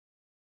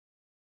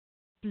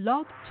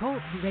Blog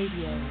Talk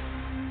Radio.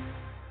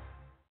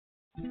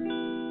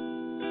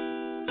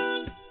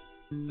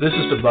 This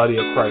is the Body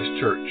of Christ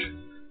Church,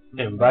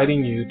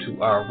 inviting you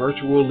to our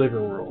virtual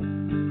living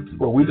room,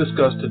 where we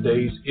discuss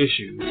today's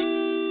issues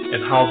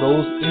and how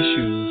those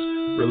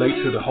issues relate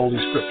to the Holy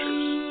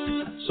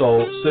Scriptures.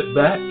 So sit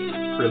back,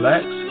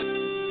 relax,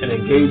 and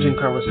engage in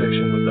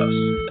conversation with us.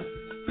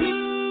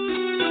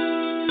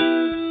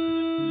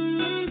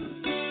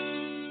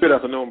 Good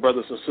afternoon,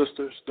 brothers and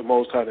sisters. The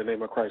Most High, in the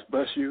name of Christ,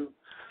 bless you.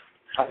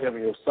 I am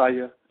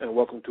Josiah, and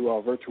welcome to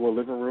our virtual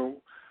living room,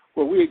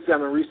 where we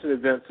examine recent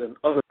events and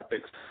other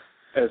topics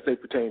as they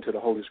pertain to the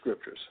Holy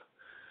Scriptures.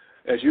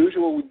 As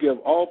usual, we give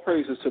all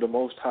praises to the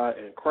Most High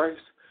in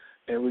Christ,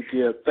 and we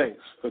give thanks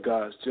for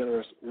God's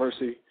generous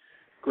mercy,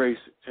 grace,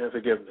 and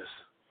forgiveness.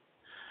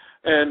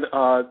 And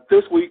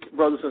this week,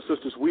 brothers and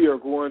sisters, we are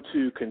going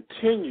to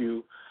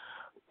continue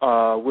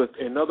with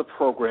another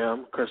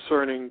program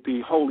concerning the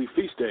Holy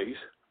Feast Days.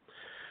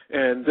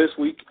 And this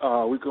week,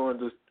 we're going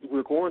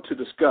to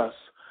discuss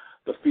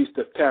the Feast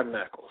of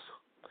Tabernacles.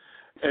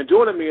 And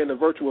joining me in the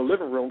virtual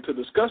living room to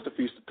discuss the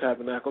Feast of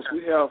Tabernacles,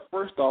 we have,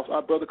 first off,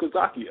 our brother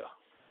Kazakia.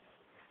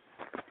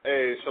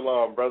 Hey,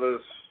 shalom,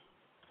 brothers.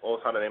 All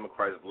in the name of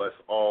Christ, bless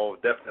all.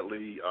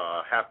 Definitely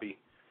happy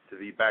to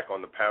be back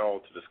on the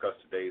panel to discuss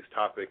today's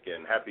topic,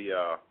 and happy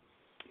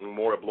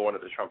more blowing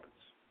of the trumpets.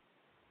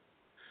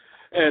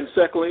 And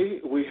secondly,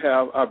 we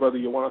have our brother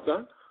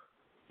Yawanathan.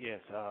 Yes,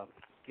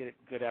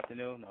 good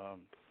afternoon.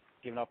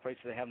 Giving our praise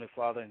to the Heavenly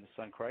Father and the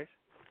Son Christ.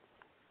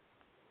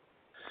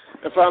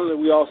 And finally,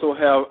 we also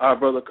have our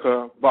brother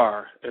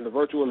Kabar in the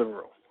virtual living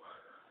room.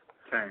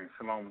 King,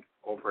 shalom,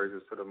 all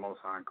praises to the Most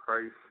High in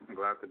Christ. I'm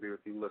glad to be with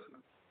you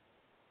listening.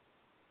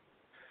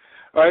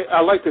 All right,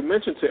 I'd like to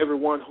mention to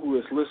everyone who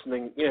is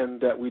listening in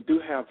that we do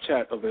have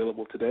chat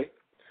available today.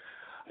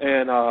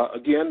 And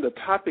again, the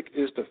topic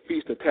is the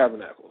Feast of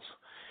Tabernacles.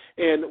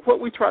 And what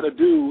we try to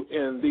do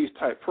in these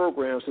type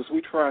programs is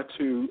we try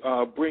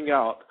to bring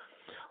out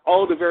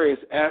all the various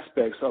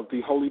aspects of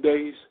the holy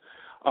days,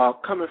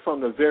 coming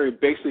from the very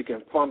basic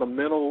and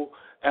fundamental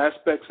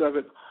aspects of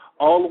it,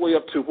 all the way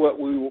up to what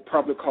we will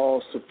probably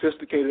call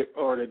sophisticated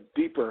or the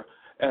deeper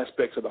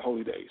aspects of the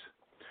holy days.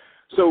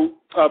 So,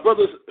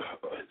 brothers,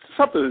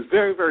 something that's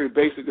very, very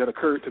basic that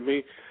occurred to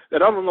me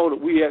that I don't know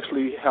that we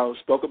actually have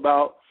spoke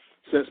about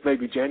since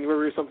maybe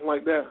January or something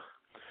like that.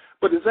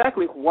 But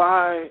exactly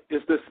why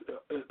is this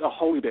a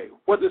holy day?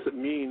 What does it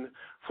mean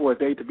for a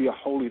day to be a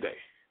holy day?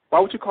 Why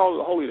would you call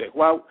it a holy day?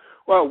 Why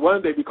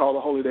one day be called a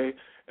holy day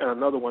and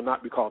another one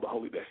not be called a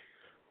holy day?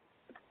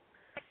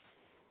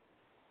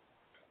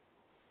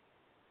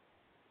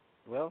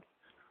 Well,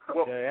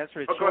 the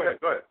answer is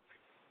short. Go ahead.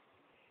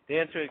 The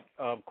answer,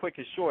 quick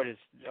and short, is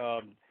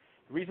the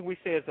reason we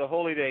say it's a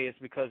holy day is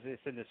because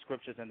it's in the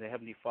Scriptures and the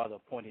Heavenly Father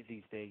appointed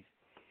these days.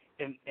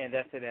 And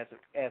that's it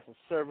as a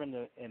servant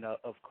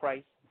of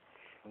Christ,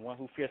 and one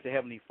who fears the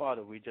Heavenly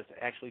Father. We're just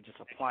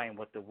applying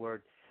what the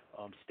Word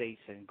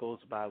states and goes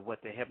by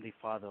what the Heavenly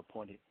Father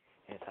appointed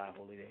as our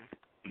holy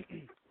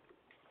days.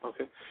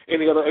 Okay.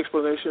 Any other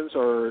explanations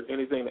or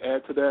anything to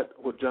add to that,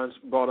 what John's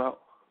brought out?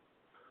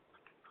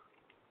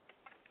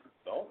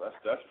 No,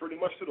 that's pretty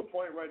much to the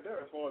point right there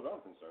as far as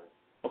I'm concerned.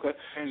 Okay.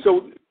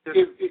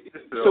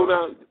 So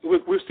now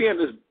we're seeing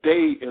this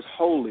day is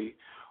holy.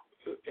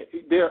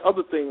 There are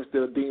other things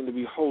that are deemed to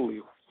be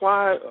holy.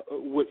 Why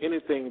would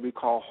anything be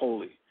called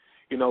holy?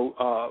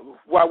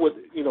 Why would,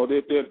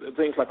 there are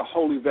things like a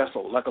holy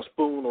vessel, like a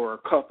spoon or a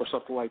cup or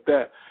something like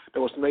that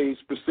was made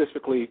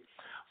specifically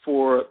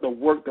for the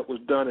work that was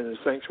done in the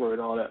sanctuary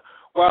and all that.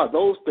 Why are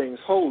those things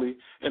holy,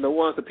 and the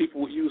ones that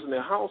people would use in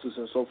their houses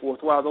and so forth,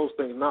 why are those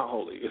things not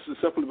holy? Is it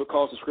simply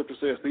because the Scripture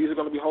says these are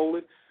going to be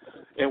holy?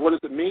 And what does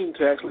it mean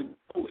to actually be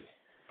holy?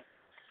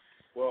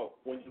 Well,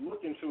 when you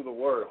look into the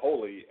word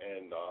holy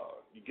and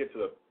you get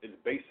to its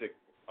basic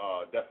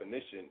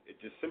definition, it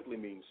just simply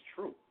means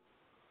true.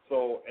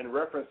 So in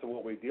reference to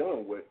what we're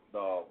dealing with,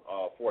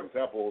 for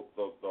example,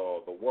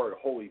 the word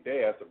holy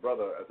day, as the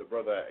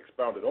brother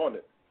expounded on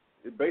it,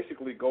 it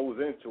basically goes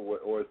into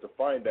it or is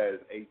defined as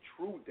a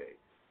true day.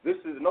 This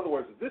is, in other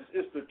words, this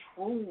is the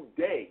true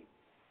day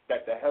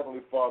that the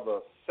Heavenly Father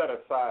set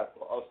aside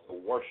for us to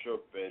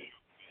worship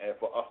and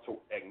for us to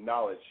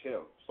acknowledge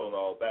Him. So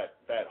now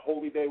that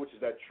holy day, which is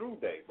that true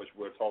day, which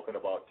we're talking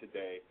about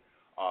today,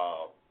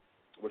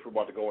 which we're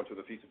about to go into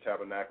the Feast of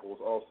Tabernacles,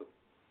 also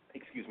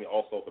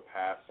the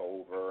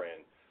Passover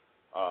and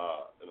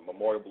the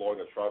memorial blowing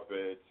of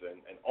trumpets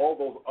and all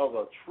those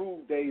other true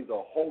days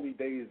or holy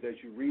days that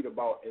you read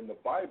about in the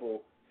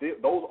Bible.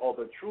 Those are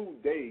the true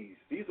days.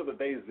 These are the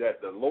days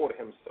that the Lord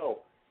Himself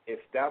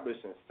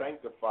established and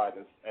sanctified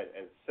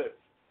and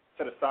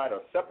set aside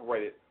or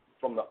separated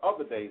from the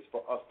other days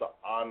for us to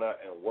honor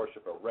and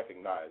worship and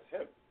recognize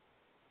Him.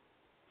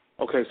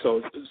 Okay,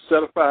 so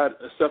set aside,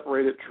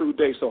 separated, true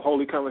day. So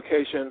holy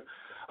convocation,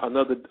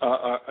 another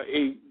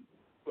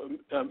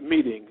a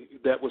meeting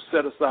that was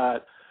set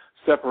aside,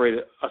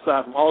 separated,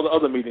 aside from all the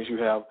other meetings you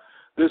have.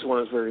 This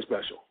one is very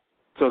special.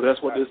 So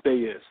that's what this day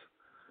is.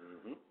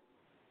 Mm-hmm.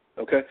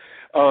 Okay.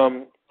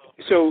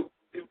 So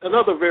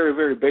another very,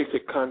 very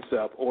basic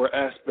concept or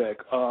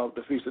aspect of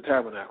the Feast of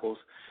Tabernacles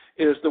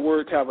is the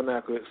word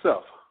tabernacle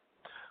itself.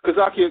 Because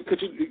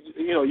could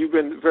you've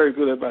been very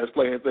good about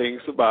explaining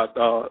things about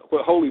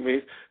what holy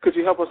means. Could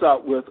you help us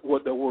out with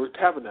what the word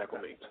tabernacle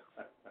means?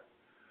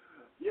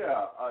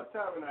 Yeah,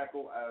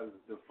 tabernacle as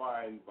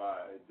defined by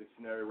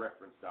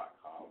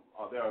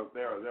dictionaryreference.com. There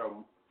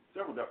are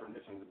several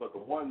definitions, but the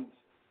ones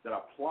that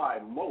apply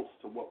most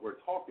to what we're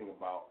talking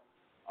about,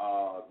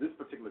 this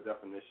particular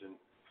definition,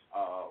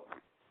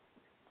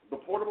 the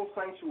portable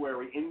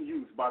sanctuary in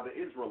use by the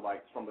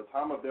Israelites from the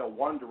time of their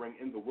wandering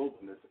in the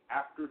wilderness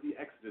after the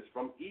Exodus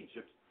from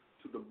Egypt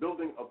to the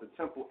building of the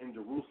temple in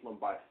Jerusalem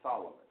by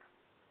Solomon,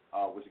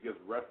 which gives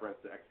reference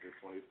to Exodus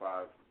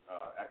 25,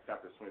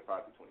 chapters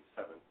 25 to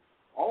 27.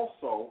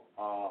 Also,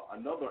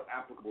 another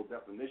applicable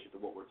definition to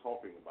what we're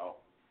talking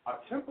about,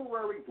 a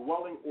temporary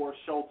dwelling or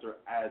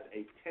shelter as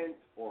a tent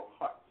or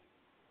hut.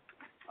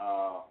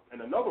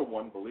 And another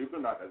one, believe it or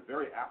not, that's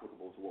very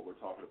applicable to what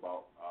we're talking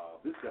about,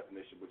 this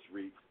definition, which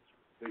reads,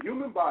 the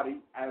human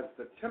body as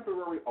the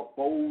temporary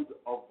abode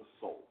of the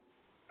soul.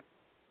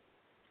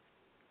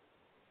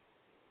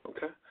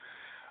 Okay.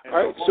 And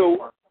all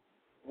right,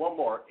 one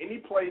more. Any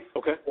place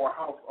or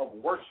house of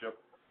worship,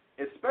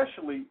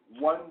 especially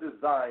one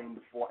designed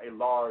for a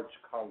large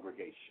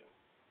congregation.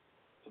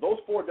 So those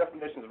four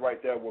definitions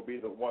right there will be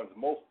the ones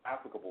most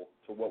applicable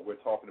to what we're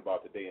talking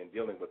about today in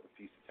dealing with the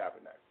Feast of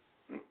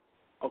Tabernacles.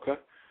 Okay.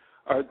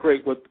 All right,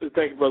 great. Well,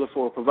 thank you, brother,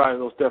 for providing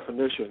those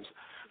definitions.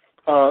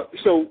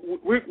 So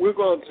we're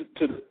going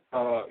to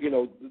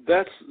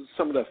that's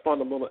some of the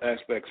fundamental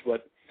aspects,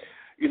 but,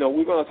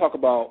 we're going to talk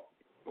about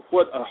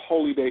what a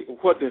holy day,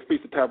 what the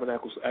Feast of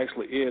Tabernacles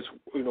actually is,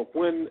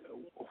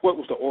 what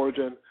was the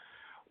origin,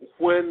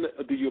 when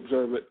do you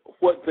observe it,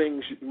 what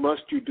things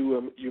must you do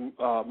and you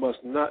must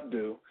not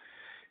do,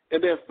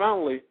 and then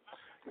finally,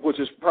 which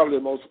is probably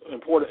the most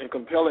important and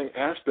compelling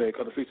aspect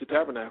of the Feast of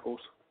Tabernacles,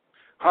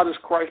 how does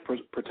Christ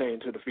pertain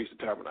to the Feast of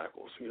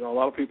Tabernacles? A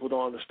lot of people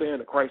don't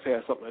understand that Christ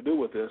has something to do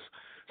with this,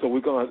 so we're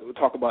going to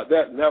talk about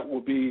that, and that will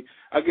be,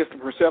 I guess, the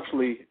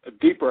perceptually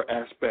deeper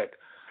aspect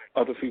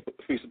of the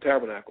Feast of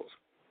Tabernacles.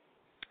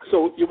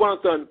 So,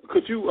 Jonathan,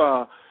 could you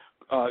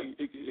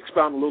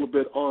expound a little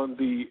bit on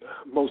the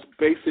most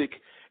basic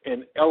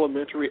and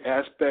elementary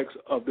aspects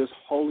of this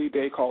holy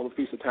day called the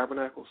Feast of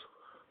Tabernacles?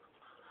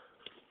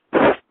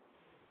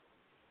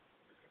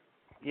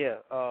 Yeah,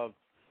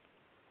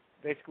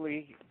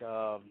 basically,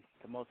 the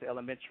most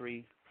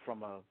elementary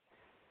from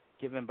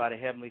given by the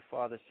Heavenly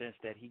Father, since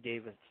that He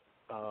gave us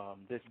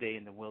this day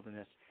in the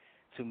wilderness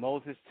to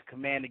Moses to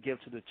command to give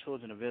to the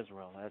children of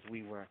Israel as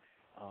we were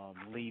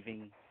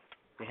leaving.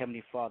 The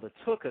Heavenly Father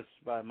took us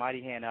by a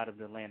mighty hand out of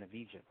the land of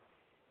Egypt.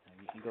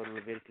 You can go to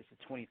Leviticus, the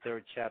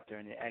 23rd chapter,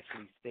 and it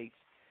actually states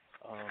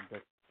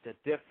the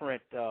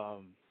different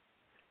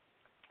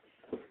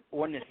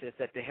ordinances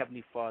that the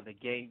Heavenly Father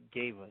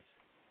gave us.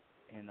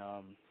 And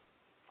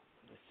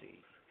let's see,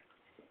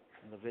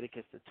 in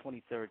Leviticus, the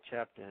 23rd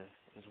chapter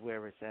is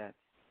where it's at.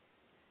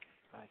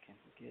 If I can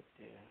get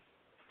there.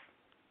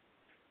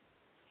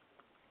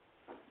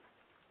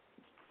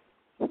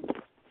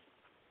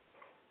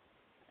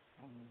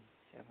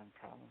 Having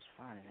problems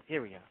finding it.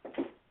 Here we go.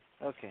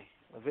 Okay,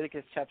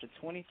 Leviticus chapter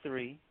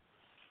 23.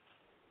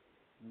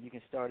 You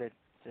can start at,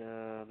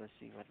 let's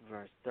see, what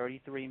verse,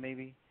 33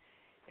 maybe.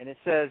 And it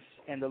says,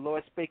 and the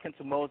Lord spake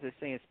unto Moses,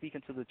 saying, speak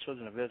unto the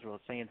children of Israel,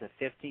 saying, the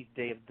 15th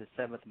day of the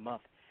 7th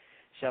month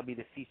shall be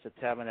the Feast of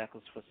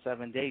Tabernacles for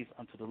 7 days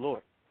unto the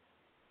Lord.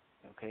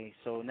 Okay,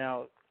 so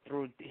now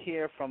through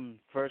here from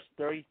verse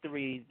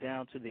 33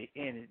 down to the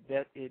end,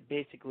 it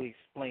basically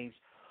explains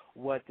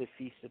what the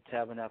Feast of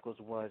Tabernacles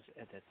was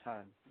at that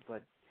time.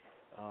 But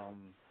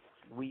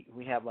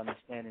we have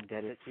understanding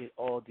that it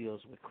all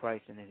deals with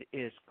Christ, and it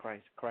is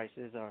Christ. Christ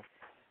is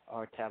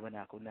our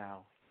tabernacle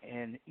now,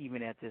 and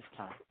even at this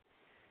time.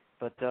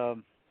 But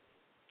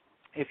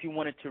if you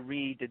wanted to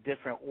read the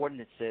different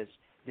ordinances,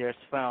 there's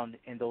found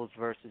in those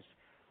verses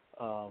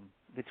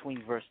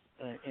between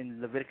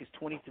in Leviticus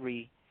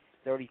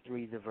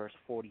 23:33 to verse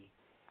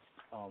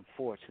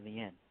 44 to the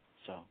end.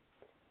 So.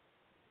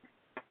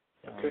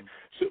 Okay.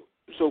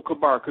 So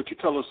Kabar, could you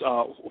tell us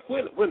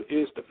when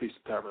is the Feast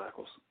of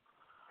Tabernacles?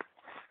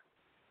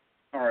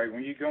 All right.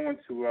 When you go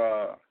into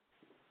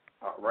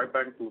right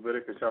back into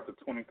Leviticus chapter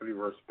 23,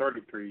 verse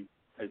 33,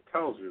 it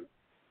tells you,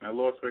 and the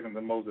Lord spake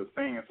unto Moses,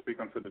 saying, and speak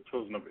unto the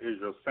children of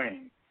Israel,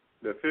 saying,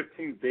 the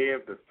 15th day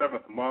of the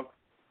 7th month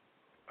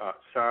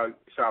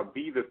shall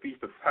be the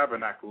Feast of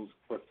Tabernacles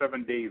for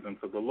 7 days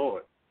unto the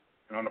Lord.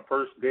 And on the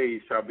first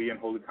day shall be in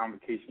holy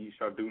convocation, ye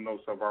shall do no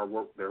servile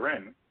work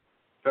therein.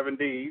 7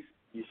 days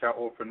ye shall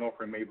offer an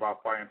offering made by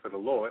fire unto the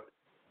Lord.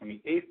 On the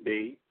 8th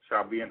day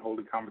shall be in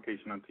holy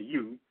convocation unto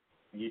you,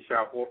 and ye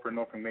shall offer an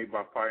offering made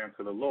by fire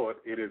unto the Lord.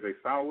 It is a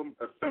solemn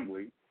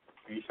assembly,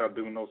 and ye shall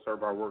do no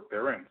servile work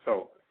therein.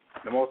 So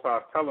the Most High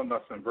is telling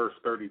us in verse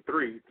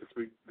 33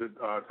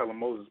 telling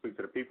Moses to speak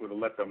to the people to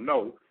let them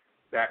know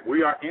that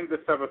we are in the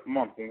 7th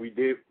month when we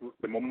did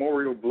the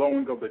memorial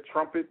blowing of the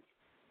trumpets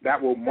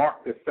that will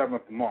mark the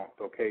 7th month,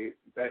 okay?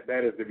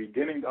 That is the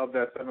beginning of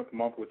that 7th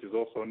month, which is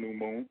also a new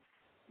moon.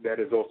 That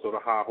is also the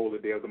high holy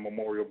day of the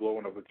memorial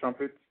blowing of the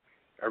trumpets.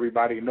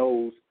 Everybody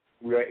knows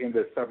we are in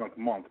the 7th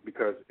month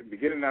because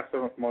beginning that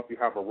 7th month, you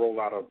have a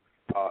rollout of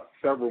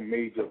several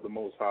major of the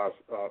Most High's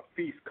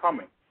feasts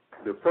coming.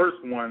 The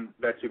first one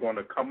that you're going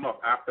to come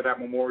up after that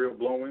memorial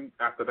blowing,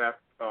 after that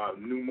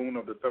new moon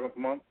of the 7th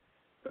month,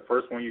 the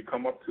first one you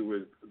come up to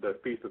is the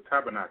Feast of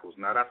Tabernacles.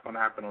 Now, that's going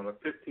to happen on the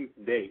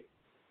 15th day,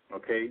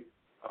 okay,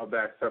 of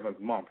that 7th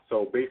month.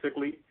 So,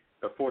 basically,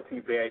 the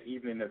 14th day at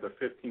evening is the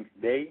 15th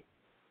day.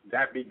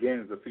 That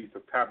begins the Feast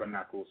of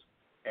Tabernacles.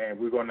 And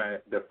we're going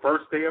to, the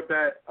first day of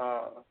that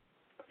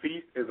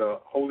feast is a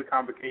holy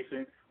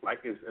convocation, like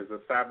is a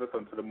Sabbath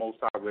unto the Most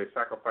High, where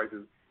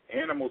sacrifices,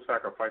 animal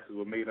sacrifices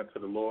were made unto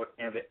the Lord.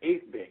 And the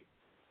 8th day,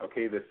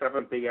 okay, the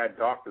 7th day at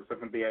dark, the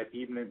 7th day at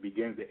evening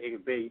begins the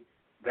 8th day.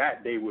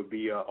 That day would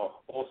be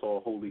also a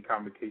holy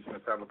convocation, a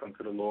Sabbath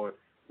unto the Lord,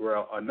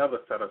 where another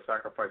set of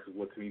sacrifices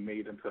were to be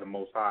made unto the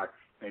Most High.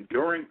 And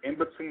in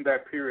between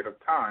that period of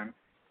time,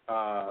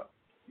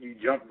 you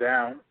jump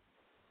down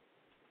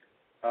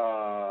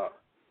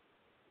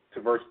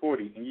to verse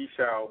 40, and ye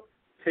shall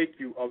take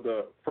you of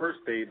the first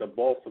day the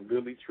balls of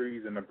goodly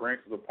trees and the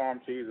branches of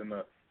palm trees and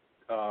the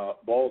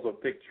balls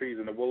of thick trees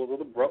and the willows of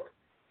the brook,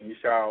 and ye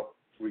shall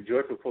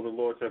rejoice before the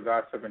Lord your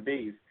God 7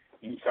 days.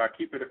 And ye shall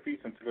keep it a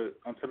feast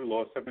unto the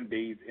Lord 7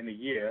 days in a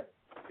year.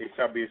 It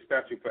shall be a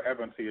statute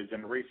forever unto your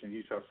generation.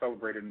 You shall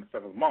celebrate it in the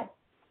 7th month.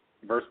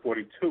 Verse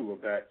 42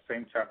 of that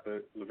same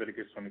chapter,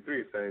 Leviticus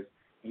 23, it says,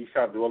 ye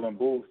shall dwell in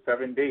booths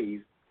 7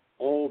 days.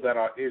 All that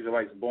are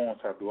Israelites born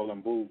shall dwell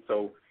in booths.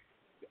 So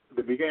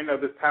the beginning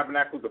of this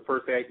tabernacle, the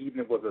first day at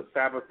evening, was a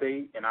Sabbath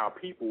day, and our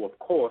people, of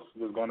course,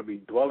 was going to be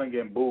dwelling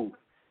in booths.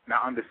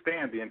 Now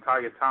understand, the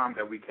entire time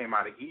that we came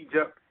out of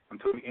Egypt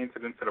until we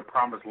entered into the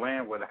promised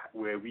land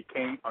where we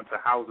came unto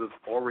houses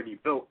already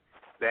built,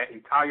 that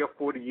entire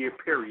 40-year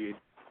period,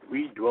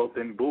 we dwelt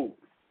in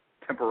booths,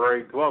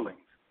 temporary dwellings.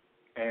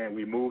 And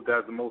we moved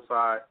as the Most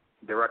High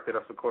directed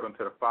us according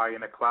to the fire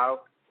and the cloud.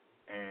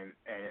 And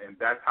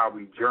that's how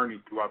we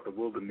journeyed throughout the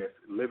wilderness,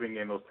 living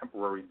in those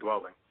temporary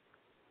dwellings.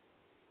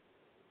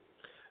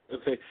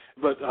 Okay,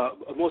 but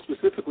more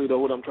specifically, though,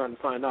 what I'm trying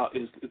to find out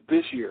is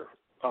this year,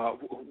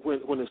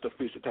 when is the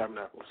Feast of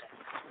Tabernacles?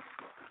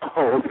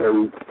 Oh, okay.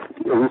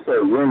 We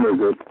said when is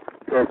it?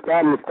 So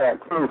establish that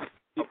first.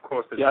 Of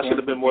course. Yeah, I should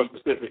have been more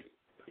specific.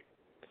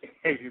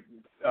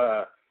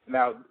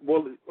 Now,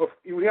 well,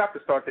 we have to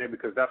start there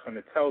because that's when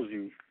it tells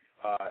you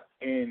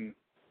in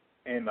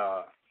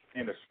the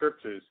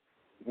scriptures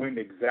when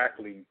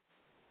exactly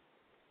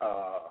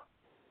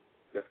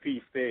the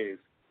feast is.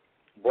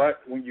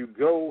 But when you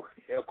go,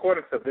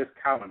 according to this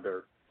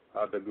calendar,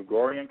 the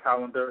Gregorian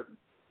calendar,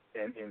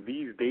 and in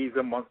these days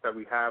and months that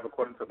we have,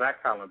 according to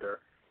that calendar,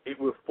 it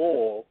will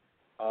fall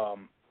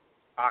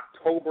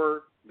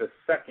October the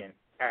 2nd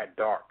at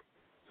dark.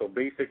 So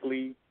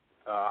basically,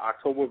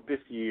 October of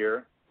this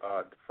year,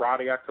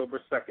 Friday,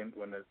 October 2nd,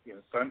 when the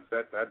sun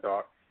sets at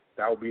dark,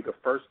 that will be the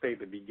first day,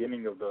 the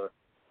beginning of the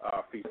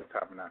Feast of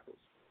Tabernacles.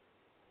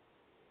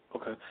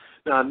 Okay.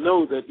 Now, I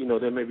know that,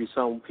 there may be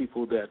some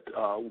people that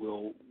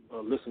will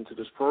listen to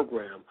this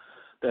program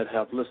that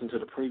have listened to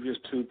the previous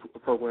two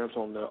programs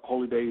on the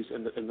holy days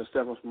in the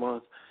 7th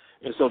month,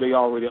 and so they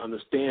already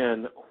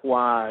understand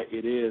why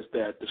it is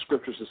that the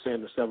scriptures are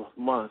saying the 7th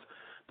month,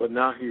 but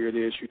now here it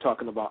is, you're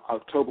talking about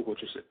October,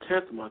 which is the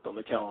 10th month on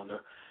the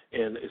calendar,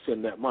 and it's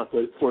in that month.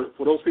 But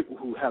for those people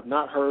who have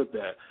not heard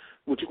that,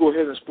 would you go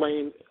ahead and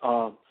explain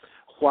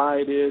why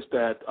it is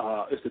that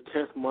it's the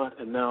 10th month,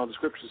 and now the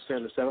scriptures are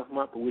saying the 7th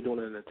month, but we're doing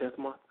it in the 10th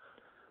month?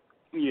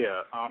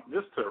 Yeah,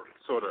 just to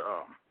sort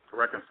of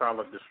reconcile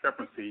a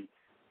discrepancy,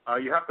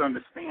 you have to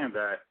understand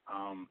that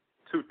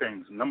two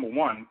things. Number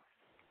one,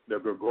 the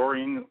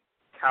Gregorian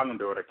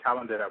calendar, or the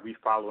calendar that we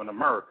follow in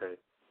America,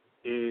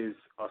 is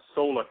a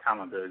solar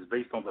calendar. It's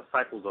based on the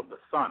cycles of the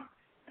sun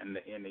and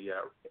the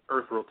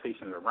Earth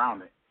rotation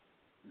around it.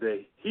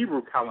 The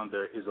Hebrew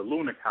calendar is a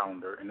lunar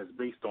calendar, and it's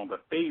based on the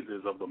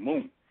phases of the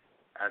moon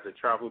as it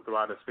travels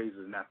throughout its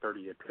phases in that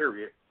 30-year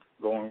period,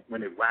 going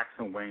when it waxes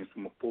and wanes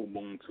from a full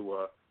moon to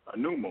a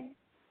new moon.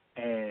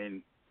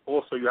 And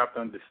also you have to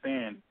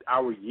understand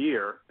our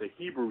year, the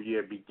Hebrew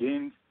year,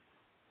 begins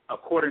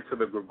according to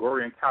the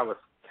Gregorian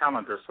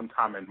calendar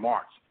sometime in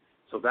March.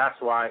 So that's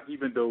why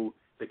even though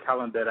the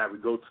calendar that we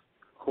go to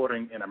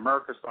according in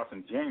America starts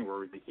in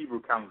January, the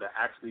Hebrew calendar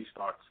actually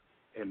starts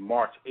in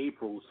March,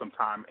 April,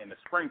 sometime in the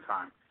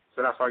springtime.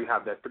 So that's why you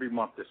have that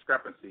 3-month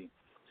discrepancy.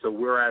 So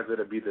whereas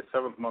it'll be the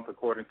 7th month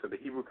according to the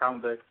Hebrew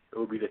calendar, it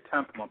will be the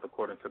 10th month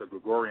according to the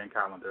Gregorian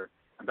calendar.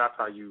 And that's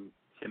how you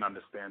can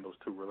understand those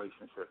two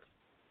relationships.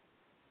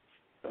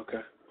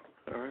 Okay.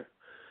 All right.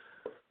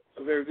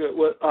 Very good.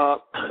 Well,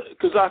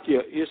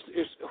 Kazakia,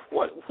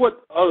 what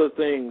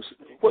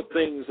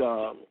things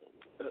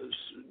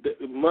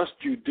must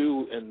you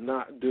do and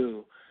not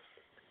do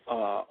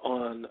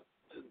on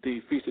the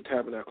Feast of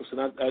Tabernacles?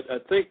 And I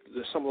think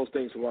that some of those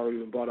things have already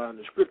been brought out in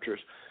the scriptures.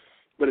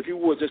 But if you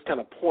would just kind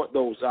of point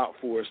those out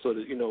for us so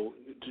that,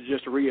 to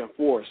just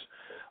reinforce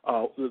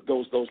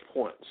those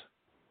points.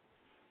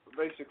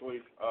 Basically,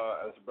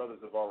 as the brothers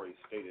have already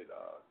stated,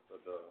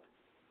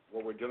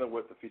 what we're dealing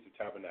with, the Feast of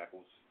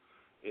Tabernacles,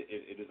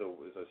 it is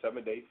a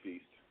 7-day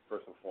feast,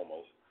 first and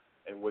foremost,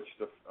 in which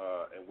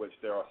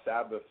there are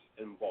Sabbaths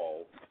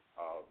involved,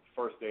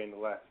 first day and the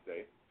last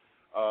day.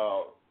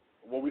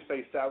 When we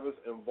say Sabbaths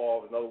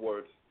involved, in other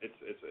words,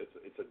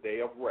 it's a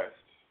day of rest,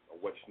 in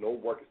which no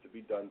work is to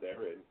be done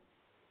therein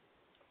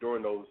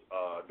during those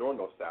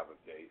Sabbath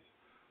days.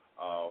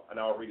 And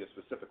I'll read it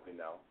specifically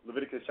now.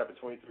 Leviticus chapter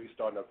 23,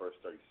 starting at verse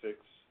 36.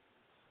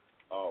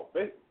 I'll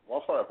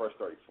start at verse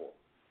 34.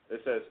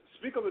 It says,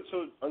 "Speak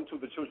unto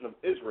the children of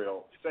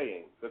Israel,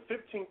 saying, the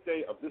 15th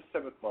day of this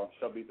 7th month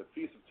shall be the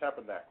Feast of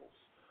Tabernacles,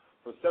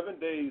 for 7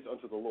 days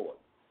unto the Lord.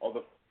 On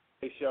the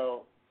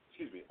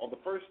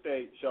first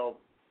day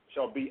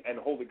shall be an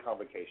holy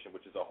convocation,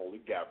 which is a holy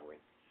gathering.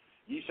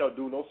 Ye shall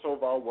do no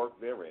servile work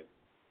therein."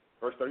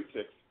 Verse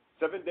 36.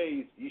 7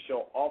 days ye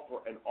shall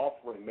offer an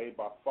offering made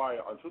by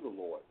fire unto the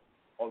Lord.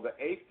 On the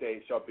 8th day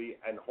shall be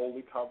an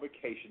holy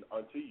convocation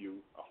unto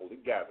you, a holy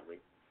gathering,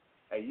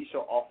 and ye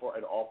shall offer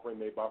an offering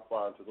made by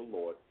fire unto the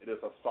Lord. It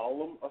is a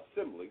solemn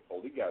assembly,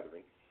 holy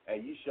gathering,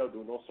 and ye shall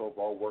do no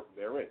servile work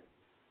therein.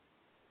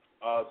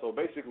 So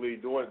basically,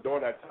 during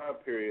that time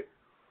period,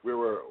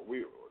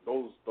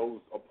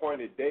 those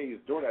appointed days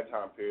during that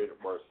time period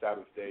were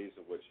Sabbath days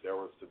in which there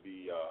was to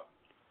be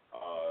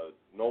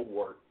no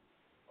work.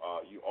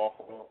 You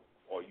offer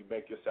or you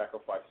make your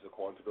sacrifices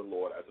according to the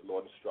Lord, as the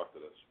Lord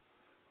instructed us.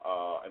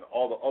 And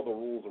all the other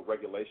rules and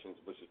regulations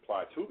which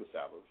apply to the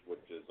Sabbath,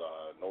 which is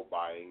no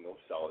buying, no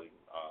selling,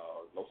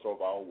 no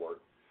servile work.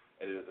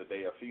 It is a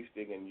day of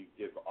feasting, and you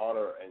give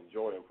honor and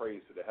joy and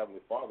praise to the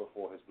Heavenly Father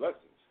for His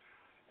blessings.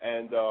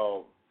 And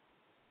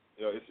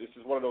it's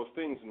just one of those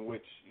things in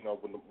which,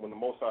 when the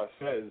Most High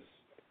says,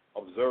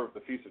 observe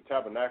the Feast of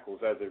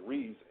Tabernacles, as it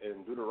reads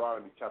in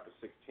Deuteronomy chapter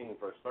 16,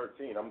 verse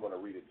 13, I'm going to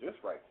read it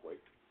just right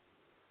quick.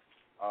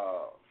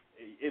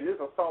 It is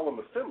a solemn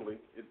assembly,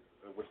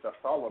 which that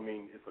solemn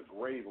means it's a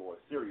grave or a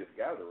serious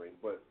gathering,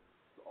 but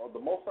the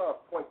Most High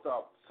points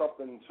out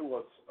something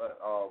to us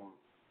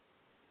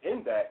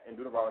in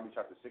Deuteronomy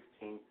chapter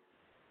 16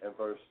 and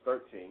verse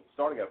 13,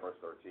 starting at verse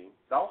 13.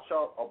 "Thou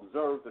shalt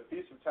observe the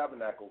Feast of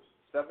Tabernacles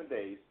 7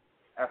 days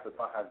after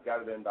thou hast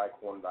gathered in thy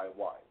corn and thy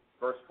wine."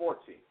 Verse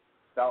 14,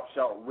 "Thou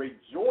shalt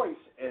rejoice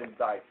in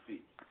thy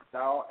feast,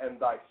 thou and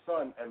thy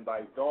son and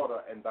thy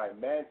daughter and thy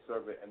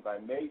manservant and thy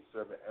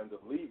maidservant and the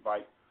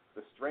Levite,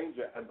 the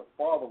stranger and the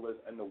fatherless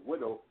and the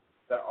widow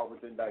that are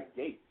within thy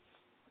gates.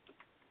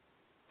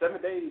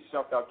 7 days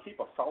shalt thou keep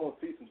a solemn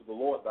feast unto the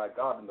Lord thy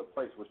God in the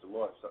place which the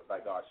Lord thy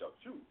God shall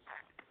choose,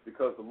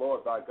 because the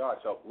Lord thy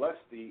God shall bless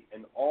thee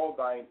in all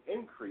thine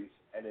increase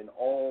and in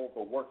all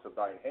the works of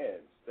thine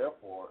hands.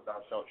 Therefore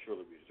thou shalt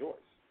surely rejoice."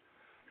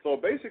 So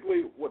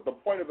basically, what the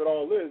point of it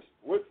all is,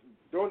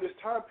 during this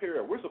time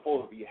period, we're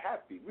supposed to be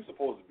happy. We're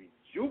supposed to be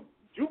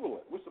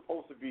jubilant. We're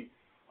supposed to be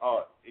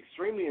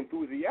extremely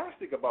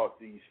enthusiastic about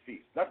these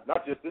feasts.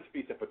 Not just this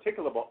feast in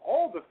particular, but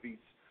all the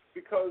feasts,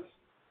 because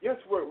yes,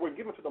 we're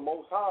given to the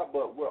Most High,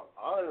 but we're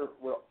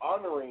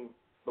honoring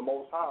the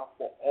Most High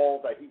for all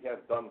that He has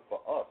done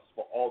for us,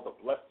 for all the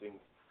blessings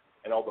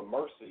and all the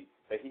mercy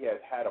that He has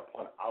had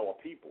upon our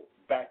people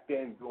back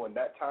then during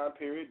that time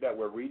period that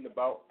we're reading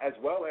about, as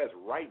well as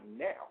right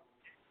now.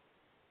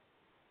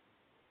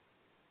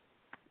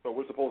 So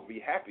we're supposed to be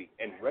happy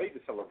and ready to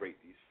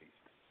celebrate these feasts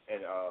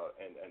and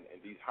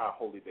these high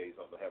holy days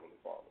of the Heavenly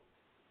Father.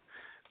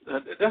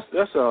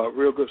 That's a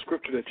real good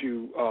scripture that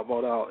you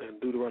brought out in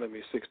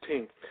Deuteronomy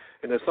 16.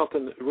 And there's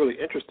something really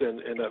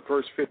interesting in that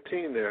verse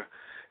 15 there.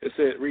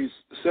 It reads,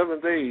 7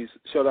 days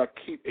shall thou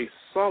keep a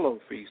solemn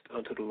feast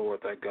unto the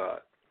Lord thy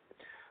God.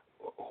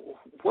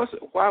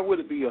 Why would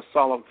it be a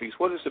solemn feast?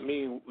 What does it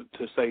mean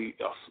to say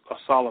a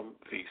solemn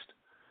feast?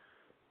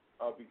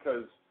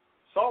 Because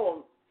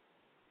solemn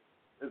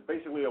is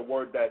basically a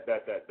word that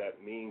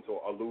means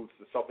or alludes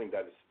to something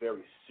that is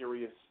very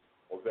serious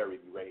or very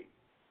grave.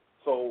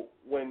 So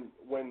when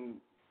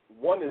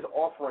one is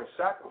offering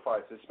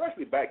sacrifices,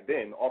 especially back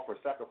then, offering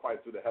sacrifice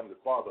to the Heavenly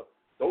Father,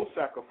 those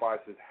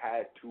sacrifices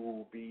had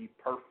to be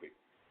perfect.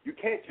 You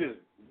can't just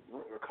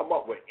come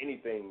up with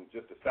anything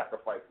just to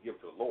sacrifice to give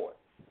to the Lord.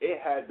 It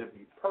had to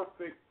be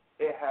perfect.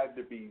 It had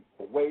to be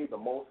the way the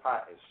Most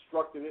High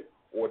instructed it,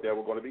 or there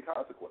were going to be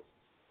consequences.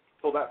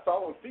 So that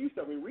solemn feast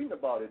that we're reading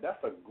about,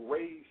 that's a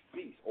grave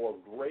feast or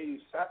a grave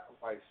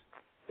sacrifice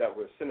that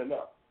we're sending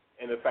up.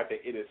 And the fact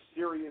that it is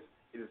serious,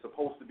 it is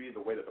supposed to be the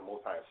way that the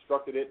Most High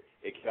instructed it.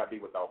 It cannot be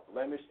without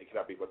blemish. It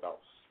cannot be without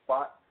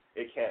spot.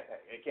 It can't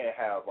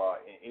have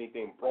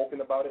anything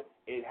broken about it.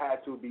 It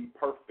had to be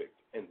perfect,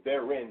 and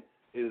therein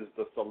is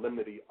the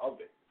solemnity of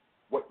it.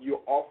 What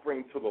you're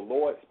offering to the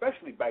Lord,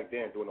 especially back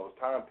then during those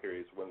time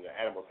periods when the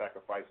animal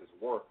sacrifices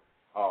were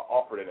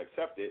offered and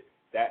accepted,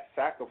 that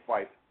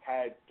sacrifice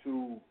had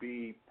to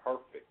be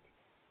perfect.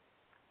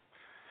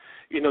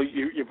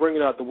 You're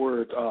bringing out the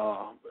word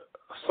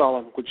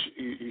solemn, which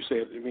you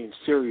said it means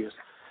serious.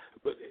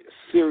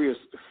 serious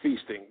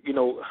feasting.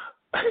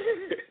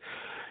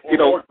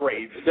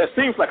 Grave. That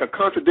seems like a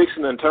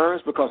contradiction in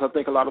terms, because I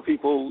think a lot of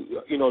people,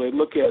 they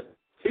look at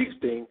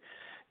feasting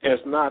as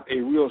not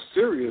a real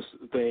serious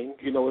thing.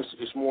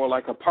 It's more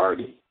like a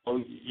party.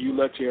 You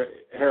let your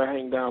hair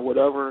hang down,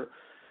 whatever.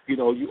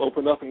 You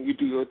open up and you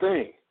do your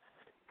thing.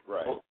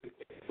 Right.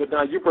 But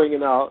now you're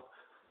bringing out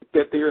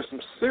that there is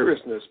some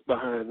seriousness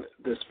behind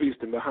this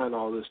feasting, behind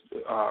all this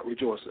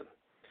rejoicing.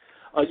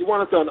 You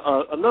wanted to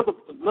another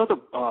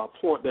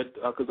point that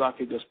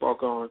Kazaki just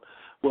spoke on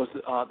was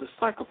the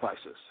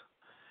sacrifices.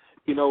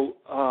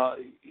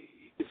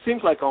 It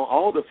seems like on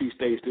all the feast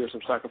days there are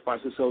some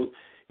sacrifices. So,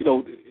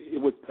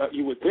 you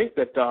would think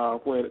that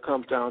when it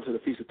comes down to the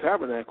Feast of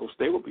Tabernacles,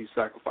 there will be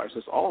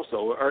sacrifices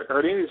also. Are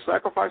there any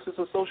sacrifices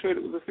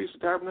associated with the Feast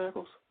of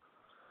Tabernacles?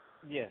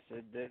 Yes,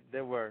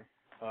 there were.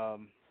 As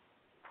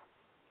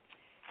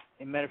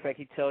a matter of fact,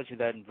 he tells you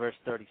that in verse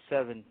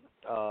 37,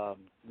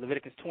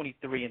 Leviticus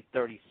 23 and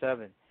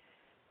 37.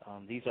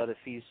 These are the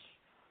feasts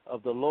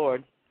of the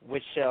Lord,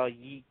 which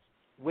ye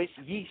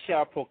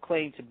shall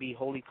proclaim to be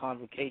holy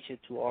convocation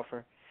to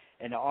offer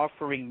an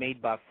offering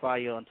made by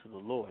fire unto the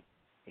Lord,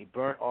 a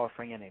burnt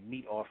offering and a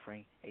meat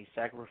offering, a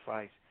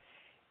sacrifice,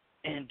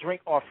 and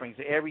drink offerings,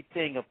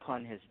 everything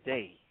upon his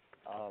day.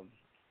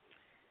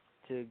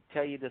 To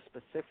tell you the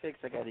specifics,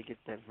 I got to get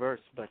that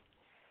verse, but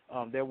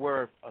there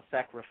were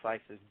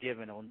sacrifices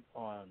given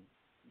on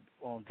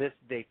this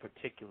day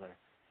particular.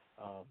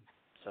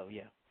 So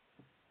yeah.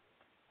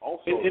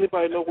 Also,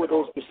 anybody know what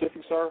those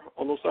specifics are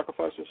on those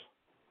sacrifices?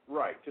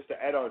 Right. Just to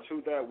add on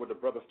to that, what the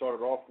brother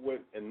started off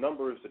with in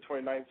Numbers, the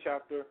 29th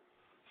chapter,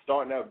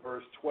 starting at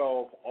verse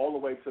 12, all the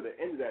way to the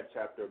end of that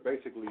chapter,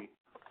 basically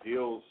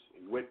deals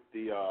with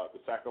the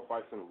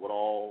sacrifice and what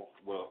all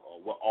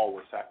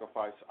was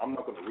sacrificed. I'm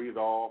not going to read it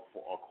all,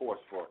 for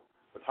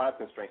the time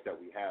constraints that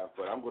we have,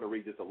 but I'm going to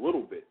read just a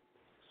little bit,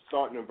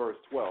 starting in verse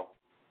 12.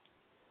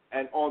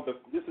 And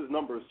this is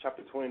Numbers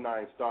chapter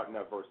 29, starting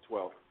at verse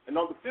 12. And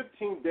on the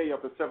 15th day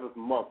of the 7th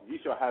month, ye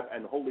shall have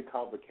an holy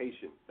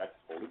convocation, that's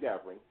holy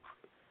gathering.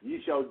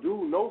 Ye shall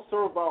do no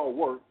servile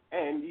work,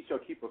 and ye shall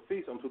keep a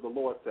feast unto the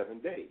Lord 7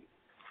 days.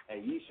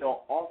 And ye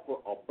shall offer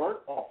a burnt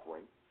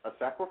offering, a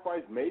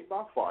sacrifice made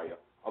by fire,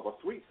 of a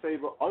sweet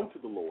savor unto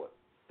the Lord,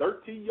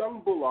 13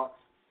 young bullocks,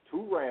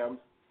 2 rams,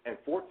 and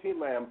 14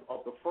 lambs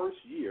of the first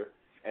year,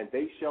 and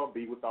they shall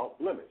be without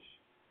blemish.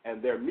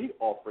 And their meat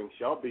offering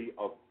shall be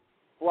of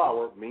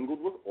flour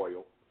mingled with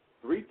oil,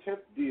 3/10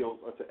 deals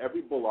unto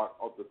every bullock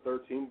of the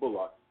 13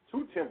 bullocks,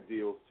 2/10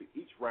 deals to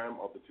each ram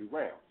of the 2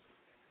 rams,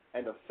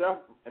 and a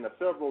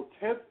several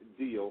 10th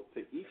deal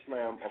to each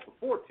lamb of the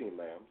 14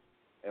 lambs,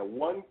 and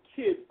 1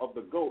 kid of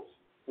the goats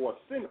for a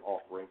sin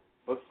offering,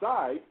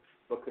 besides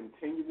the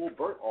continual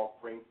burnt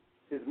offering,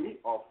 his meat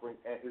offering,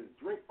 and his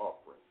drink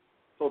offering.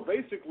 So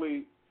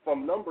basically,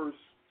 from Numbers,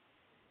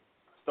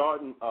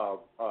 starting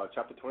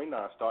chapter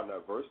 29, starting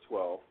at verse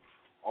 12,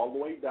 all the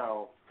way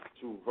down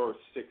to verse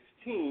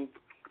 16,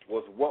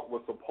 was what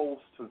was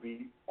supposed to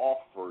be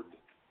offered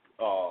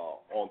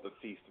on the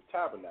Feast of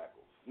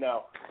Tabernacles.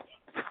 Now,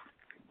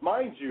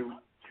 mind you,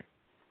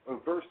 in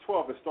verse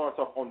 12, it starts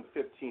off on the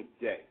 15th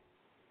day.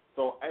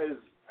 So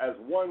as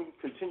one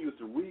continues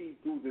to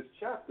read through this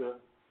chapter,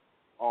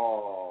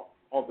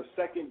 on the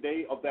second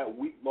day of that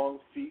week-long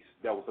feast,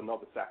 there was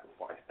another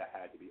sacrifice that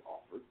had to be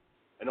offered.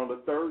 And on the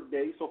third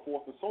day, so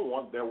forth and so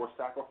on, there were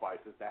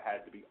sacrifices that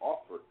had to be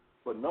offered.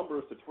 But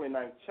Numbers, the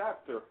 29th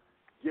chapter,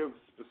 gives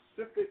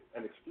specific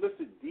and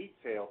explicit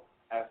detail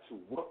as to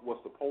what was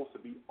supposed to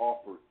be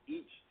offered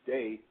each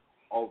day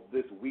of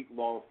this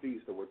week-long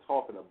feast that we're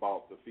talking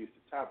about, the Feast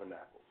of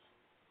Tabernacles.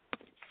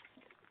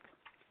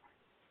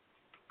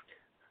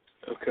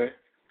 Okay.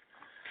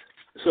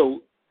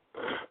 So,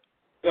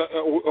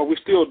 are we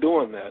still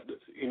doing that?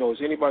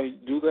 Does anybody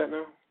do that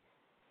now?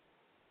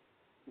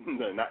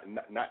 No,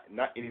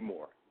 not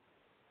anymore.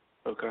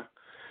 Okay.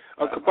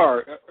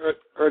 Kabar,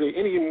 are there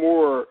any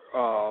more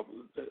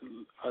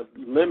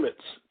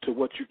limits to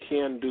what you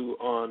can do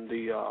on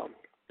the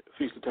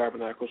Feast of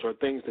Tabernacles, or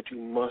things that you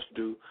must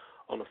do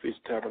on the Feast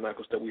of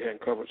Tabernacles that we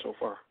hadn't covered so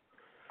far?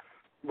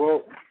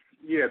 Well,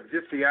 yeah,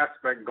 just the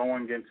aspect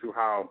going into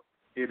how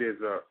it is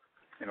a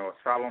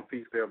solemn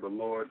feast day of the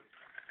Lord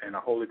and a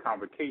holy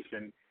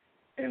convocation,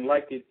 and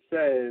like it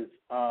says,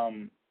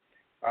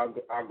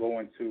 I'll go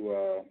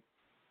into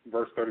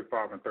verse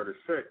 35 and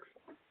 36.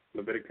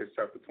 Leviticus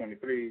chapter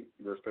 23,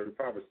 verse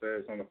 35, it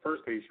says, on the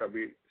first day shall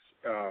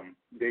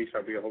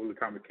be a holy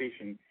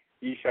convocation.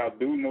 Ye shall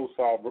do no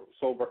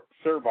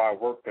servile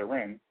work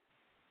therein.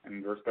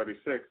 And verse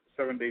 36,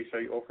 7 days shall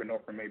ye offer an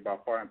offering made by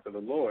fire unto the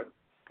Lord.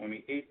 On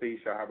the 8th day ye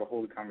shall have a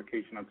holy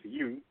convocation unto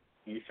you.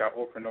 And ye shall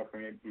offer an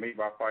offering made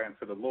by fire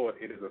unto the Lord.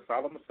 It is a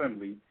solemn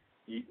assembly.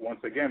 Once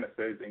again it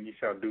says, and ye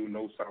shall do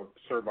no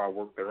servile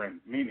work therein.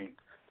 Meaning,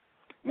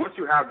 once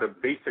you have the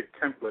basic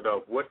template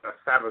of what a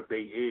Sabbath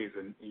day is,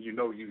 and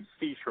you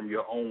cease from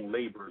your own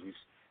labors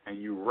and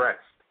you rest,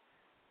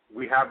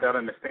 we have that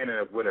understanding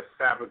of what a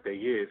Sabbath day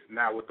is.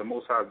 Now, what the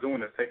Most High is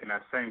doing is taking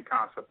that same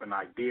concept and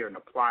idea and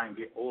applying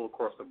it all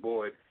across the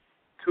board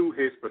to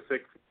his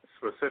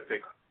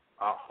specific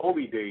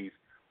holy days,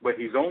 but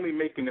he's only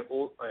making a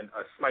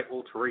slight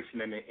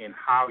alteration in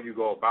how you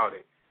go about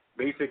it.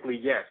 Basically,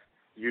 yes,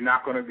 you're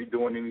not going to be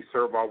doing any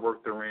servile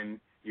work therein.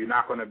 You're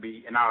not going to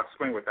be, and I'll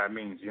explain what that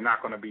means. You're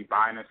not going to be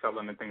buying and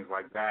selling and things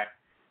like that.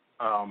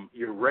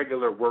 Your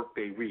regular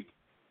workday week.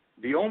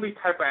 The only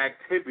type of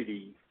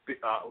activity,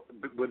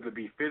 whether it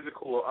be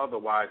physical or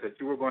otherwise, that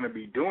you were going to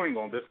be doing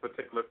on this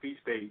particular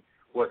feast day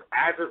was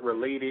as it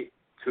related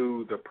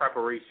to the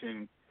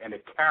preparation and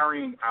the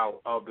carrying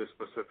out of the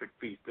specific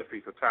feast, the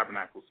Feast of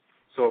Tabernacles.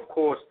 So, of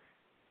course,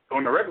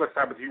 on the regular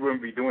Sabbath, you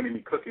wouldn't be doing any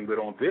cooking, but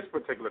on this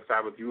particular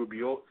Sabbath, you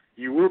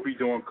will be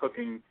doing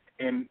cooking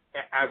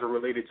as it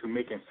related to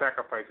making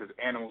sacrifices,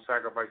 animal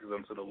sacrifices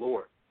unto the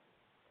Lord.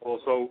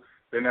 Also,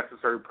 the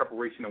necessary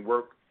preparation and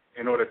work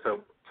in order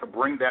to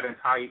bring that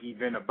entire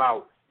event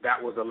about,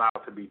 that was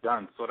allowed to be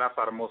done. So that's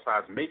how the Most High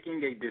is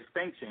making a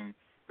distinction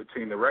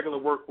between the regular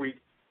work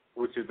week,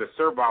 which is the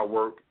servile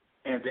work,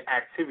 and the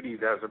activities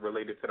as it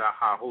related to that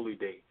high holy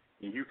day.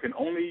 And you can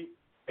only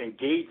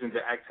engage in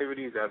the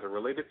activities as it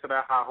related to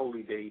that high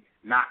holy day,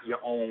 not your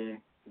own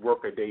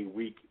work-a-day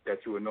week that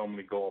you would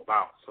normally go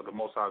about. So the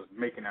Most High is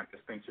making that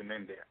distinction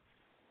in there.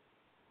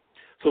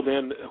 So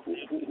then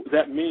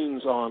that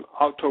means on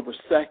October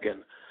 2nd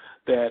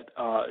that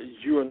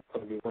you're not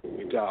going to be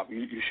working a job.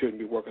 You shouldn't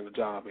be working a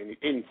job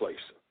any place.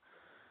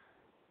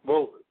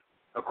 Well,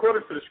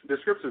 according to the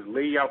scriptures,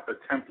 lay out the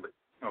template,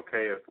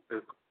 okay,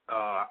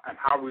 and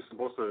how we're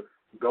supposed to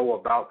go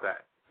about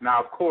that.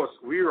 Now, of course,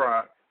 we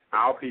are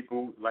our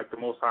people, like the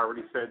Most High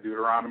already said,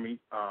 Deuteronomy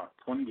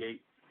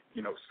 28,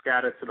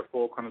 scattered to the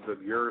four corners of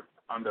the earth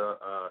under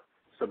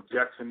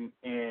subjection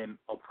and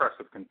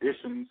oppressive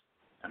conditions.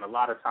 And a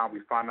lot of times we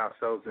find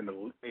ourselves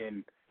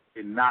in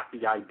not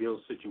the ideal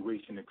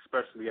situation,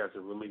 especially as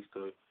it relates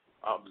to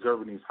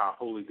observing these high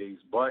holy days.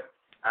 But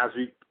as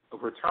we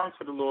return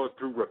to the Lord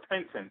through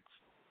repentance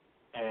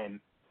and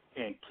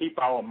keep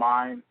our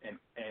mind and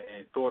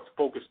thoughts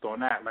focused on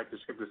that, like the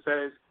scripture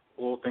says,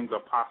 all things are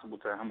possible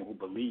to him who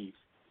believes.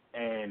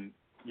 And,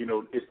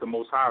 it's the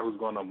Most High who's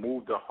going to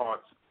move the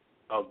hearts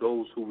of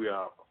those who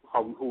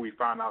we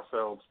find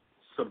ourselves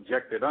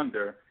subjected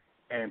under.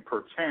 And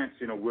perchance,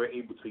 we're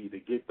able to either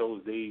get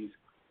those days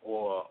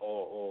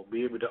or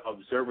be able to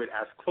observe it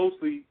as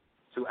closely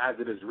to as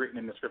it is written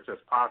in the scripture as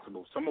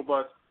possible. Some of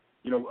us,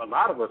 a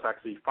lot of us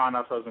actually find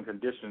ourselves in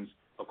conditions,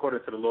 according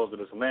to the laws of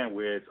this land,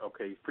 where it's,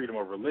 freedom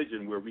of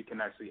religion, where we can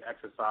actually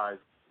exercise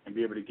and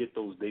be able to get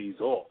those days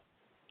off.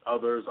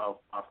 Others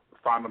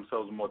find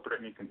themselves in more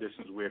threatening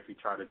conditions where if you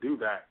try to do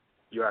that,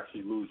 you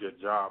actually lose your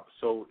job.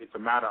 So it's a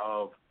matter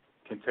of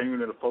continuing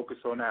to focus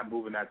on that,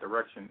 move in that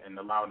direction, and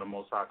allowing the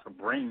Most High to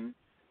bring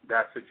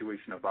that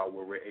situation about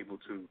where we're able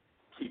to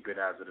keep it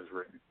as it is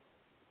written.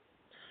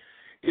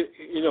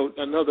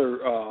 Another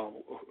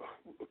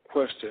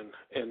question,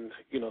 and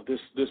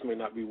this may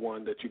not be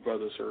one that you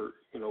brothers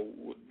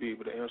would be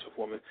able to answer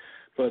for me,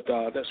 but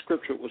that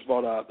scripture was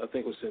brought out. I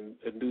think it was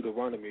in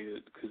Deuteronomy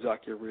that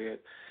Kazaki read.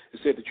 It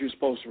said that you're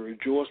supposed to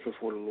rejoice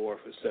before the Lord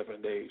for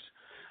 7 days.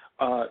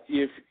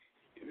 If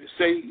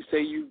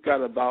say you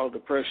got a bout of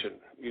depression,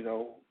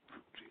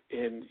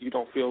 and you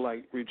don't feel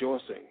like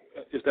rejoicing,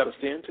 is that a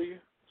sin to you?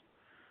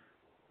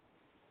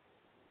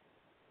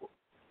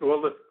 Well,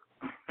 look,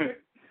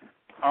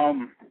 I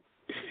don't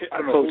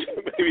know.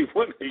 Maybe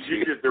one.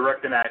 You just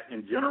directing that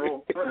in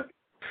general?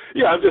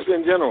 Yeah, I'm just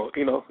in general.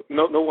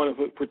 No one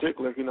in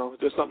particular.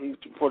 Just something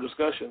for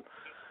discussion.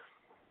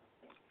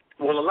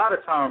 Well, a lot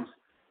of times,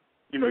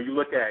 you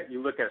look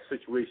at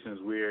situations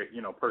where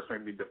a person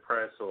may be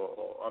depressed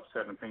or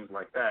upset and things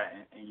like that,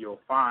 and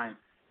you'll find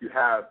you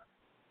have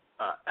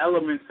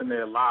elements in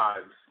their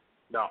lives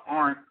that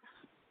aren't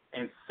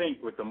in sync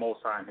with the Most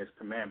High and His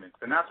commandments,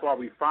 and that's why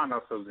we find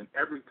ourselves in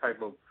every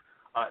type of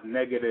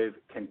negative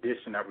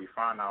condition that we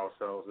find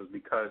ourselves, is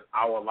because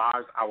our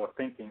lives, our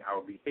thinking,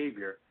 our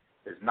behavior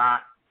is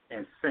not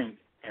in sync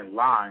and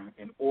line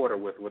in order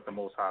with what the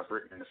Most High has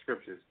written in the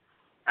scriptures.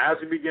 As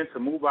we begin to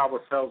move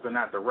ourselves in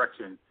that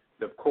direction,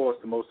 of course,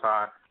 the Most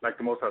High, like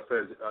the Most High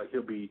says,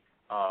 He'll be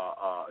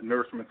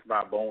nourishment to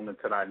thy bone and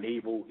to thy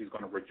navel. He's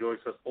going to rejoice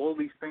us. All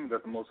these things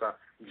that the Most High.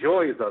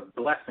 Joy is a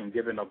blessing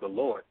given of the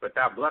Lord, but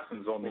that blessing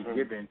is only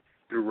given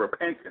through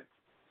repentance.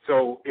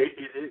 So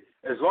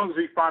as long as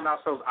we find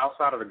ourselves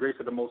outside of the grace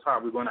of the Most High,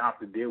 we're going to have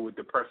to deal with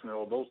depression and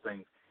all those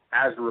things.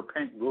 As we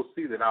repent, we'll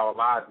see that our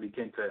lives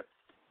begin to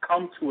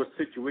come to a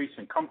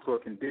situation, come to a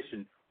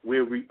condition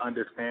where we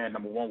understand,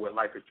 number one, what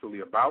life is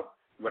truly about,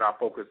 what our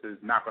focus is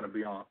not going to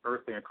be on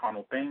earthly and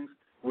carnal things,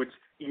 which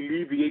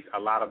alleviates a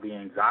lot of the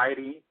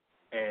anxiety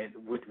and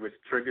which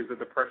triggers the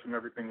depression and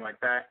everything like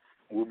that.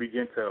 We'll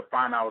begin to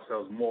find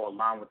ourselves more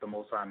aligned with the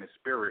Most High in the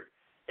Spirit.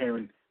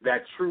 And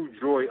that true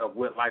joy of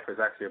what life is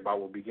actually about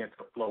will begin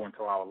to flow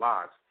into our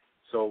lives.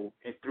 So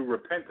through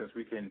repentance,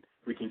 we can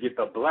get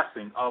the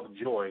blessing of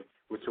joy,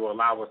 which will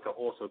allow us to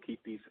also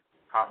keep these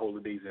high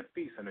holy days and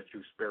feasts in the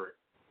true spirit.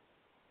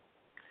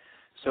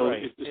 So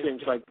right. It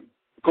seems like,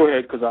 go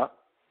ahead, Kazak.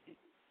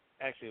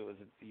 Actually, it was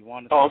you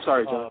wanted. Oh, I'm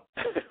sorry, John.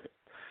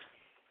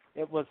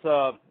 It was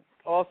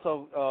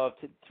also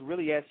to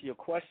really answer your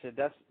question,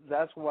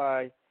 that's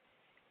why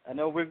I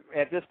know we're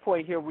at this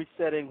point here we're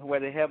setting where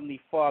the Heavenly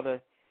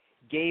Father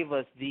gave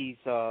us these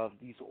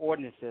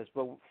ordinances,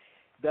 but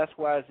that's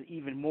why it's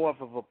even more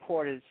of a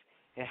importance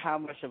and how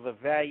much of a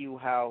value.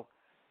 How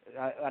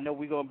I know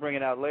we're going to bring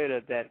it out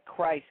later that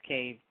Christ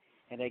came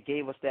and that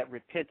gave us that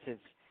repentance.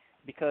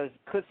 Because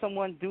could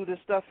someone do this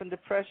stuff in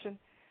depression?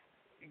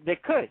 They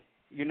could,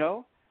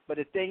 But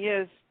the thing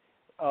is,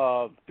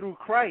 through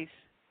Christ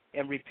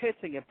and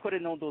repenting and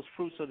putting on those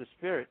fruits of the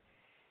Spirit,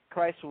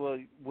 Christ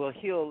will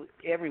heal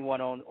everyone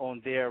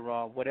on their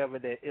whatever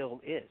their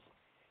ill is.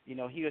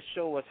 He'll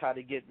show us how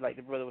to get, like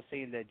the brother was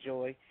saying, that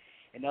joy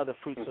and other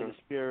fruits of the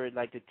Spirit,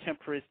 like the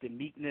temperance, the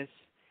meekness,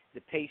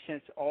 the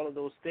patience, all of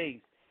those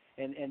things.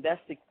 And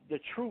that's the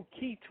true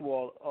key to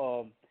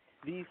all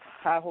these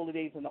high holy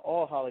days and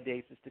all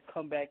holidays is to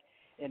come back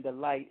in the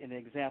light and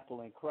example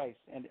in Christ,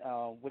 and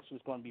which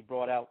is going to be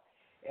brought out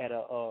at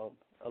a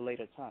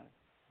later time.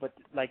 But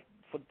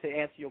to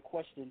answer your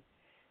question,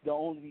 the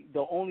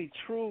only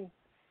true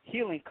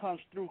healing comes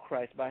through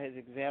Christ by His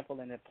example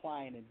and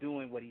applying and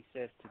doing what He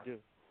says to do.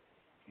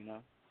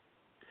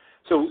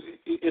 So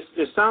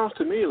it sounds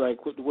to me like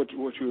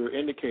what you're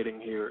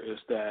indicating here is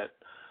that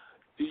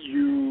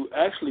you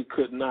actually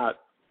could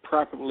not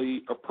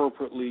properly,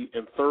 appropriately,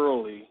 and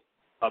thoroughly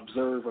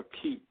observe or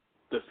keep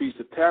the Feast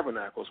of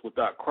Tabernacles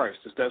without Christ.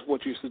 Is that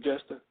what you're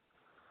suggesting?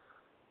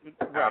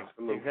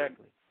 Absolutely.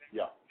 Exactly.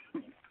 Yeah.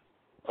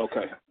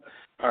 Okay.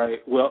 All right.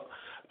 Well,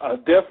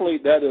 definitely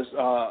that is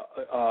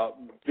a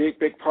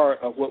big part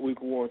of what we're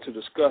going to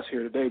discuss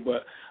here today.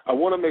 But I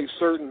want to make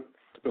certain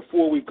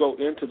before we go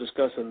into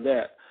discussing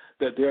that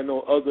there are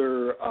no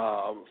other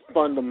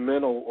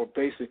fundamental or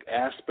basic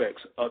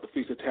aspects of the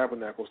Feast of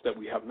Tabernacles that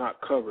we have not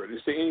covered. Is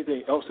there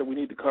anything else that we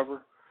need to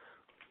cover?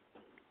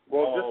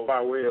 Well, just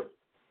by way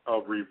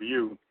of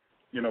review,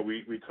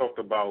 we talked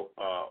about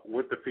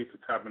what the Feast of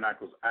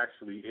Tabernacles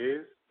actually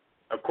is.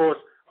 Of course,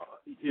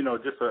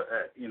 just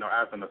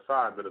as an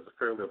aside, but it's a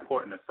fairly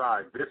important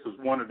aside. This was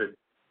one of the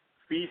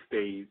feast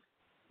days,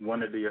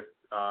 one of the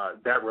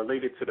that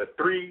related to the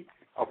three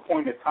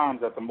appointed times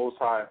that the Most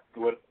High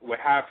would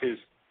have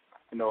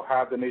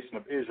have the nation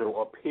of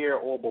Israel appear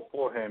all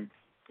before Him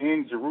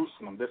in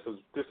Jerusalem. This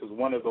is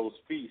one of those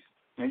feasts,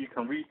 and you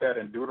can read that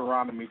in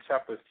Deuteronomy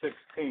chapter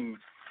 16.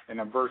 And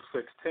in verse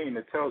 16,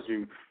 it tells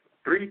you,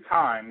 3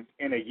 times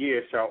in a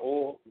year shall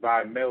all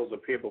thy males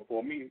appear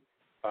before me,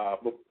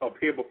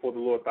 appear before the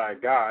Lord thy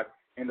God,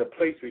 in the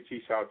place which He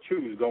shall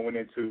choose, going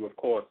into, of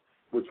course,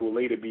 which will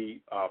later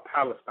be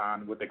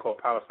Palestine, what they call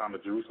Palestine or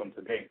Jerusalem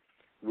today.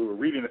 We were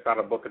reading this out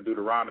of the book of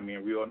Deuteronomy,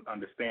 and we'll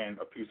understand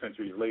a few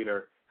centuries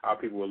later how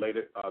people will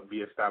later be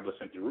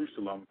established in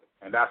Jerusalem,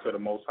 and that's where the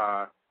Most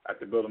High, at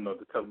the building of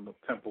the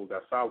temple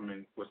that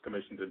Solomon was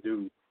commissioned to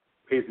do,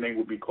 His name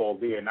will be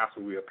called there, and that's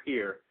where we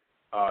appear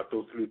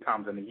those 3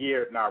 times in a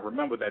year. Now,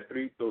 remember that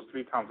those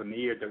 3 times in the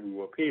year that we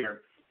will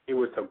appear, it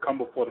was to come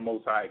before the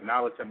Most High,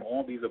 acknowledge Him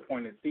on these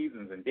appointed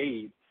seasons and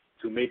days,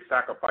 to make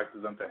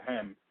sacrifices unto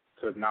Him,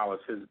 to acknowledge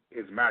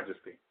His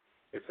majesty.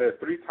 It says,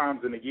 3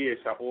 times in a year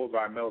shall all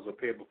thy males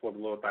appear before the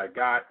Lord thy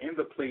God, in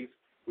the place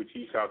which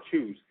He shall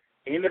choose,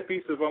 in the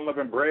Feast of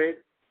Unleavened Bread,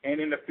 and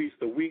in the Feast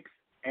of Weeks,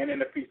 and in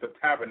the Feast of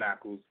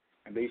Tabernacles,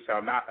 and they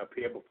shall not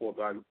appear before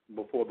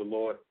the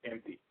Lord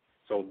empty.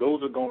 So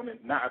those are going to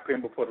not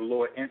appearing before the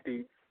Lord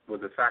empty was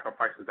the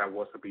sacrifices that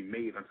was to be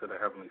made unto the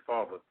Heavenly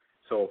Father.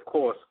 So, of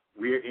course,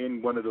 we're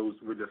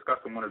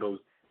discussing one of those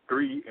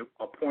 3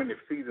 appointed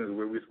seasons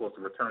where we're supposed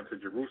to return to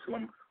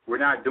Jerusalem. We're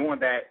not doing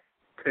that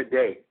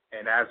today.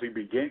 And as we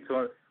begin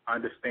to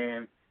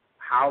understand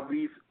how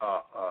these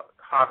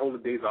high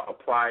holy days are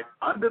applied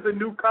under the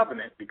new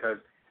covenant, because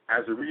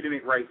as we're reading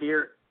it right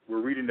here,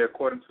 we're reading it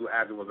according to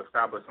as it was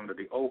established under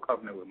the old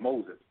covenant with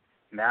Moses.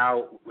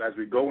 Now, as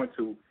we go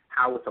into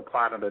how it's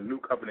applied under the new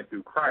covenant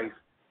through Christ,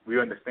 we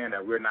understand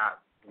that we're not,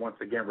 once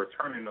again,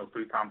 returning those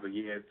 3 times a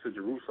year to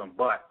Jerusalem,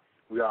 but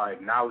we are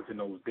acknowledging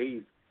those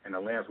days in the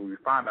lands where we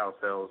find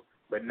ourselves,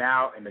 but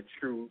now in the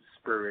true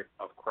spirit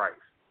of Christ.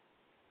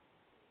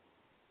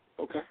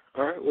 Okay.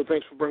 All right. Well,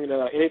 thanks for bringing that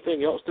out.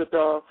 Anything else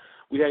that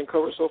we hadn't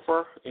covered so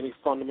far? Any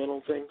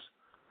fundamental things?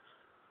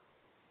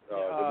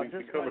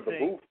 We covered the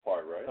booths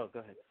part, right? Oh, go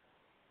ahead.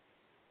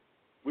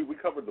 We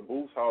covered the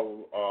booths,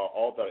 how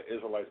all the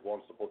Israelites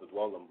weren't supposed to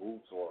dwell in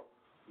booths or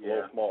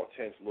little small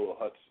tents, little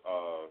huts,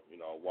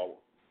 while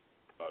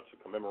to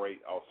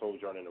commemorate our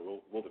sojourn in the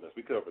wilderness.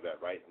 We covered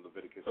that, right, in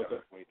Leviticus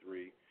chapter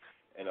 23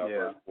 and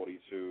verse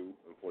 42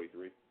 and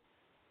 43.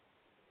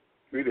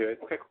 We did.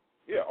 Okay.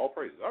 Yeah, all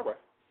praises. All right.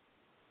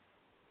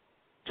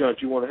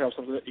 Judge, you want to have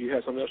something? You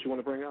have something else you want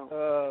to bring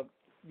out?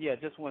 Yeah,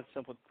 just one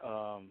simple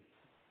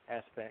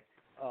aspect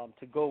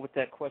to go with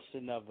that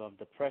question of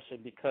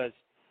depression, because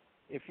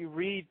if you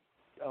read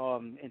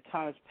in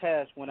times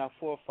past when our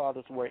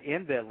forefathers were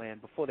in their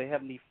land, before the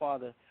Heavenly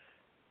Father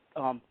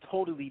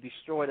totally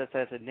destroyed us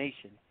as a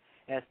nation,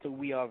 as to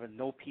we are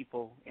no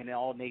people in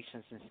all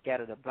nations and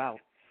scattered about,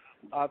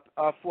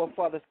 our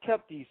forefathers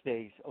kept these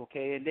days,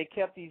 okay? And they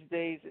kept these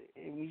days,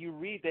 and when you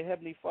read, the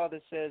Heavenly Father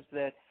says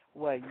that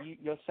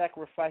your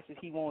sacrifices,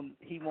 he won't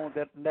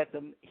let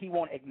them, he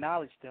won't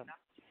acknowledge them.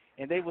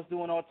 And they was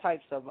doing all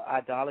types of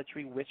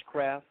idolatry,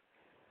 witchcraft,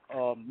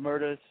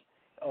 murders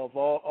of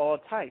all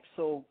types.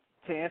 So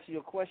to answer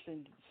your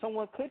question,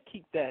 someone could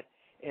keep that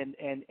and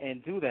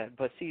do that.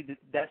 But see,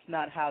 that's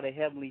not how the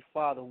Heavenly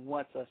Father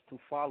wants us to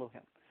follow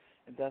him.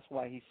 And that's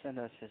why he sent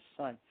us his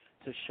son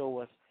to show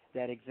us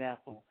that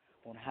example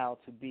on how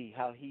to be,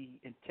 how he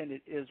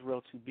intended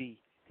Israel to be,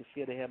 to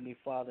fear the Heavenly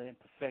Father in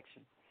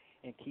perfection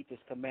and keep his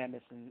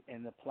commandments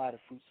and apply the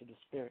fruits of the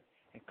Spirit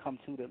and come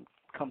to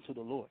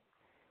the Lord.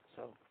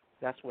 So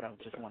that's what I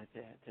just wanted to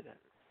add to that.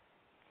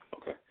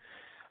 Okay.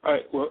 All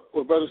right.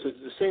 Well, brothers, it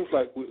seems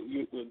like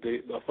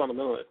the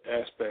fundamental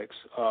aspects,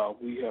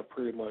 we have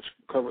pretty much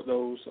covered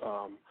those.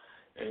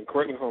 And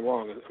correct me if I'm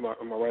wrong.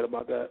 Am I right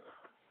about that?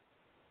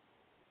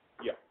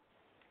 Yeah.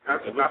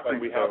 It looks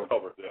like we have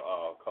covered the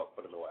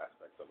fundamental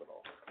aspects of it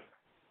all.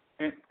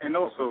 And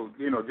also,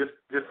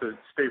 just to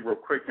state real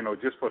quick,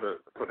 just for the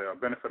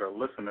benefit of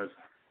listeners,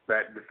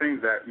 that the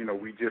things that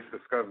we just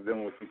discussed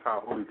dealing with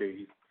entire holy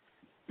days,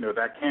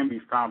 that can be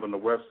found on the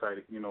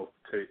website, to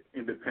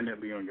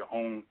independently on your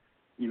own,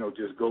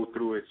 just go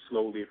through it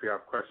slowly. If you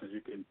have questions,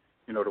 you can,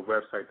 the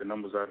website, the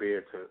numbers are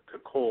there to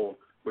call.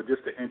 But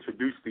just to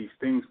introduce these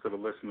things to the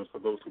listeners for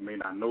those who may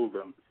not know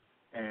them,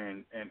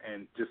 and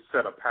just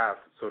set a path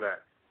so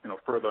that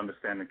further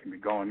understanding can be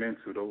going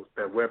into those.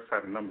 That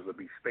website and numbers will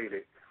be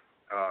stated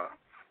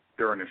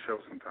during the show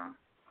sometime.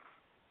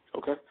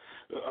 Okay.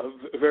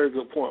 A very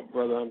good point,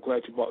 brother. I'm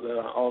glad you brought that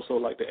up. I also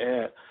like to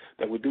add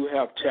that we do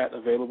have chat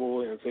available,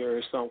 and if there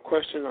is some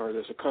question or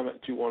there's a comment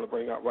that you want to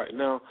bring out right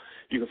now,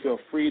 you can feel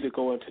free to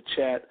go into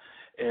chat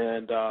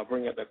and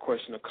bring out that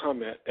question or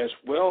comment, as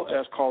well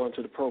as call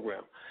into the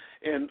program.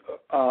 And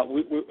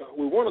we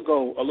want to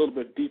go a little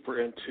bit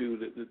deeper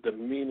into the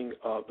meaning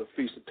of the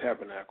Feast of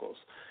Tabernacles.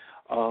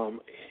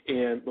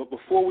 But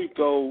before we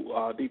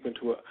go deep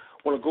into it,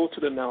 I want to go to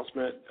the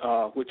announcement,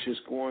 which is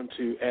going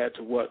to add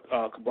to what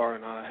Kabar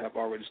and I have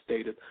already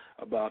stated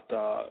about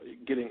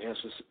getting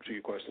answers to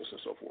your questions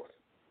and so forth.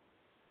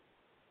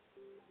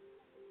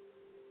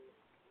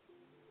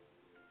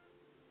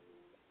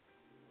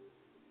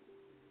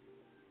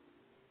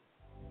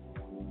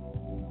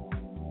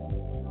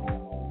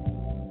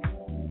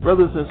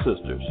 Brothers and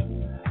sisters,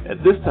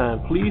 at this time,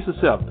 please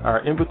accept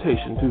our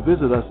invitation to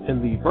visit us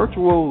in the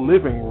virtual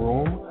living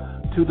room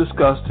to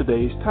discuss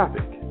today's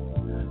topic.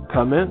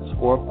 Comments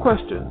or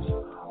questions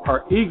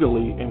are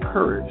eagerly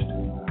encouraged,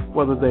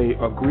 whether they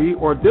agree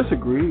or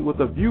disagree with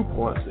the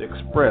viewpoints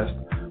expressed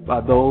by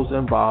those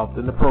involved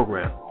in the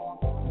program.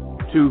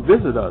 To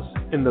visit us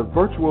in the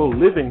virtual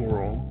living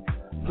room,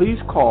 please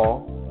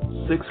call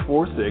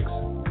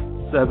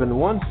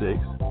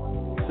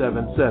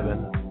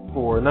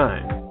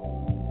 646-716-7749.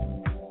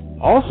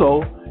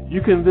 Also, you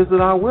can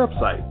visit our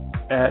website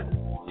at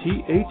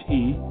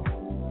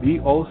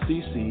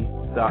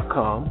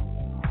thebocc.com,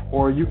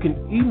 or you can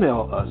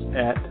email us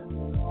at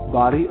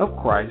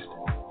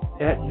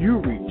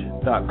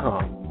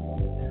bodyofchrist@ureach.com.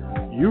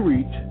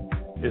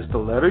 Ureach is the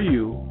letter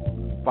U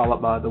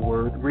followed by the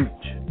word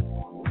reach.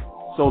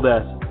 So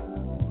that's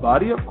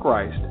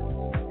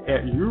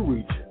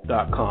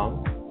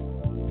bodyofchrist@ureach.com,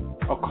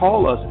 or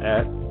call us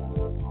at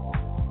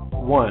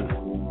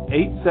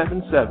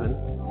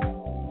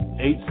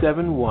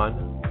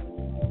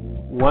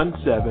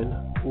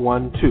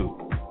 1-877-871-1712.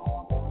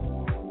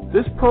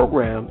 This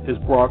program is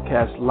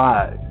broadcast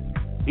live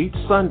each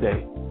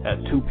Sunday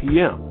at 2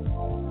 p.m.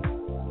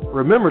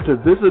 Remember to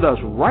visit us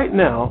right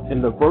now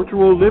in the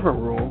virtual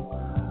living room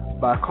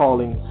by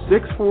calling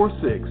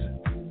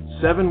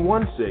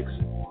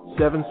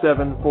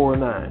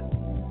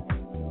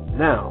 646-716-7749.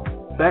 Now,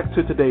 back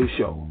to today's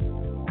show.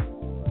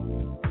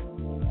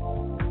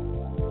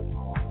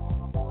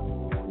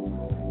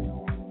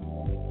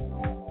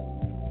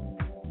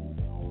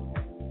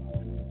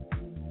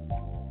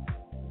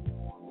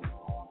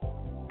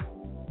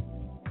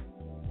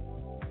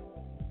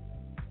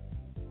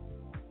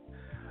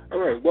 All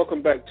right,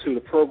 welcome back to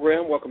the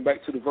program. Welcome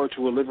back to the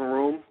virtual living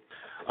room.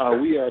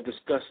 We are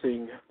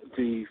discussing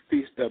the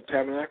Feast of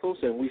Tabernacles,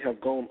 and we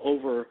have gone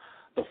over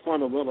the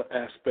fundamental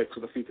aspects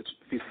of the Feast of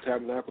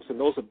Tabernacles, and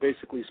those are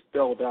basically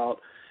spelled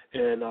out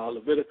in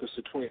Leviticus,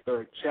 the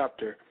 23rd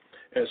chapter,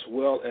 as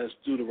well as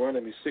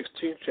Deuteronomy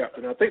 16th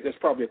chapter. And I think there's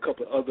probably a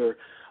couple of other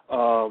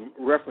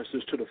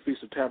references to the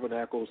Feast of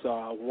Tabernacles,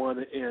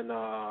 one in,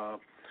 I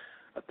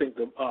think,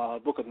 the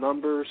book of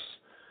Numbers.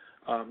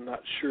 I'm not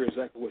sure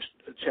exactly which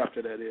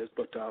chapter that is,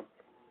 but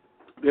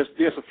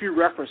there's a few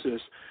references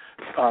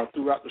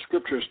throughout the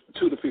scriptures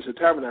to the Feast of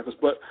Tabernacles.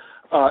 But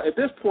at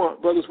this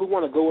point, brothers, we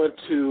want to go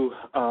into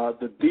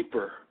the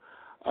deeper,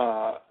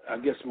 I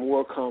guess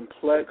more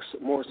complex,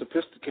 more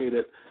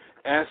sophisticated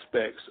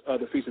aspects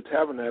of the Feast of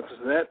Tabernacles,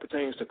 and that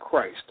pertains to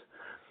Christ.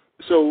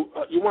 So,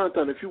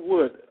 Jonathan, if you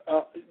would,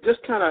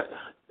 just kind of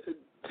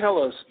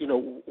tell us,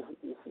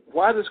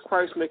 why does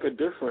Christ make a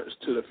difference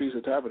to the Feast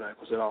of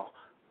Tabernacles at all?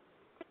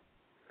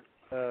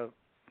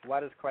 Why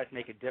does Christ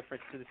make a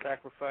difference to the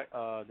sacrifice,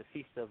 the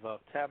Feast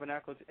of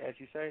Tabernacles, as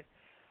you say?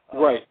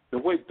 Right. The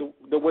way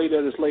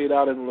that it's laid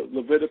out in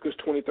Leviticus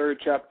 23rd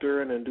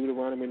chapter and in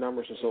Deuteronomy,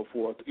 Numbers, and so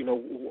forth.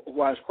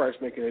 Why is Christ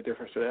making a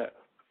difference to that?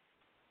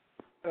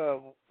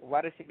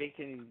 Why does he make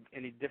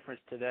any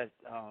difference to that?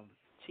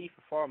 Chief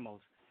and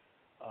foremost,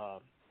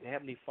 the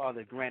Heavenly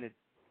Father granted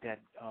that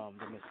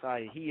the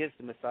Messiah, he is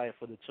the Messiah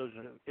for the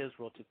children of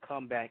Israel to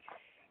come back,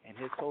 and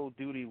his whole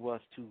duty was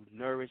to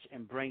nourish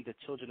and bring the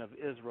children of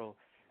Israel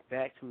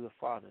back to the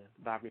Father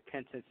by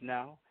repentance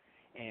now,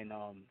 and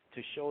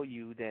to show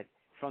you that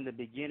from the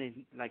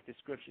beginning, like the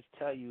scriptures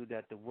tell you,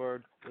 that the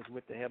Word was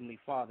with the Heavenly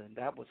Father, and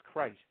that was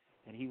Christ,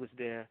 and he was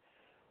there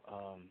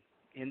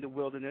in the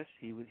wilderness.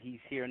 He's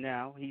here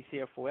now. He's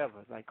here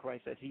forever. Like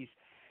Christ says, he's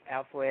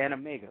Alpha and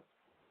Omega.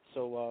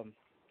 So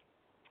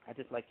I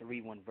just like to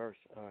read one verse,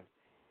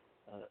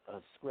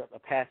 a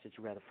passage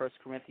rather. 1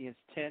 Corinthians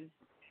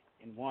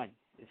 10:1.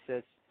 It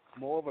says,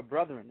 "Moreover,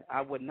 brethren,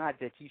 I would not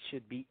that you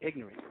should be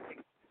ignorant,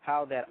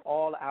 how that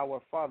all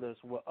our fathers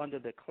were under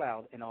the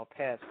cloud and all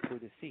passed through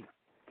the sea."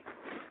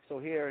 So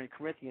here in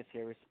Corinthians,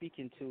 here it's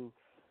speaking to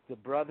the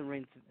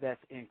brethren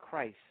that's in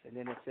Christ, and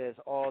then it says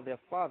all their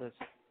fathers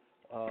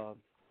were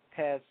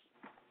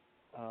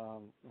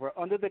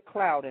under the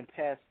cloud and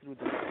passed through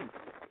the sea.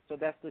 So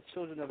that's the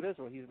children of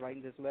Israel. He's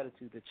writing this letter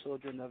to the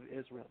children of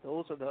Israel.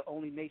 Those are the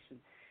only nation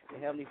the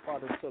Heavenly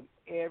Father took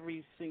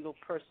every single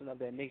person of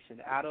that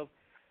nation out of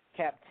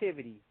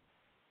captivity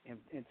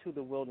into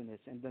the wilderness,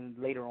 and then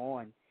later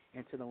on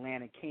into the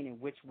land of Canaan,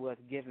 which was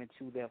given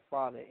to their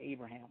father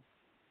Abraham,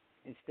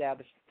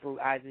 established through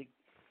Isaac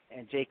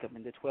and Jacob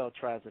and the 12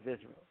 tribes of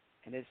Israel.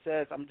 And it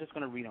says, I'm just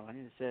going to read on,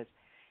 and it says,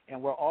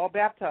 "And were all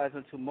baptized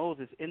unto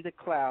Moses in the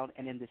cloud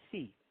and in the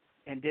sea,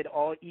 and did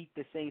all eat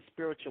the same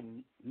spiritual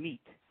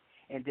meat,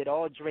 and did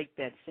all drink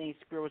that same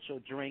spiritual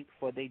drink,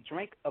 for they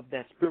drank of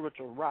that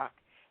spiritual rock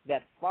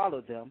that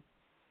followed them,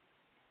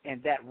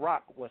 and that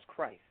rock was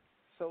Christ."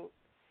 So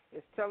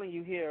it's telling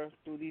you here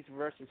through these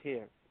verses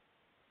here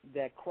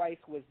that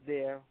Christ was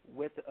there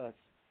with us,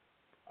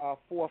 our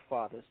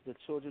forefathers, the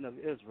children of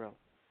Israel,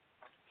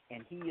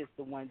 and he is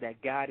the one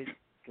that guided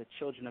the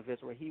children of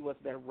Israel. He was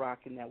that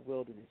rock in that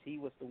wilderness. He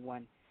was the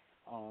one,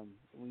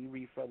 when you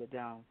read further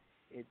down,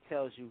 it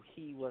tells you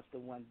he was the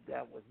one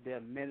that was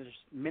there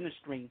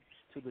ministering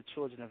to the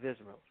children of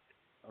Israel,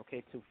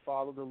 okay, to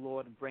follow the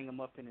Lord and bring them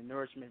up in the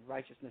nourishment,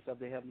 righteousness of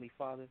the Heavenly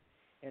Father.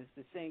 And it's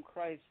the same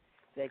Christ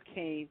that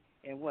came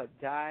and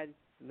died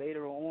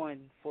later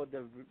on for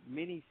the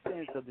many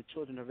sins of the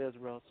children of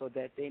Israel, so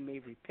that they may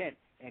repent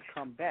and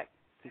come back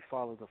to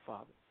follow the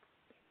Father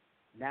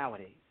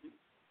nowadays.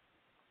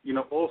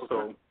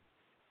 Also,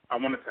 I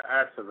wanted to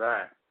add to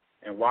that,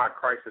 and why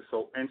Christ is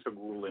so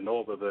integral in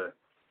all of the,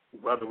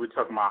 whether we're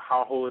talking about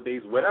how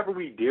holidays, whatever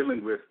we're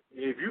dealing with,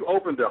 if you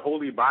open the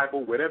Holy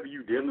Bible, whatever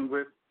you're dealing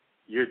with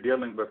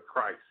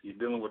Christ. You're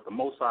dealing with the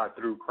Most High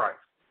through Christ.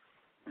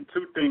 And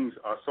two things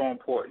are so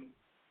important.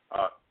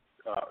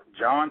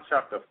 John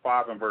chapter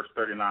 5 and verse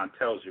 39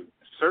 tells you,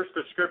 "Search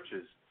the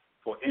scriptures,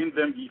 for in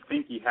them ye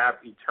think ye have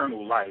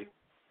eternal life,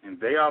 and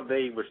they are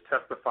they which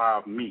testify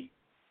of me."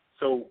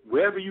 So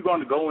wherever you're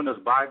going to go in this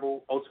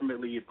Bible,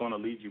 ultimately it's going to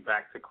lead you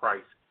back to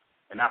Christ.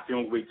 And that's the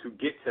only way to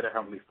get to the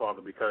Heavenly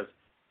Father, because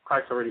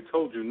Christ already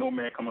told you, no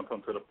man cometh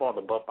unto the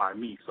Father but by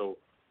me. So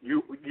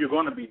you're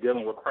going to be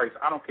dealing with Christ.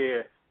 I don't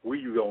care where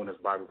you go in this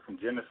Bible, from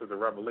Genesis to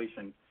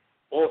Revelation.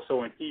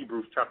 Also in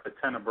Hebrews chapter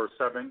 10 and verse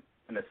 7,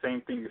 and the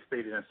same thing is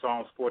stated in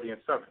Psalms 40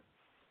 and 7.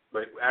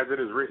 But as it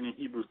is written in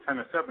Hebrews 10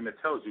 and 7, it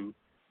tells you,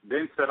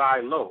 "Then said I,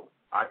 lo,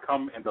 I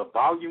come in the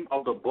volume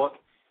of the book,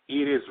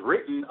 it is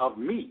written of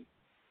me,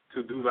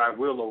 to do thy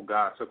will, O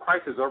God." So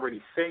Christ is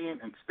already saying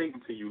and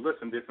stating to you,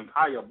 listen, this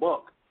entire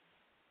book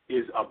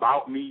is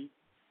about me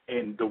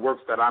and the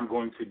works that I'm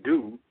going to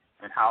do,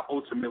 and how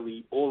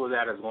ultimately all of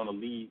that is going to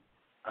lead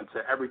unto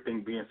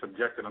everything being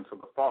subjected unto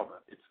the Father.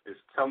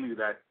 It's telling you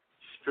that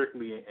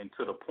strictly and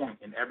to the point.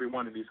 And every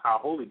one of these high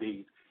holy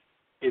days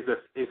is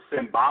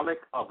symbolic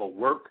of a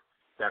work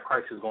that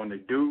Christ is going to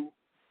do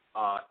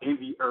in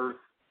the earth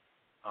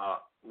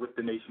with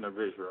the nation of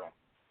Israel.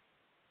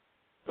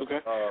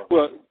 Okay.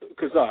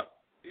 Because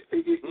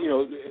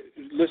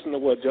listen to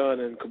what John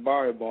and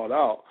Kabari brought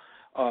out.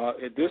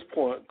 At this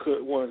point,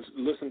 could one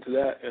listen to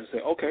that and say,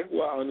 okay,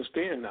 well, I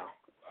understand now.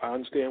 I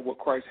understand what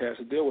Christ has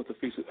to deal with the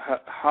feast,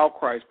 how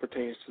Christ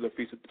pertains to the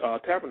Feast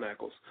of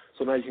Tabernacles.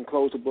 So now you can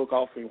close the book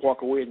off and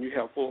walk away, and you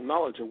have full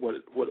knowledge of what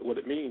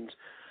it means.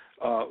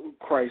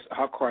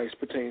 How Christ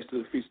pertains to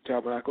the Feast of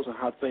Tabernacles, and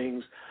how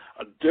things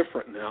are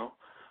different now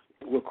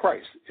with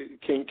Christ.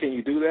 Can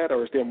you do that,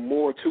 or is there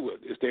more to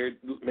it? Is there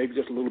maybe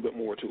just a little bit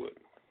more to it?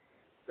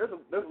 There's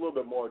a little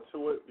bit more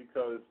to it,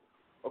 because,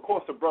 of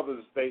course, the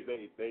brothers they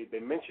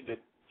mentioned it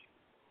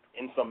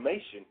in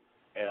summation.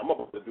 And I'm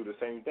about to do the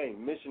same thing,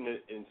 mention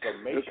it in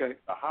summation,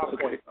 the high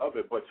point of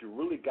it, but you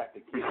really got to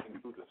get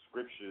into the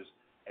scriptures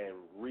and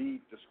read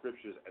the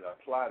scriptures and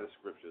apply the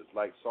scriptures,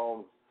 like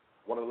Psalms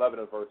 111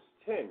 and verse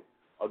 10,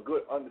 a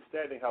good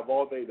understanding have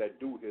all they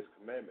that do his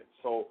commandments.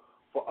 So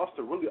for us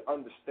to really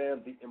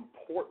understand the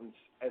importance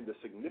and the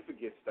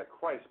significance that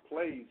Christ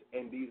plays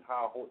in these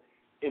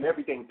in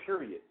everything,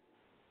 period,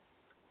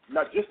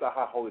 not just the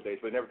high holy days,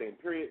 but in everything,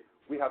 period,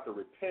 we have to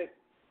repent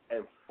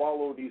and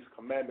follow these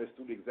commandments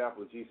through the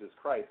example of Jesus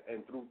Christ.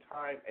 And through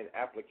time and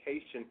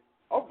application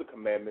of the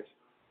commandments,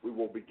 we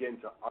will begin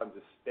to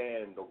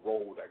understand the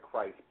role that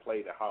Christ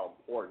played and how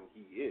important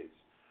he is.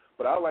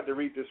 But I'd like to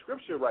read this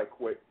scripture right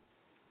quick,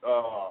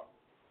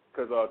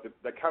 because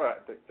to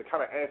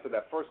kind of answer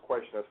that first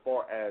question as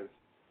far as,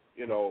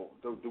 you know,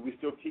 do we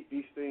still keep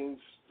these things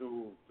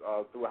through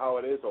how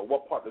it is, or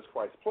what part does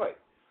Christ play?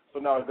 So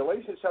now in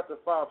Galatians chapter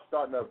 5,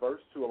 starting at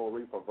verse 2, I'm going to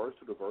read from verse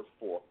 2 to verse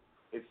 4.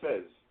 It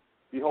says,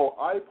 "Behold,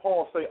 I,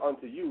 Paul, say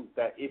unto you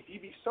that if ye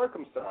be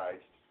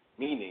circumcised,"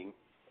 meaning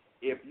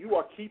if you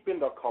are keeping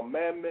the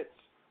commandments,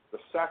 the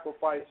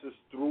sacrifices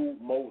through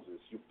Moses,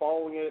 you're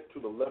following it to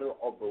the letter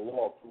of the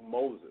law through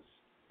Moses.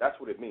 That's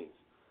what it means.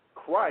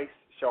 "Christ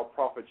shall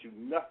profit you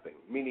nothing,"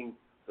 meaning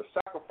the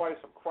sacrifice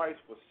of Christ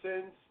for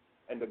sins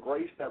and the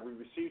grace that we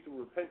receive through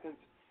repentance,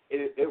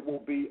 it will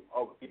be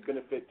of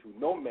benefit to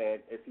no man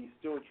if he's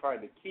still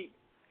trying to keep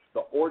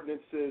the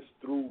ordinances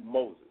through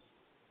Moses.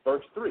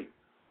 Verse 3,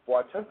 "For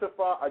I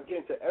testify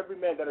again to every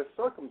man that is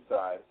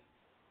circumcised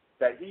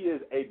that he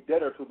is a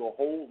debtor to the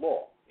whole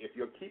law." If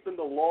you're keeping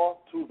the law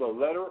to the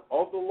letter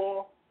of the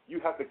law, you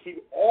have to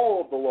keep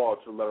all of the law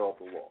to the letter of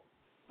the law.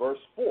 Verse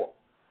 4,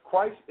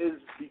 "Christ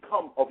is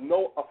become of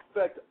no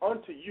effect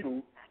unto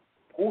you.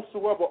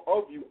 Whosoever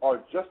of you are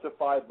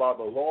justified by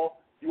the law,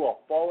 you are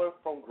fallen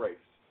from grace."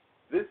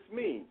 This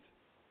means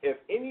if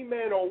any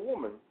man or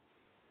woman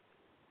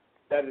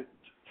that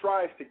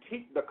tries to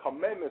keep the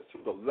commandments to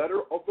the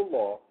letter of the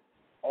law,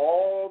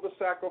 all the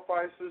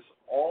sacrifices,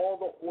 all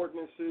the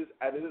ordinances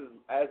as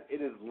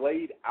it is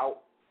laid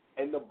out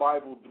in the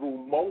Bible through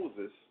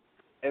Moses,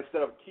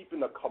 instead of keeping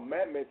the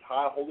commandments,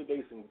 high holy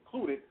days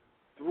included,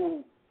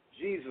 through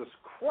Jesus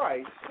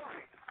Christ,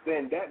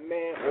 then that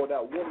man or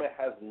that woman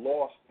has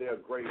lost their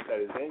grace that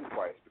is in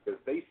Christ, because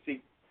they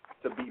seek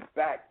to be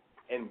back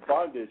in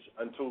bondage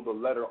until the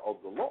letter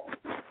of the law.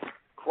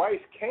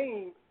 Christ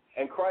came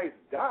and Christ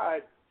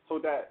died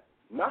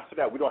not so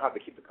that we don't have to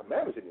keep the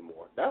commandments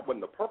anymore. That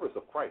wasn't the purpose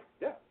of Christ's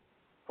death.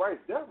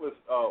 Christ's death was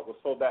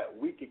so that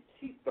we could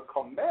keep the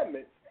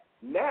commandments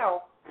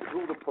now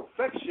through the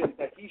perfection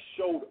that he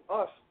showed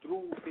us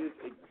through his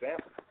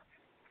example.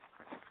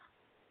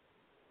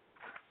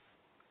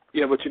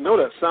 Yeah, but you know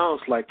that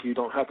sounds like you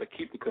don't have to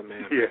keep the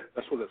commandments. Yeah.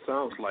 That's what it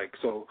sounds like.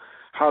 So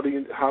how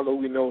do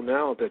we know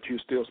now that you're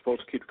still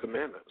supposed to keep the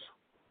commandments?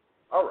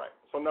 All right.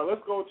 So now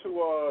let's go to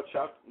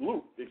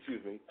Luke,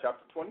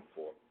 chapter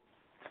 24.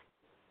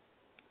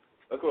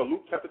 Let's go to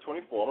Luke chapter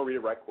 24. I'm going to read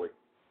it right quick.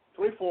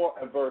 24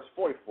 and verse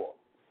 44.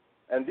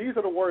 "And these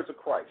are the words of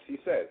Christ." He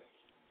says,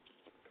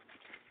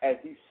 and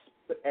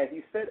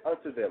he said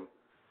unto them,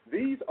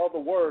 "These are the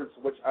words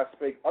which I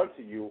spake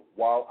unto you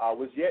while I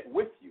was yet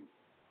with you,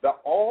 that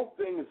all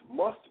things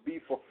must be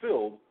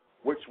fulfilled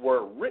which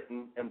were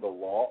written in the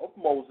law of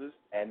Moses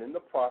and in the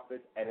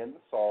prophets and in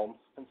the Psalms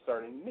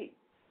concerning me."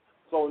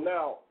 So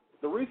now,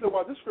 the reason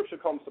why this scripture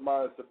comes to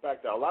mind is the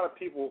fact that a lot of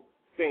people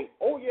think,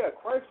 oh yeah,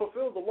 Christ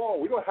fulfilled the law,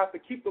 we don't have to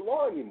keep the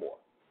law anymore.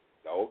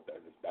 No,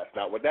 that's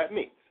not what that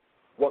means.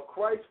 What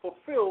Christ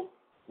fulfilled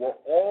were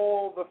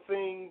all the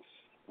things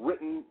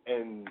written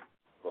in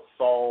the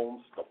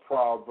Psalms, the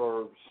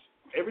Proverbs,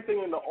 everything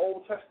in the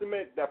Old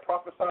Testament that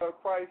prophesied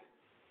of Christ.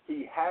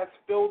 He has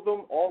filled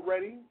them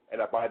already,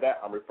 and by that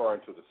I'm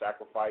referring to the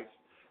sacrifice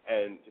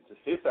and to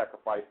his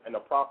sacrifice and the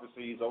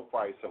prophecies of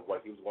Christ and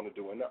what he was going to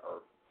do in the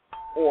earth.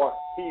 Or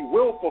he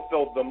will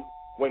fulfill them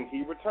when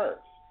he returns.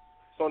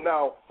 So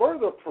now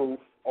further proof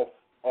of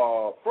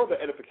further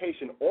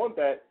edification on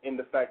that in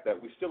the fact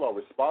that we still are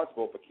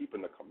responsible for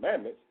keeping the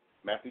commandments,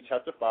 Matthew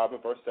chapter 5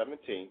 and verse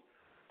 17,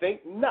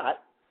 "Think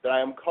not that I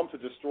am come to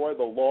destroy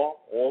the law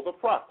or the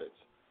prophets.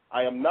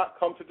 I am not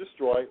come to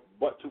destroy,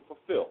 but to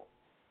fulfill.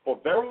 For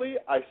verily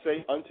I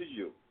say unto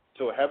you,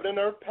 till heaven and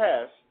earth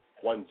pass,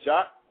 one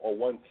jot or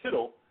one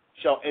tittle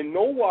shall in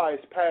no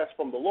wise pass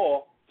from the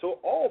law till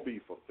all be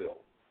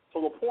fulfilled." So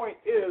the point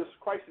is,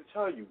 Christ is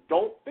telling you,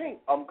 don't think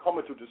I'm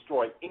coming to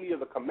destroy any of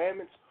the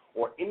commandments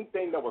or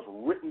anything that was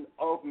written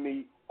of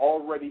me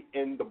already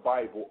in the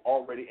Bible,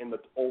 already in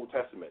the Old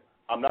Testament.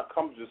 I'm not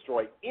come to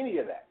destroy any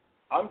of that.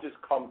 I'm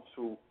just come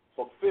to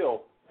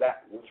fulfill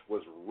that which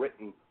was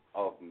written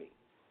of me.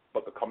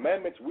 But the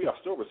commandments we are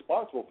still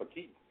responsible for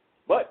keeping,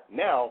 but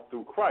now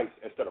through Christ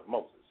instead of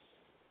Moses.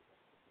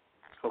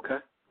 Okay.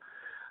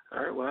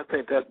 All right. Well, I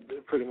think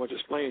that pretty much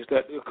explains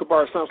that.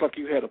 Kabar, it sounds like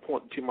you had a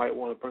point that you might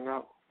want to bring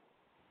out.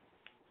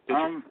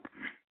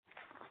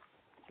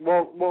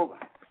 Well,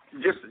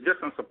 just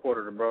in support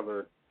of the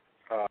brother,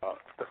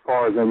 As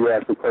far as when you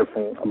ask the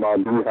question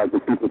about do you have to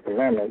keep the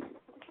commandments,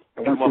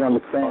 I want you to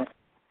understand.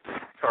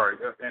 Sorry,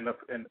 and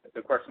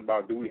the question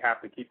about do we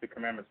have to keep the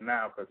commandments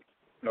now? Because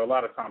a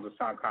lot of times it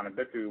sounds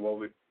contradictory.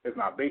 Well, it's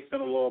not based on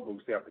the law, but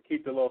we still have to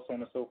keep the law, so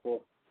on and so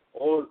forth.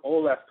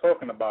 All that's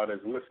talking about is,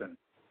 listen,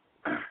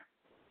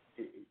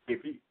 if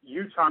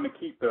you're trying to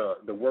keep the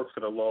works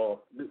of the law,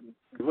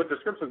 what the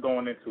scripture's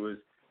going into is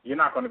you're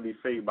not going to be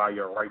saved by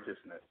your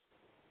righteousness.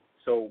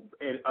 So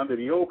under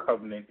the old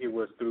covenant, it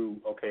was through,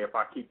 okay, if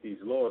I keep these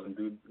laws and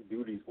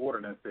do these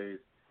ordinances,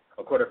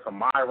 according to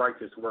my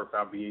righteous works,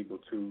 I'll be able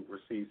to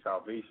receive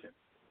salvation.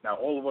 Now,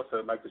 all of us,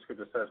 like the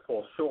scripture says,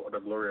 fall short of the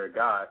glory of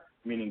God,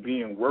 meaning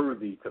being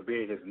worthy to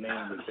bear his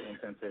name and to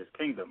enter into his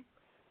kingdom.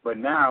 But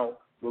now,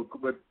 what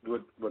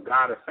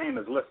God is saying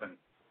is, listen,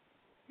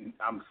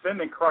 I'm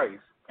sending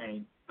Christ,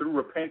 and through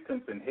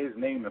repentance in his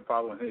name and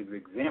following his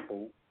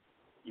example,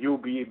 you'll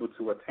be able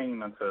to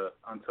attain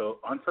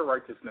unto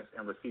righteousness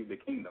and receive the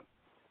kingdom.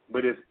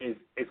 But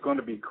it's going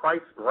to be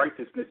Christ's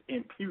righteousness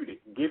imputed,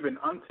 given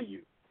unto you,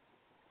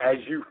 as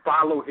you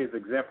follow his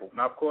example.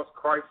 Now, of course,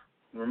 Christ,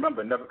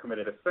 remember, never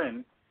committed a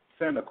sin.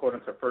 Sin,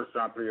 according to 1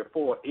 John 3 or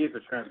 4, is a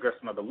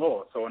transgression of the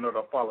law. So in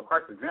order to follow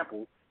Christ's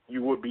example,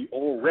 you would be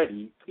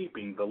already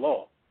keeping the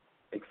law.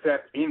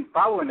 Except in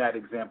following that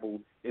example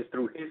is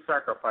through his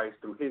sacrifice,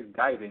 through his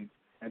guidance,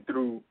 and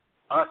through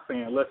us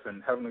saying,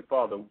 listen, Heavenly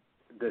Father,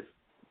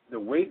 the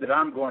way that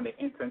I'm going to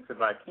enter into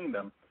thy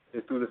kingdom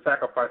is through the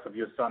sacrifice of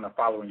your Son and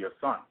following your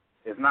Son.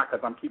 It's not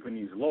because I'm keeping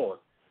these laws.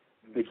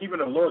 The keeping of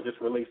the law just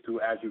relates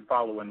to as you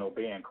follow and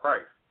obeying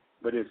Christ.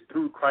 But it's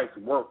through Christ's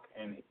work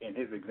and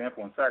his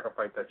example and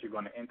sacrifice that you're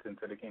going to enter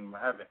into the kingdom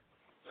of heaven.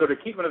 So the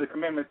keeping of the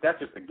commandments, that's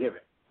just a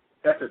given.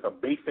 That's just a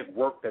basic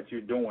work that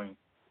you're doing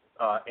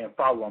and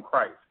following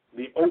Christ.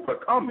 The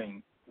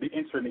overcoming, the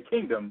entering the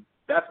kingdom,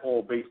 that's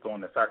all based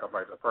on the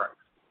sacrifice of Christ,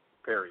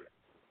 period.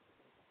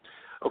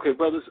 Okay,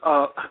 brothers,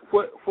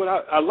 what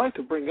I'd like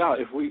to bring out,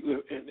 if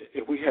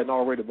we hadn't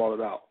already brought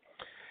it out,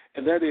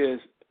 and that is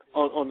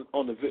on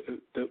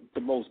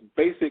the most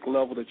basic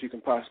level that you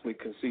can possibly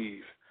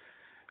conceive,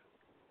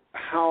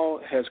 how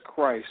has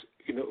Christ,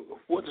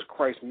 what does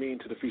Christ mean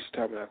to the Feast of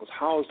Tabernacles?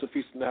 How has the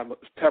Feast of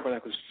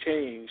Tabernacles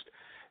changed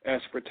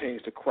as it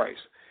pertains to Christ?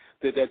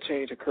 Did that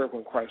change occur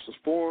when Christ was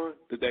born?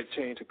 Did that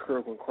change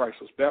occur when Christ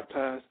was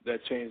baptized? Did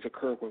that change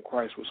occur when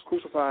Christ was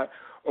crucified?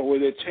 Or were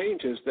there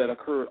changes that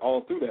occurred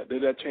all through that?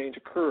 Did that change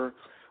occur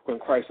when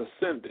Christ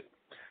ascended?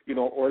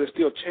 Or are there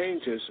still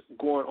changes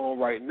going on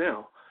right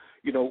now?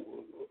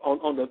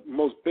 On the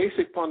most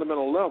basic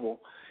fundamental level.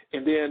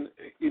 And then,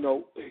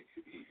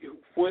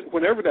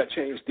 whenever that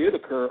change did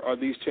occur or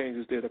these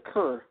changes did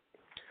occur,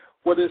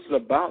 what is it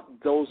about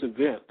those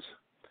events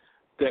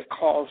that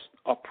caused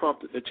or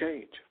prompted the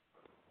change?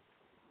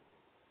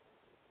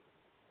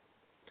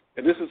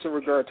 And this is in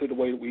regard to the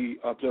way we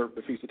observe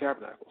the Feast of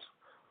Tabernacles.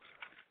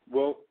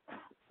 Well,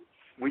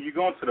 when you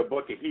go into the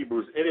book of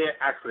Hebrews, it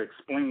actually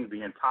explains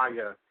the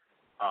entire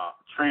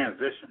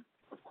transition.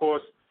 Of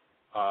course,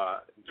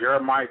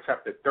 Jeremiah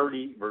chapter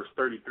 30, verse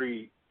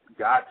 33,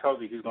 God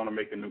tells you he's going to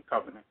make a new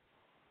covenant.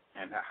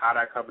 And how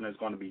that covenant is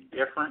going to be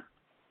different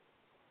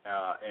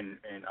and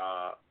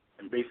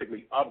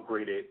basically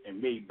upgraded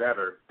and made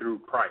better through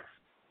Christ.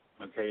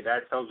 Okay,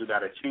 that tells you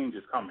that a change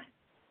is coming.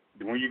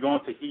 When you go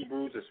into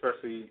Hebrews,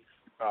 especially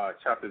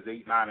chapters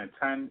 8, 9, and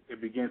 10, it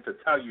begins to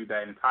tell you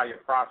that entire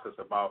process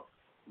about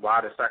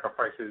why the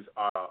sacrifices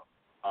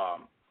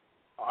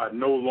are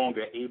no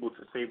longer able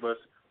to save us,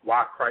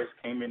 why Christ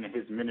came in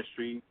his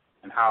ministry,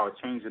 and how a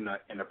change in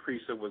the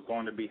priesthood was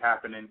going to be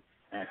happening,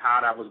 and how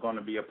that was going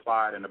to be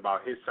applied, and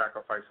about his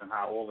sacrifice and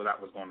how all of that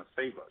was going to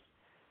save us.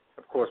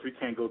 Of course, we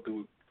can't go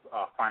through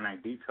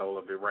finite detail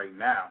of it right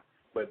now,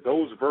 but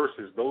those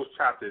verses, those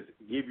chapters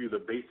give you the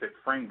basic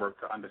framework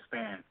to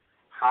understand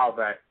how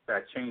that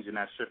change and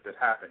that shift has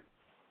happened.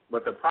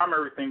 But the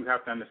primary thing we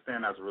have to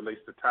understand as it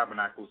relates to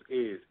tabernacles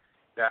is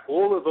that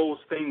all of those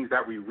things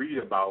that we read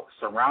about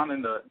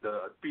surrounding the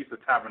Feast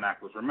of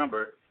Tabernacles,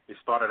 remember, it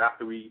started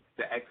after the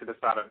exodus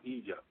out of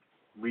Egypt.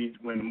 When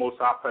the Most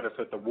High fed us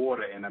with the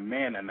water and the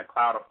manna and the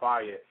cloud of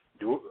fire,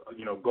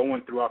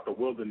 going throughout the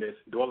wilderness,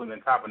 dwelling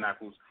in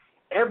tabernacles,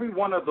 every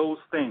one of those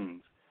things,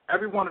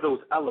 every one of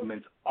those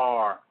elements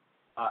are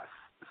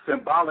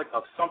symbolic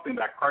of something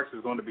that Christ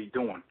is going to be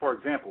doing. For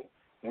example,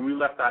 when we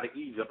left out of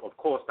Egypt, of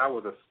course, that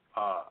was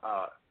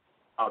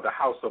the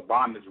house of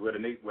bondage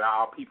where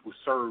our people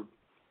served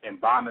in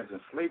bondage and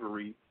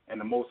slavery, and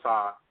the Most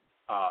High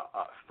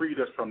freed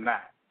us from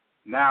that.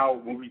 Now,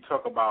 when we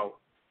talk about,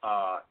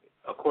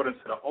 according to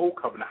the Old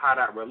Covenant, how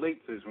that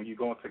relates is when you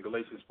go into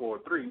Galatians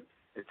 4:3,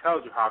 it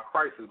tells you how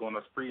Christ is going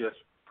to free us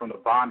from the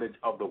bondage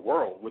of the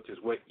world, which is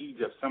what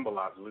Egypt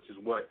symbolizes, which is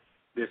what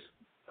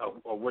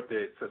what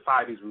the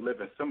societies we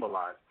live in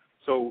symbolize.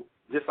 So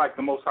just like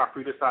the Most High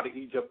freed us out of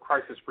Egypt,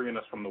 Christ is freeing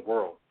us from the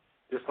world.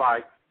 Just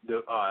like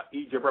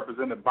Egypt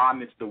represented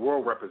bondage, the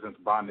world represents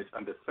bondage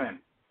under sin.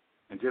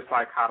 And just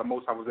like how the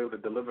Most High was able to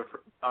deliver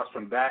us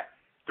from that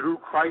through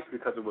Christ,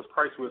 because it was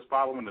Christ who was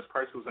following us,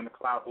 Christ who was in the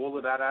cloud, all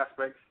of that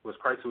aspect, it was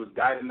Christ who was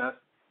guiding us.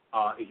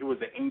 He was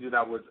the angel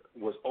that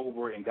was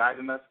over and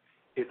guiding us.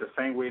 It's the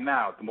same way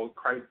now. Through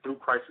Christ, you're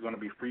going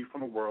to be free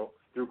from the world.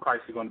 Through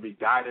Christ, you're going to be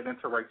guided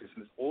into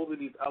righteousness. All of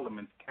these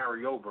elements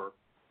carry over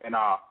and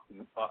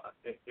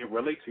it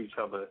relates to each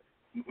other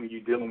when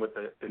you're dealing with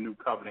the new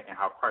covenant and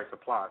how Christ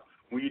applies.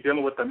 When you're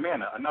dealing with the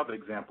manna, another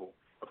example.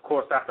 Of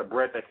course, that's the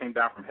bread that came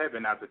down from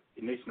heaven as the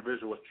nation of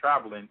Israel was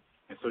traveling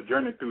and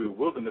sojourning through the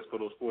wilderness for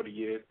those 40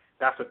 years.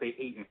 That's what they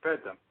ate and fed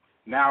them.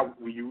 now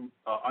when you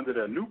under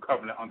the new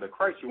covenant, under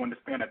Christ, you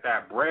understand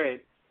that bread,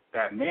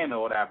 that manna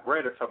or that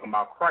bread is talking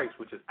about Christ,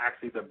 which is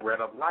actually the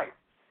bread of life.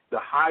 The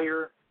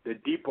higher, the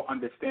deeper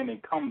understanding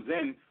comes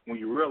in when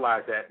you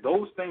realize that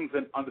those things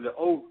under the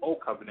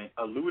old covenant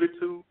alluded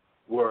to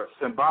were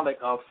symbolic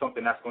of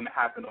something that's going to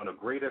happen on a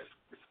greater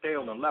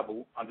scale and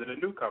level under the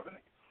new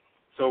covenant.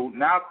 So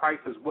now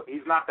Christ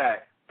he's not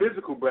that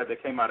physical bread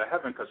that came out of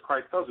heaven, because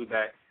Christ tells you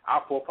that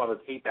our forefathers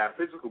ate that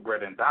physical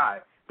bread and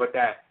died, but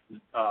that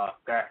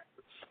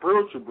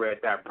spiritual bread,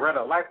 that bread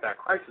of life that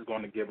Christ is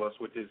going to give us,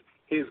 which is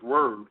his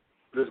word,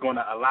 is going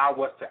to allow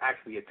us to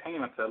actually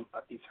attain unto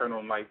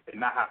eternal life and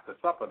not have to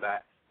suffer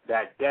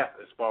that death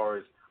as far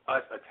as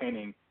us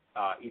attaining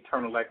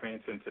eternal life and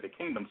into the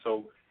kingdom.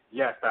 So,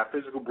 yes, that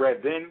physical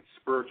bread then,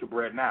 spiritual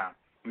bread now.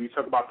 When you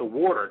talk about the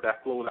water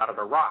that flowed out of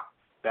the rock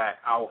that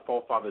our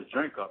forefathers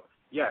drank of,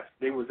 yes,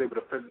 they was able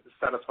to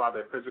satisfy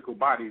their physical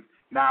bodies.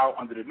 Now,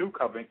 under the new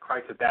covenant,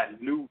 Christ is that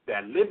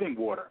living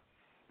water,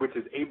 which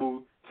is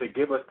able to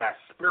give us that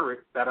spirit,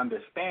 that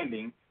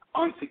understanding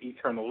unto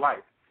eternal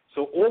life.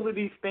 So all of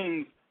these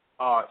things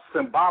are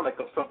symbolic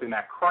of something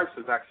that Christ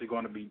is actually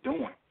going to be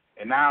doing.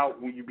 And now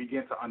when you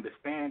begin to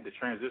understand the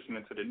transition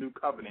into the new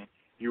covenant,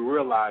 you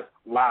realize,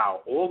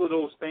 wow, all of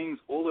those things,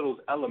 all of those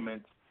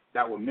elements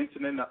that were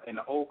mentioned in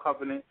the old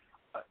covenant,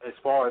 as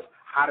far as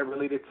how they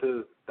related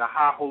to the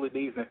high holy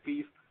days and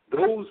feasts,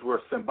 those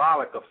were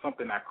symbolic of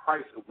something that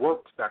Christ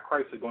works, that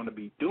Christ is going to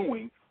be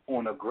doing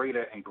on a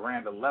greater and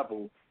grander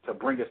level to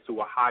bring us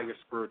to a higher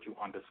spiritual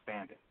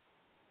understanding.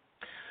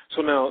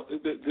 So now,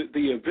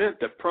 the event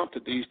that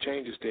prompted these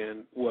changes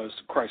then was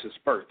Christ's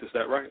birth. Is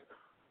that right?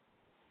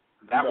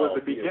 That was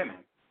the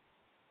beginning.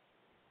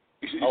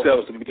 You said that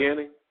was the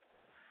beginning?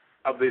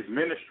 Of his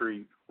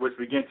ministry, which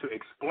began to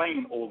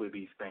explain all of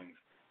these things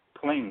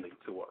plainly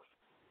to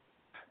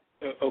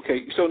us.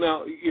 Okay, so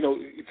now,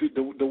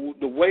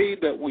 the way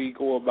that we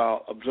go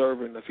about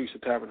observing the Feast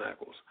of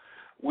Tabernacles,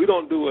 we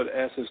don't do it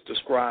as is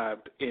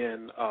described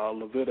in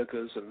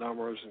Leviticus and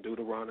Numbers and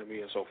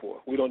Deuteronomy and so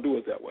forth. We don't do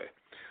it that way.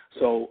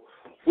 So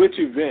which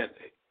event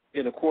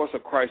in the course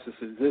of Christ's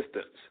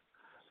existence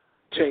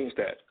changed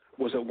that?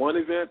 Was it one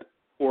event,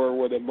 or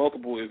were there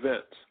multiple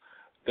events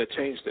that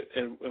changed it?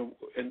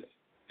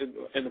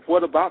 And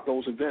what about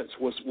those events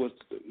was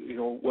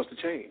the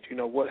change?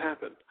 What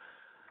happened?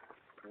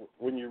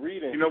 When you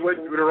read it, what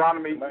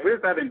Deuteronomy?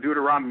 Where's that in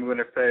Deuteronomy when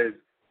it says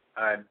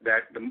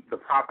that the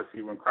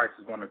prophecy when Christ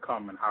is going to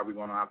come and how we're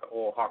going to have to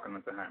all hearken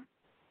unto him?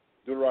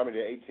 Deuteronomy,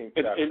 the 18th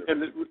chapter.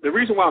 And the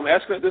reason why I'm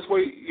asking it this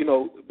way,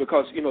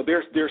 because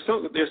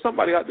there's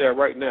somebody out there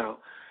right now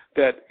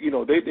that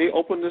they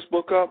open this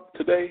book up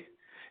today,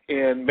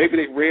 and maybe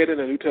they read in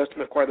the New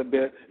Testament quite a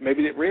bit.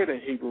 Maybe they read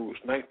in Hebrews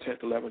 9th,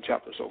 10th, 11th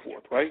chapter, and so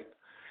forth, right?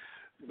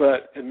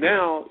 And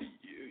now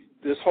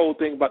this whole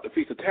thing about the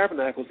Feast of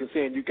Tabernacles is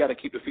saying you've got to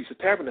keep the Feast of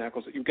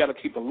Tabernacles, you've got to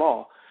keep the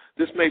law.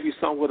 This may be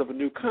somewhat of a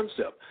new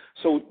concept.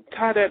 So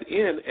tie that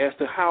in as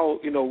to how,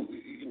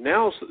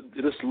 now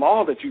this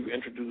law that you've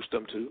introduced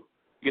them to,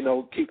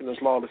 keeping this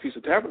law of the Feast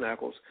of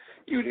Tabernacles,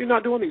 you're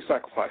not doing these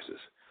sacrifices.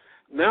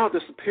 Now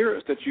this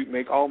appearance that you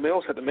make, all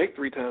males have to make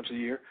 3 times a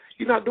year,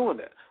 you're not doing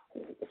that.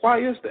 Why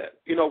is that?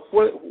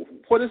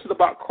 What is it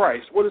about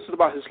Christ? What is it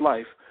about his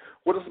life?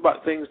 What is it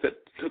about things that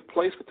took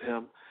place with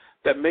him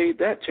that made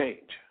that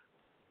change?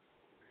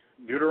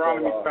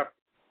 Deuteronomy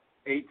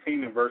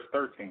 18 and verse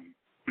 13.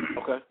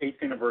 Okay.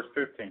 18 and verse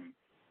 15.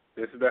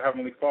 This is the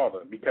Heavenly Father.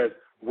 Because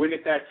when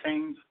did that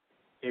change?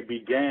 It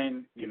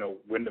began,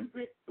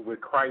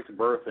 with Christ's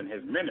birth and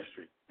his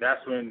ministry. That's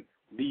when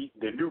the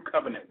new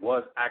covenant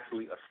was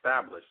actually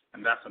established,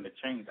 and that's when the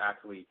change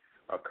actually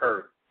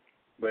occurred.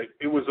 But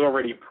it was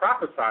already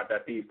prophesied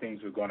that these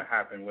things were going to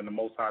happen when the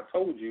Most High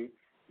told you,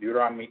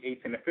 Deuteronomy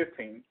 18 and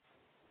 15,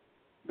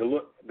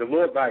 the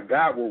Lord thy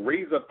God will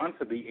raise up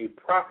unto thee a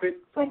prophet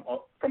from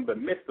the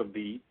midst of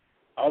thee,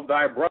 of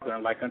thy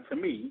brethren, like unto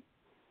me.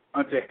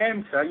 Unto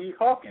him shall ye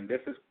hearken.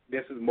 This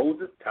is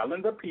Moses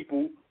telling the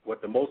people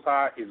what the Most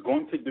High is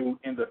going to do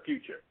in the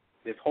future.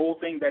 This whole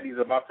thing that he's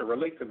about to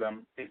relate to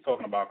them is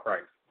talking about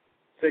Christ.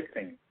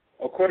 16.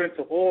 According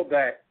to all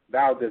that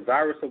thou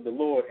desirest of the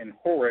Lord in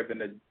Horeb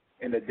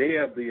in the day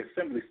of the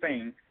assembly,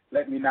 saying,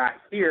 let me not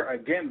hear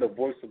again the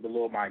voice of the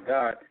Lord my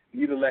God,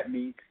 neither let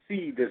me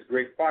see this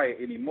great fire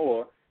any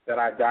more, that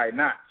I die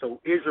not. So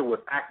Israel was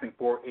asking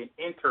for an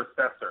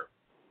intercessor.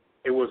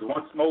 It was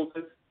once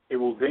Moses. It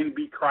will then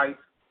be Christ,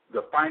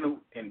 the final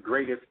and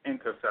greatest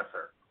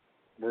intercessor.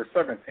 Verse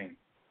 17.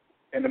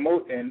 And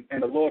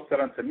the Lord said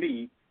unto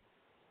me,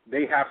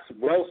 they have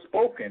well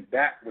spoken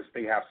that which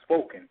they have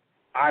spoken.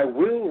 I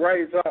will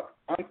rise up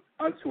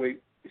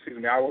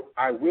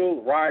I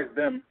will rise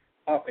them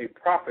up a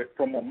prophet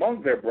from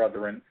among their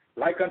brethren,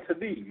 like unto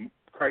thee.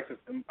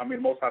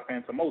 Most High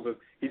saying to Moses,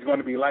 he's going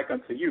to be like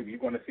unto you. You're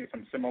going to see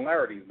some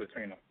similarities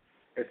between them.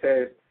 It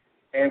says,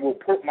 and will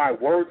put my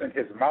words in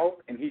his mouth,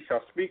 and he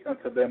shall speak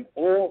unto them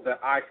all that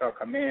I shall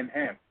command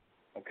him.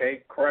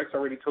 Okay? Christ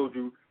already told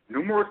you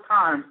numerous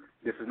times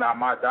This is not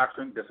my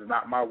doctrine. This is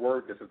not my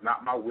word. This is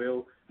not my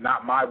will.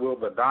 Not my will,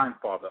 but thine,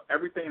 Father.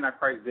 Everything that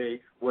Christ did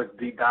was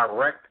the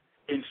direct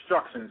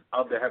instructions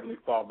of the Heavenly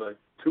Father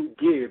to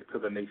give to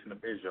the nation of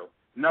Israel.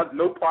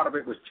 No part of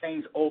it was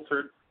changed,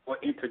 altered, or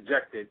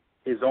interjected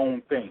his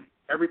own thing.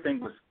 Everything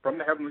was from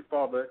the Heavenly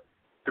Father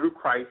through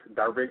Christ,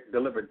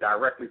 delivered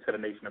directly to the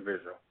nation of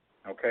Israel.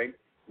 Okay?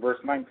 Verse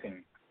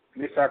 19.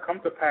 And it shall come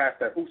to pass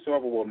that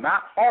whosoever will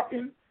not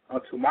hearken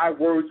unto my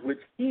words which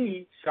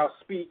he shall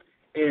speak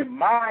in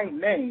my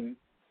name,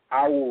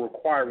 I will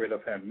require it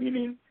of him.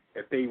 Meaning,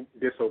 if they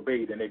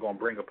disobey, then they're going to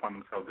bring upon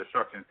themselves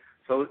destruction.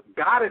 So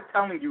God is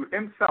telling you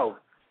himself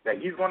that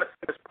he's going to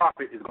send this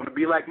prophet is going to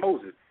be like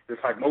Moses.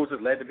 Just like Moses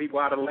led the people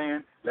out of the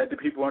land, led the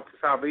people into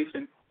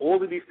salvation,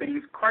 all of these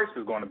things Christ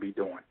is going to be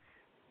doing.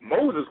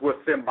 Moses was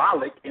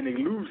symbolic in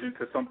allusion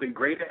to something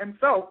greater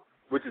himself,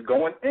 which is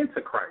going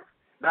into Christ.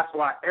 That's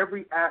why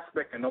every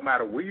aspect, and no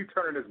matter where you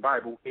turn in this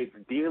Bible, it's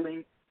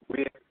dealing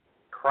with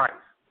Christ.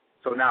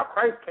 So now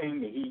Christ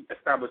came and he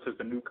establishes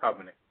the new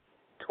covenant,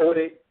 taught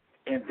it,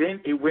 and then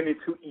it went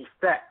into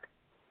effect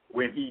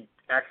when he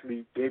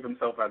actually gave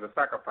himself as a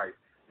sacrifice.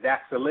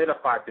 That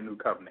solidified the new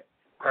covenant.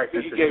 Christ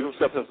he gave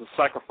himself as a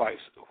sacrifice.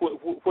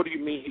 What do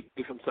you mean he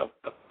gave himself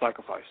as a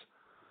sacrifice?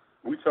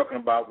 We're talking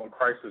about when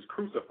Christ was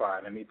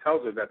crucified, and he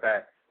tells us that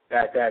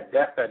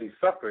death that he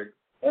suffered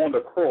on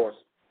the cross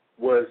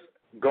was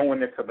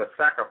going into the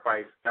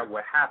sacrifice that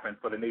would happen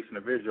for the nation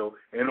of Israel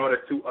in order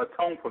to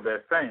atone for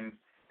their sins,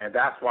 and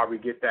that's why we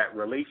get that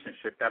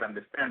relationship, that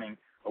understanding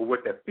of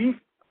what the Feast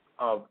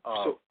of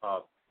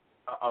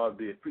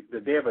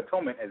the Day of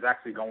Atonement is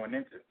actually going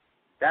into.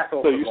 That's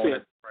also going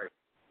into Christ.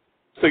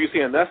 So you're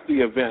saying that's the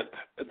event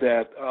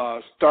that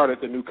started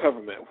the new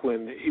covenant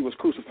when he was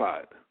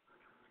crucified?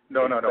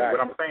 No. What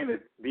I'm saying is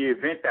the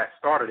event that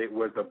started it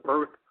was the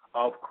birth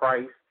of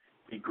Christ.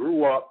 He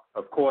grew up,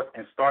 of course,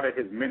 and started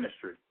his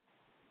ministry.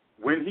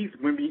 When he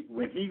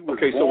was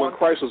okay, so when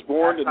Christ was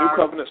born, the new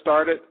covenant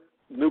started.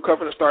 The new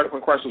covenant started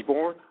when Christ was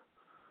born.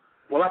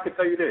 Well, I can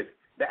tell you this: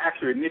 the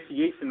actual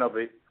initiation of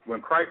it,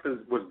 when Christ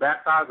was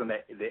baptized and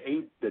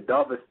the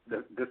dove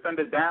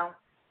descended down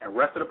and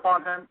rested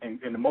upon him,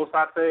 and the Most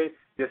High said,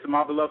 "This is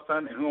my beloved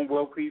Son, in whom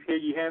will please hear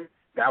ye him."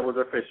 That was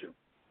official.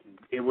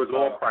 It was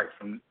all Christ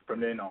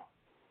from then on.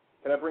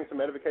 Can I bring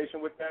some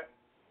edification with that?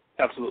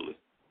 Absolutely.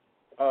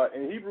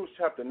 In Hebrews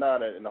chapter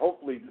 9, and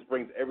hopefully this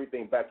brings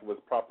everything back to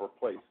its proper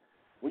place.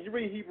 When you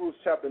read Hebrews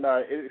chapter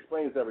 9, it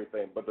explains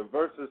everything, but the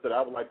verses that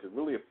I would like to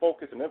really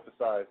focus and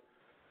emphasize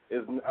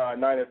is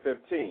 9 and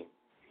 15,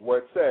 where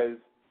it says,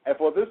 "And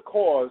for this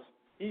cause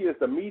he is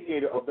the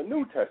mediator of the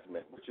New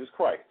Testament," which is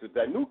Christ,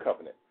 that new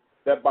covenant,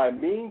 "that by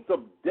means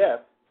of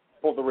death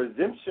for the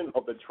redemption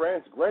of the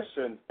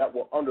transgressions that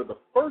were under the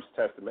first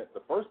testament,"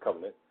 the first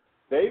covenant,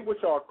 "they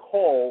which are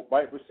called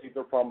might receive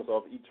the promise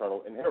of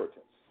eternal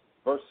inheritance."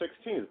 Verse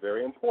 16 is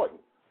very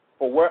important.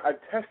 "For where a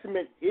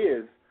testament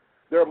is,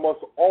 there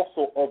must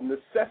also of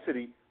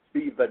necessity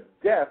be the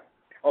death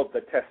of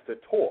the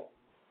testator.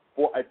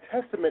 For a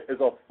testament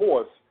is of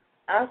force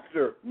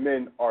after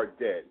men are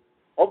dead.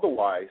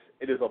 Otherwise,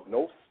 it is of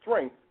no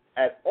strength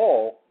at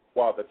all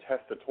while the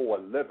testator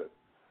liveth."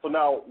 So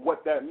now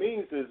what that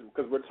means is,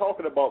 because we're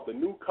talking about the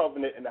new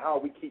covenant and how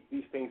we keep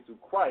these things through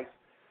Christ,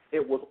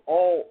 it was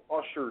all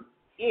ushered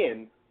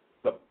in.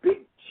 The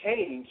big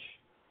change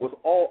was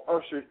all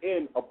ushered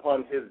in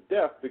upon his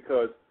death,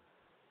 because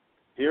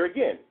here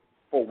again,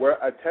 for where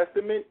a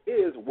testament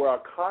is, where a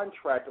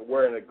contract,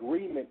 where an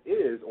agreement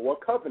is, or a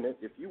covenant,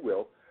 if you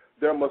will,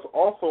 there must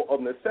also of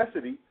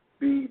necessity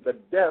be the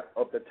death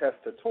of the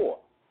testator.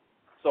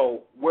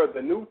 So where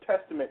the New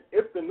Testament,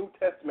 if the New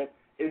Testament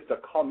is to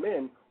come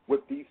in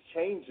with these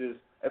changes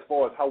as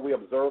far as how we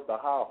observe the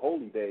high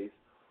holy days,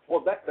 for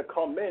that to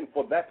come in,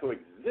 for that to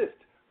exist,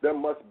 there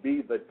must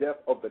be the death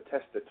of the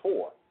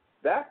testator.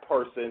 That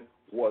person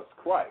was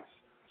Christ.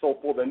 So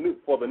for the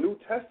New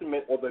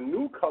Testament or the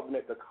new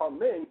covenant to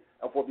come in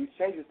and for these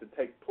changes to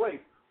take place,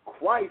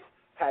 Christ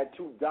had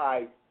to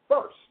die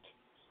first.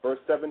 Verse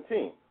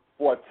 17,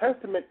 "For a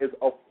testament is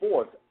of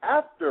force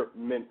after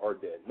men are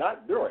dead,"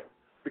 not during.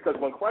 Because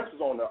when Christ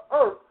was on the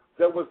earth,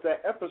 there was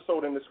that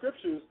episode in the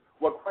scriptures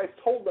where Christ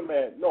told the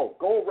man, "No,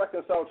 go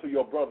reconcile to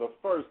your brother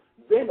first,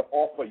 then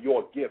offer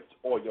your gift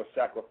or your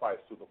sacrifice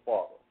to the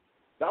Father."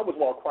 That was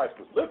while Christ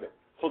was living.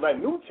 So that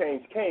new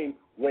change came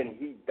when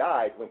he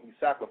died, when he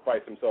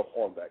sacrificed himself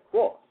on that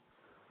cross.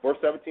 Verse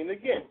 17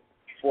 again,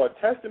 "For a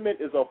testament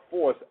is of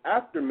force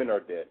after men are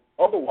dead.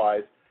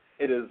 Otherwise,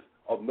 it is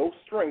of no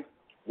strength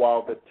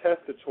while the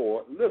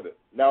testator liveth."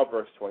 Now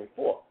verse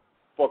 24,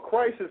 "For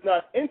Christ has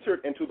not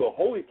entered into the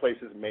holy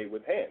places made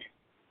with hands,"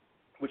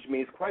 which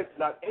means Christ did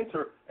not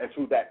enter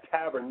into that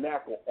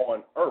tabernacle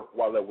on earth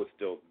while it was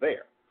still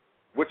there,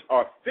 which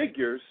are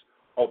figures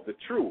of the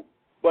true,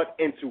 but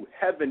into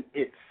heaven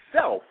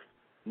itself,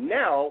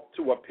 now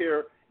to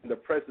appear in the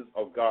presence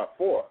of God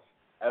for us.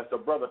 As the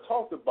brother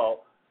talked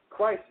about,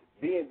 Christ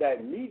being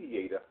that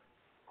mediator,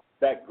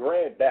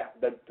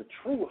 the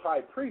true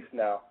high priest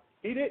now,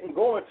 he didn't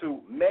go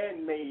into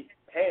man-made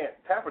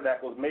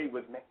tabernacles made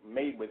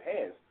with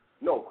hands.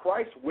 No,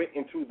 Christ went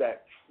into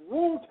that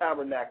true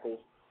tabernacle,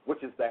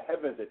 which is the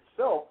heavens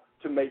itself,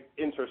 to make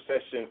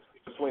intercession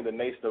between the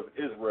nation of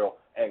Israel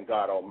and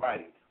God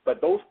Almighty.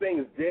 But those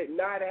things did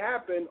not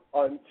happen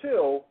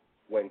until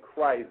when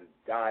Christ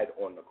died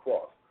on the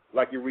cross.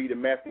 Like you read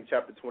in Matthew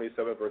chapter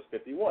 27, verse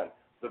 51.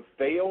 The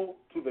veil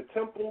to the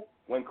temple,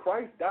 when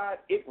Christ died,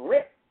 it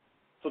ripped.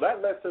 So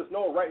that lets us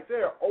know right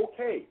there,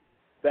 okay,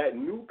 that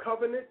new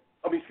covenant,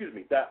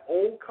 that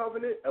old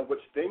covenant in which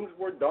things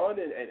were done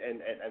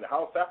and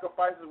how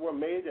sacrifices were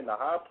made and the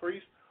high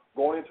priest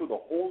going into the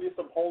holiest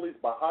of holies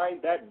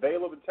behind that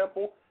veil of the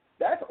temple,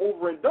 that's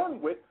over and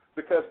done with,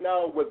 because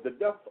now with the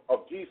death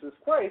of Jesus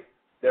Christ,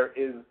 there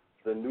is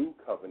the new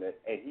covenant,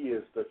 and he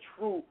is the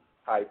true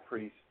high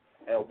priest.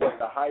 And what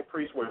the high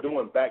priests were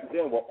doing back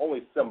then were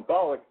only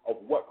symbolic of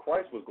what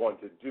Christ was going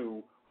to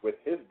do with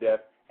his death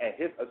and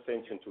his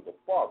ascension to the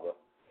Father,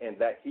 and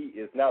that he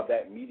is now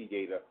that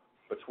mediator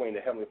between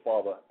the Heavenly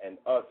Father and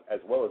us, as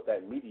well as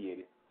that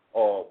mediator,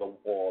 or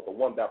the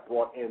one that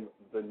brought in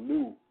the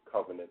new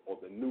covenant or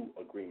the new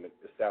agreement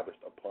established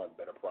upon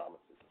better promises.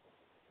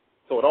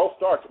 So it all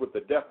starts with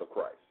the death of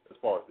Christ, as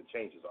far as the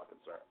changes are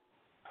concerned.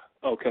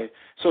 Okay.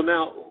 So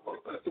now,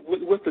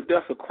 with the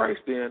death of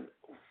Christ, then,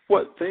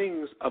 what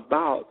things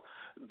about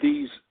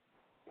these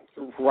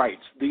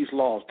rights, these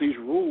laws, these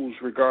rules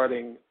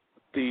regarding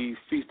the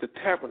Feast of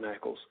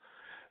Tabernacles,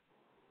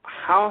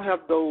 how have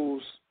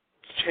those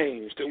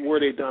changed? Were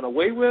they done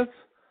away with?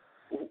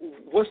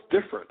 What's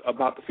different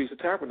about the Feast of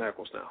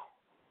Tabernacles now?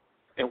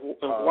 And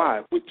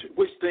why?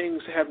 Which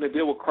things having to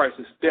deal with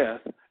Christ's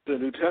death in the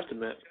New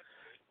Testament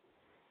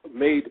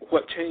made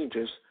what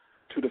changes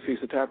to the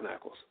Feast of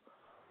Tabernacles?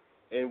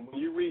 And when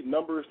you read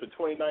Numbers, the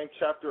 29th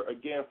chapter,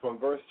 again from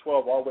verse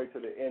 12 all the way to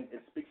the end,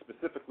 it speaks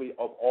specifically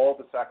of all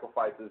the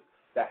sacrifices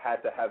that had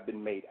to have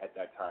been made at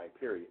that time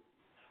period.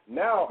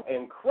 Now,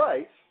 in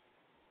Christ,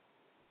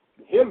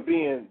 him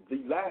being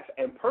the last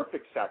and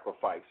perfect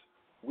sacrifice,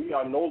 we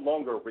are no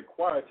longer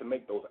required to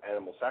make those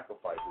animal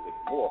sacrifices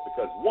anymore,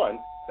 because, one,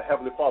 the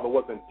Heavenly Father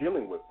wasn't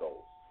dealing with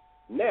those.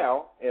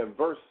 Now, in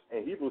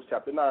Hebrews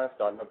chapter 9,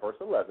 starting at verse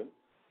 11,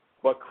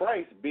 but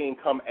Christ being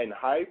come an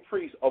high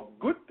priest of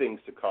good things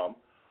to come,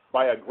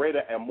 by a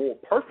greater and more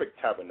perfect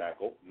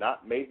tabernacle,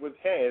 not made with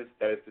hands,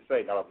 that is to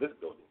say, not of this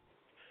building,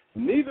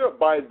 neither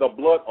by the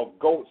blood of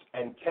goats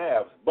and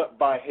calves, but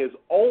by his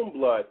own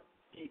blood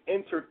he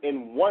entered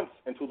in once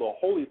into the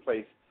holy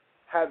place,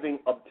 having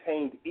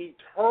obtained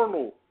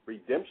eternal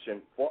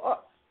redemption for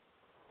us.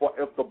 For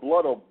if the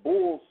blood of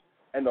bulls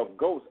and of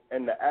goats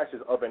and the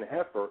ashes of an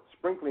heifer,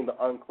 sprinkling the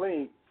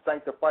unclean,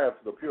 sanctify us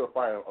to the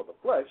purifying of the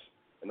flesh,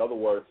 in other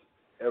words,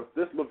 if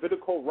this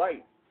Levitical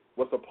rite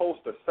was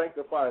supposed to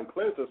sanctify and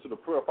cleanse us to the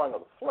purifying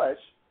of the flesh,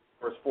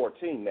 verse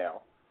 14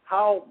 now,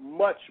 how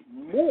much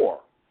more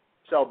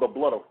shall the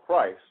blood of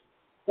Christ,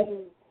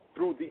 who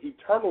through the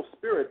eternal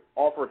Spirit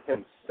offered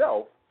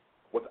himself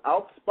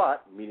without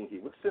spot, meaning he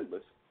was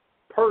sinless,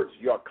 purge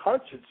your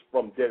conscience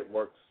from dead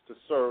works to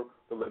serve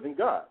the living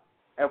God.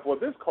 And for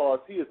this cause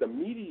he is the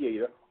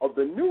mediator of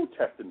the New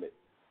Testament,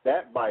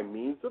 that by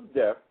means of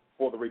death,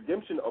 for the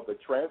redemption of the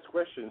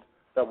transgressions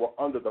that were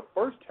under the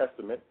First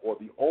Testament or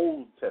the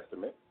Old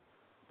Testament,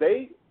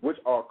 they which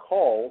are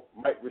called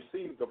might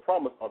receive the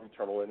promise of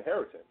eternal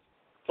inheritance.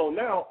 So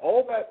now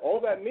all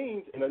that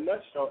means in a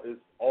nutshell is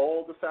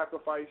all the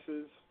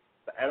sacrifices,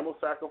 the animal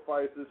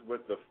sacrifices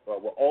with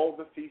all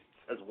the feasts,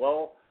 as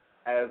well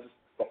as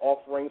the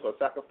offerings or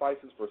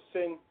sacrifices for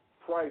sin,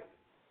 Christ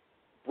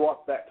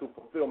brought that to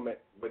fulfillment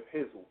with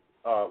his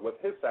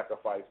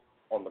sacrifice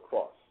on the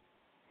cross,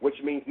 which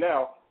means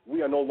now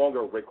we are no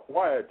longer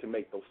required to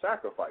make those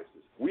sacrifices.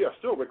 We are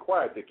still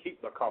required to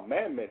keep the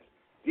commandments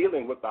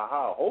dealing with the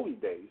high holy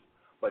days,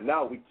 but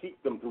now we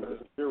keep them through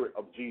the Spirit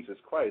of Jesus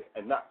Christ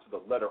and not to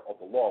the letter of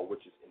the law,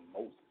 which is in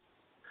Moses.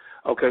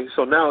 Okay,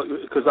 so now,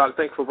 because I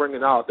thank you for bringing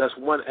it out, that's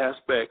one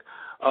aspect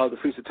of the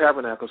Feast of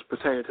Tabernacles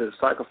pertaining to the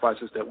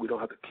sacrifices that we don't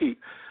have to keep.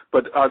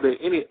 But are there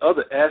any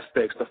other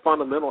aspects, the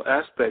fundamental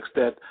aspects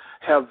that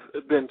have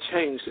been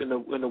changed in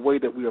the way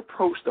that we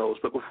approach those?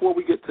 But before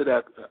we get to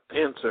that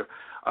answer,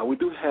 we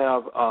do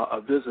have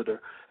a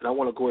visitor, and I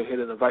want to go ahead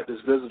and invite this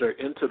visitor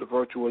into the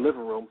virtual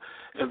living room.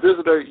 And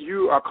visitor,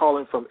 you are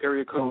calling from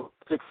area code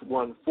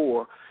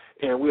 614,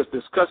 and we're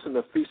discussing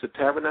the Feast of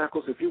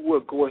Tabernacles. If you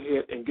would, go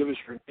ahead and give us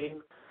your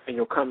name and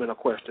your comment or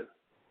question.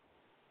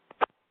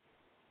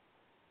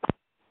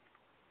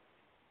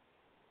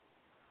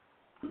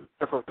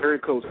 From area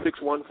code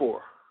 614.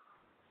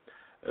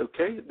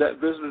 Okay, that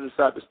visitor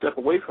decided to step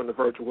away from the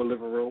virtual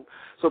living room.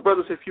 So,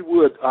 brothers, if you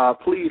would,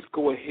 please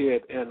go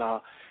ahead and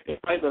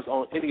invite us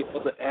on any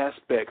other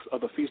aspects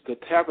of the Feast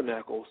of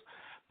Tabernacles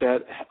that,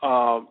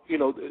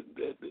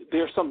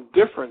 there's some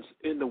difference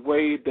in the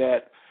way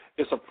that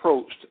it's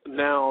approached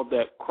now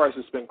that Christ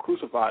has been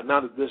crucified, now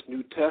that this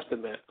New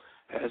Testament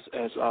has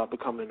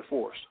become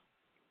enforced.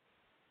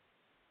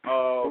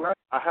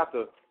 I have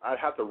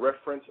to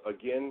reference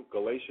again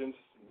Galatians,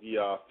 the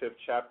 5th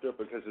chapter,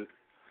 because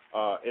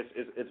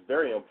it's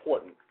very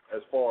important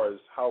as far as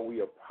how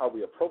we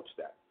approach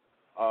that.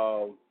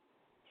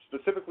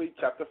 specifically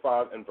chapter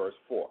 5 and verse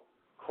 4.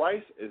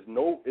 Christ is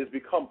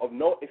become of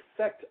no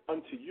effect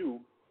unto you.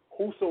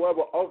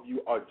 Whosoever of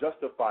you are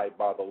justified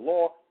by the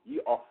law,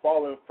 ye are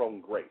fallen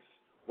from grace.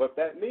 What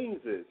that means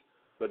is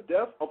the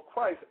death of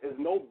Christ is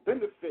no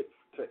benefit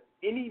to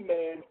any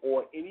man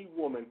or any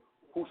woman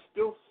who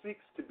still seeks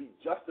to be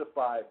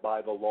justified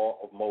by the law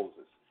of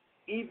Moses,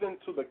 even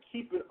to the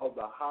keeping of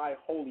the high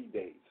holy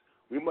days.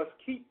 We must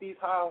keep these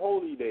high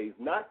holy days,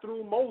 not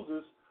through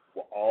Moses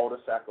with all the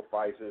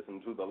sacrifices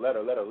and through the letter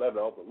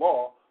of the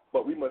law,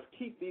 but we must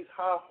keep these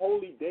high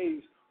holy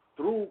days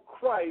through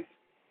Christ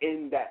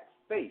in that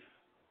faith.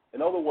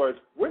 In other words,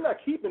 we're not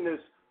keeping this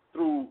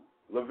through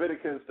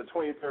Leviticus, the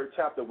 23rd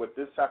chapter, with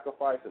this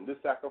sacrifice and this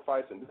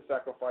sacrifice and this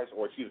sacrifice,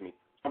 or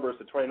Numbers,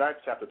 the 29th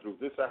chapter, through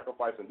this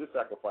sacrifice and this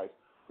sacrifice.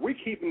 We're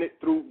keeping it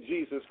through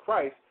Jesus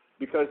Christ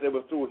because it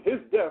was through his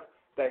death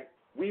that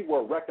we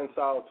were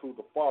reconciled to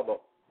the Father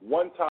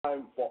one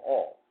time for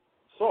all.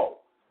 So,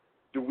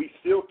 do we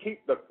still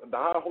keep the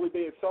high holy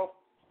day itself?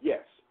 Yes.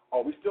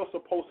 Are we still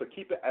supposed to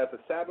keep it as a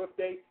Sabbath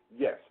day?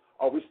 Yes.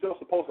 Are we still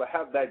supposed to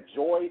have that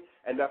joy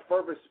and that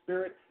fervent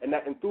spirit and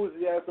that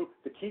enthusiasm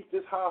to keep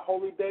this high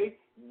holy day?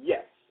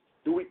 Yes.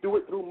 Do we do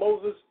it through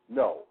Moses?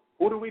 No.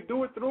 Who do we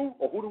do it through,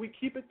 or who do we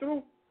keep it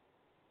through?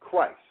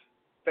 Christ.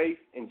 Faith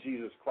in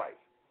Jesus Christ.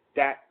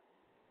 That.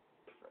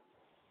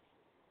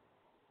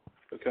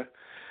 Okay.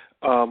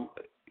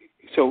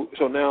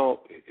 So now,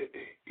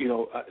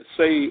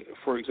 say,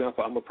 for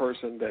example, I'm a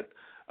person that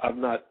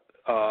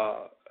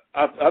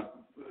I've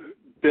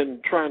been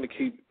trying to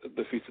keep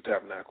the Feast of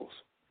Tabernacles.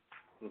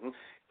 Mm-hmm.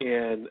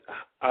 And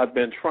I've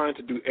been trying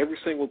to do every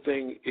single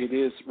thing it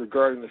is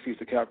regarding the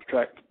Feast of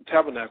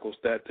Tabernacles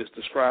that is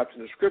described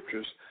in the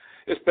Scriptures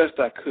as best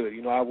I could.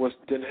 I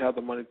didn't have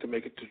the money to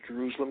make it to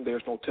Jerusalem.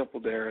 There's no temple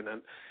there,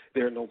 and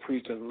there are no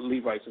priests and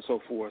Levites and so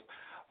forth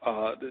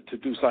to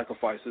do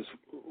sacrifices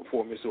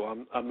for me. So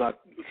I'm not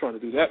trying to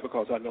do that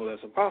because I know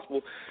that's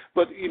impossible.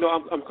 But,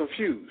 I'm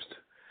confused,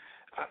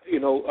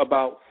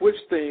 about which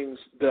things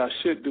that I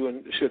should do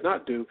and should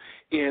not do,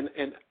 and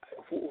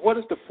what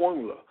is the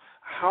formula?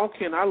 How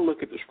can I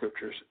look at the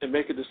Scriptures and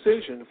make a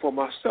decision for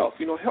myself?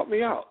 Help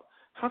me out.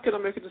 How can I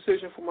make a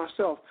decision for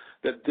myself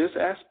that this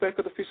aspect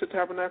of the Feast of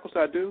Tabernacles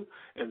I do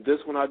and this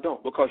one I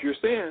don't? Because you're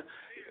saying,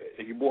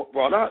 you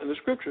brought out in the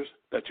Scriptures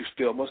that you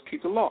still must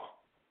keep the law.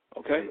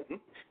 Okay? Mm-hmm.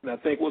 And I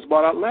think it was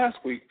brought out last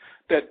week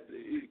that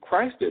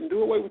Christ didn't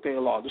do away with any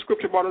law. The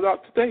Scripture brought it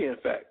out today, in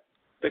fact,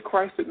 that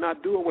Christ did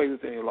not do away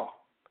with any law.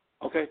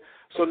 Okay?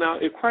 So now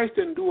if Christ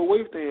didn't do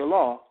away with any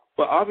law,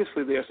 but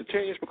obviously there's a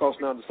change because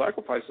now the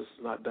sacrifices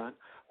is not done.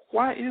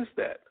 Why is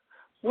that?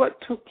 What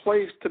took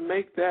place to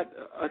make that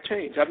a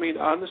change? I mean,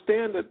 I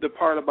understand that the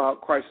part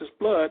about Christ's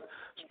blood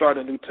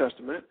started the New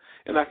Testament,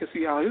 and I can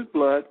see how his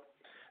blood,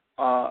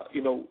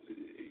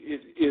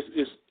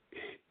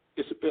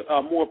 is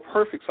a more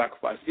perfect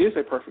sacrifice. It is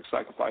a perfect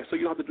sacrifice, so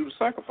you don't have to do the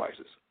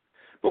sacrifices.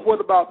 But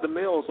what about the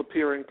males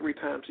appearing 3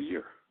 times a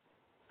year?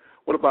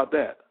 What about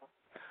that?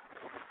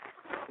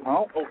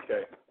 Oh,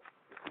 okay.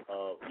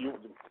 You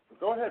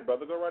go ahead,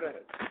 brother. Go right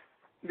ahead.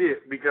 Yeah,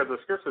 because the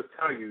Scriptures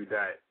tell you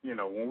that,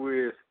 when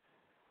we're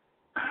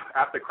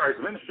after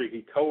Christ's ministry,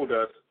 he told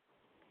us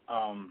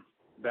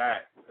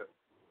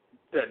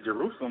that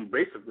Jerusalem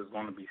basically is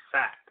going to be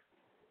sacked,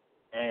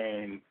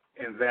 and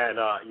that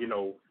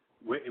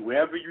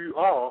wherever you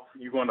are,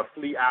 you're going to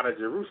flee out of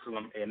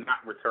Jerusalem and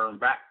not return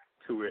back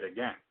to it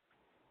again.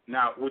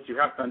 Now, what you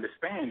have to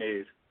understand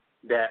is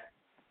that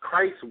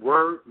Christ's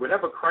word,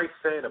 whatever Christ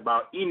said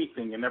about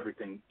anything and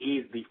everything,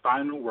 is the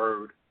final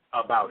word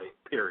about it,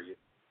 period.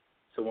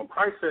 So when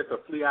Christ said to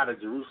flee out of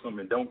Jerusalem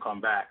and don't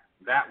come back,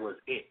 that was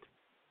it.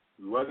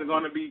 He wasn't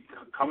going to be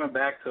coming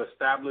back to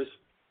establish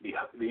the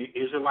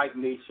Israelite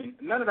nation.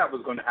 None of that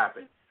was going to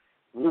happen.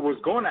 What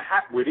is going to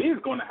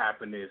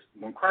happen is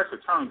when Christ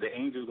returns, the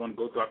angel is going to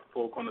go throughout the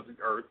four corners of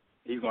the earth.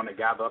 He's going to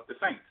gather up the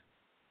saints.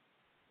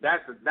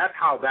 That's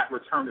how that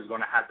return is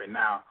going to happen.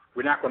 Now,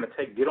 we're not going to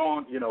get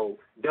on,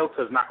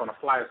 Delta is not going to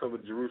fly us over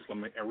to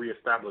Jerusalem and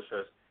reestablish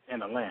us in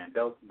the land.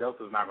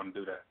 Delta is not going to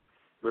do that.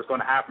 What's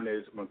going to happen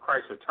is when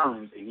Christ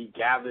returns and he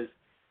gathers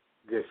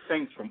the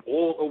saints from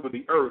all over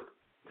the earth,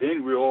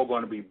 then we're all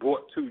going to be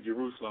brought to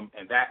Jerusalem,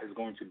 and that is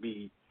going to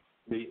be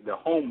the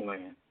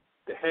homeland,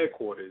 the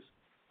headquarters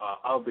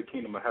of the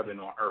kingdom of heaven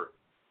on earth.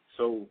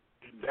 So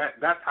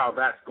that's how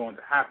that's going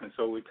to happen.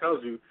 So it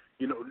tells you,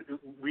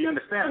 we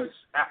understand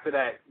after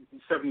that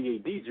 70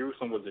 A.D.,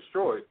 Jerusalem was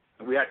destroyed,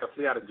 and we had to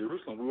flee out of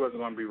Jerusalem. We wasn't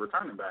going to be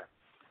returning back.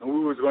 And what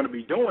we was going to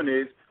be doing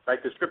is,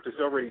 like the Scriptures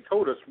already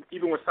told us,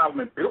 even when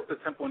Solomon built the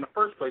temple in the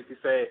first place, he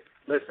said,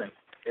 listen,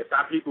 if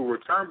our people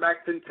return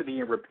back into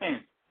thee and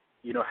repent,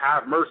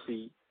 have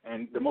mercy,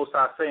 and the Most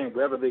High saying,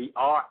 wherever they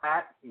are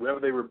at, wherever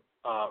they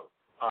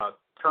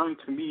turn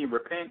to me and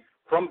repent,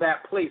 from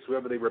that place,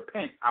 wherever they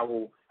repent, I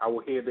will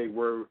hear their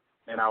word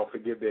and I will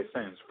forgive their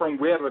sins. From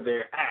wherever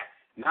they're at.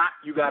 Not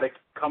you got to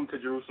come to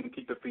Jerusalem,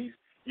 keep the feast.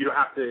 You don't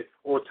have to,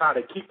 or try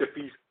to keep the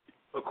feast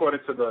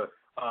according to the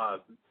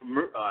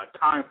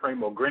time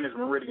frame or Greenwich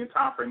Meridian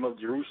time frame of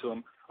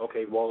Jerusalem.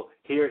 Okay, well,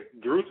 here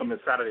Jerusalem is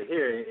Saturday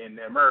here, in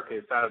America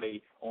is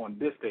Saturday on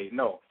this day.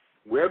 No,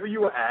 wherever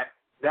you were at,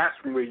 that's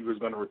where you was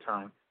going to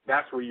return.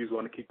 That's where you was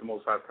going to keep the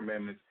Most High's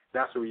commandments.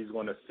 That's where you was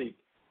going to seek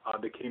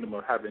the kingdom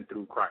of heaven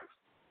through Christ,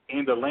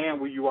 in the land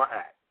where you are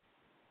at.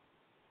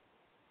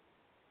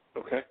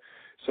 Okay.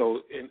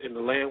 So in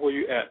the land where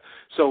you're at.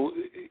 So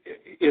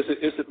is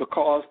it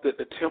because that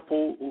the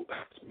temple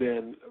has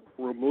been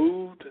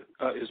removed,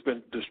 has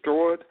been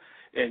destroyed,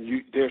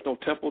 and there's no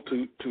temple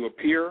to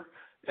appear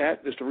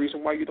at? Is the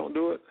reason why you don't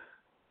do it?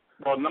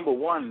 Well, number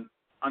one,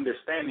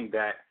 understanding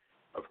that,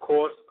 of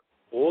course,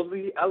 all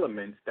the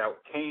elements that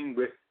came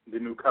with the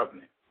new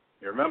covenant.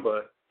 You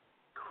remember,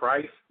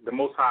 Christ, the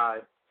Most High,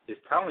 is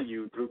telling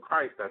you through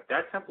Christ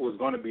that temple is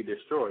going to be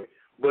destroyed.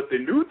 But the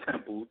new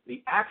temple,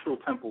 the actual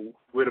temple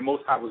where the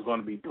Most High was going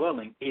to be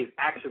dwelling, is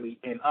actually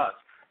in us.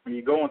 When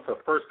you go into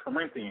 1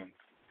 Corinthians,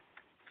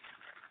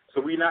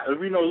 so we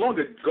no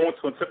longer go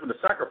into a temple of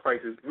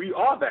sacrifices. We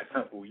are that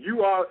temple.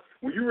 You are,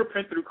 when you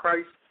repent through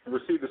Christ and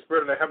receive the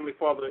Spirit of the Heavenly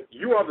Father,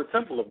 you are the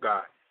temple of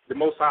God. The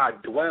Most High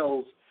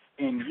dwells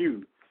in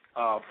you.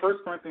 1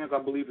 Corinthians, I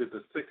believe, is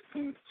the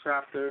 16th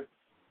chapter.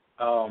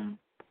 You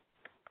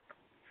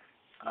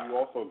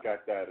also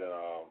got that.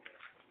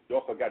 You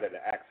also got that in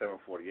Acts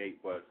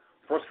 7:48, but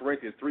 1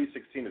 Corinthians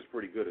 3:16 is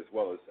pretty good as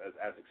well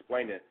as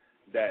explaining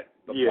that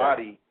the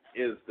body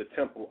is the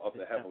temple of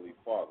the Heavenly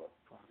Father.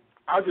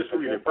 I'll just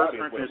read it. 1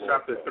 Corinthians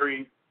chapter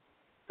 3,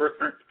 1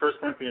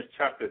 Corinthians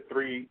chapter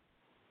 3,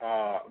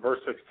 verse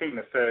 16.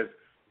 It says,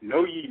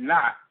 "Know ye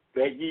not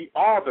that ye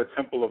are the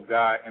temple of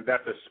God, and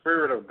that the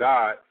Spirit of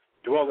God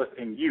dwelleth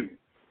in you?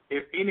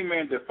 If any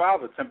man defile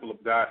the temple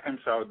of God, him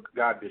shall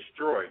God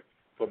destroy.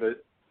 For the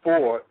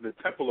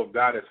temple of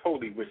God is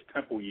holy, which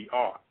temple ye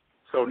are."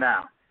 So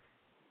now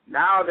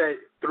that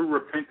through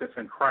repentance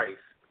in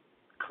Christ,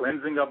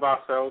 cleansing of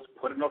ourselves,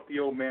 putting off the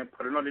old man,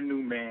 putting on the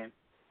new man,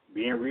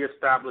 being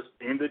reestablished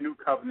in the new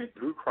covenant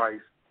through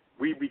Christ,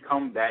 we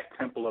become that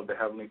temple of the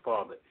Heavenly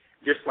Father.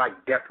 Just like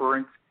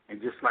deference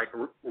and just like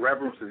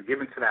reverence is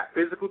given to that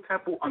physical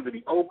temple under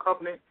the old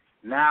covenant,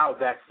 now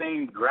that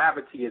same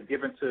gravity is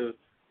given to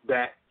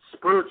that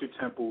spiritual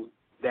temple,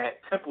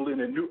 that temple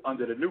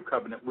under the new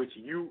covenant, which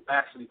you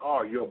actually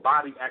are, your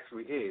body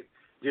actually is.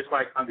 Just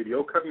like under the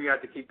old covenant, you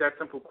have to keep that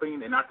temple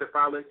clean and not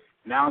defile it.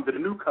 Now under the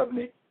new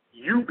covenant,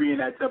 you being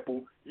that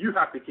temple, you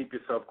have to keep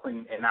yourself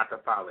clean and not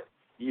defile it,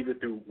 either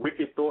through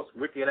wicked thoughts,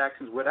 wicked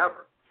actions,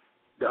 whatever.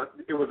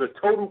 It was a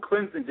total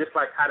cleansing, just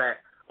like how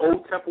that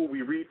old temple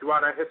we read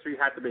throughout our history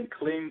had to be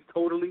cleansed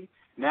totally.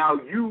 Now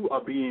you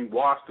are being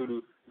washed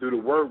through the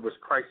word which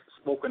Christ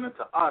spoken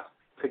unto us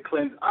to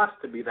cleanse us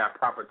to be that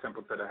proper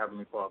temple to the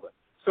Heavenly Father.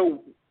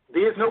 So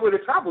there's nowhere to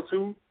travel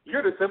to.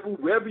 You're the temple.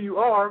 Wherever you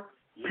are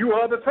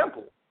the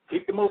temple.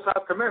 Keep the Most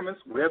High's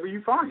commandments wherever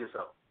you find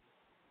yourself.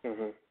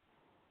 Mm-hmm.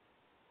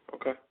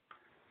 Okay.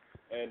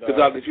 And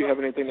did you have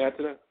anything to add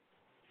to that?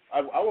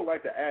 I would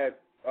like to add,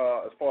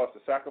 as far as the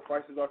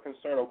sacrifices are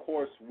concerned, of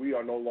course, we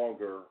are no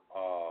longer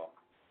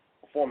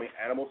performing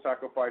animal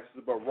sacrifices,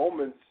 but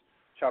Romans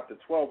chapter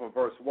 12 and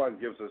verse 1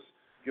 gives us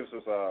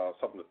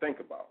something to think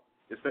about.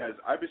 It says,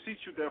 "I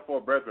beseech you,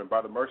 therefore, brethren,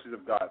 by the mercies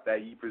of God,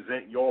 that ye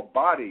present your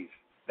bodies,"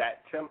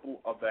 that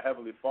temple of the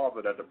Heavenly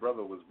Father that the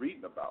brother was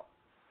reading about,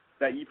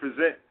 "that ye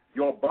present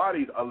your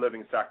bodies a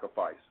living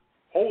sacrifice,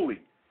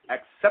 holy,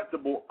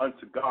 acceptable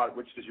unto God,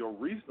 which is your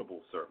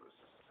reasonable service."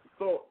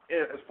 So,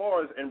 as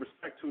far as in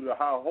respect to the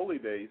high holy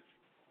days,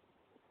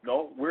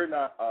 no, we're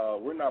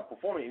not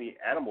performing any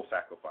animal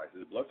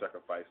sacrifices, blood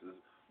sacrifices,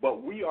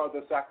 but we are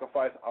the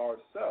sacrifice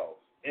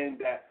ourselves, in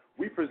that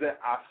we present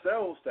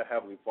ourselves to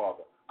Heavenly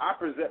Father. I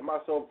present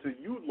myself to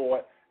you,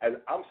 Lord, as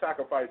I'm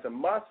sacrificing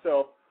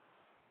myself,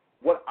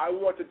 what I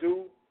want to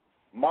do,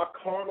 my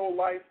carnal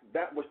life,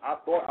 that which I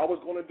thought I was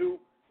going to do,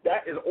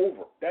 that is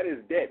over. That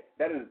is dead.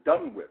 That is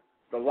done with.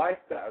 The life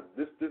that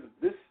this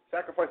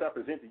sacrifice I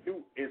present to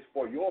you is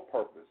for your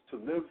purpose, to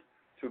live,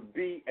 to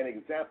be an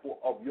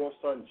example of your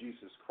Son,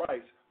 Jesus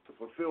Christ, to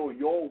fulfill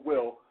your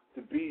will,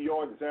 to be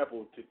your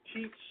example, to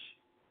teach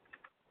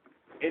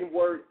in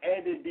word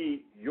and in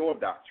deed your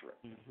doctrine.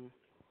 Mm-hmm.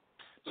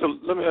 So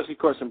let me ask you a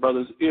question,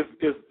 brothers. If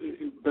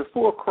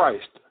before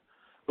Christ,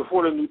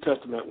 before the New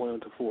Testament went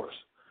into force,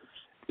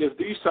 if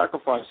these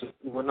sacrifices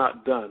were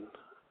not done,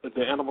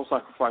 the animal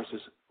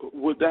sacrifices,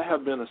 would that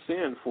have been a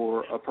sin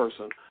for a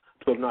person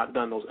to have not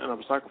done those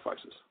animal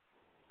sacrifices?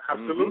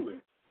 Absolutely.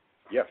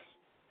 Mm-hmm. Yes.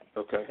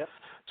 Okay. Yep.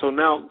 So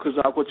now, because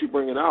what you're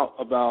bringing out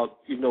about,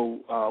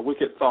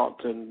 wicked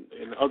thoughts and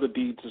other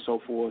deeds and so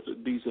forth,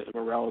 deeds of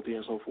immorality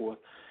and so forth,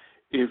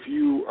 if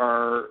you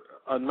are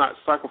not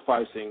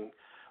sacrificing,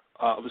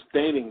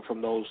 abstaining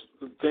from those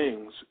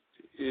things,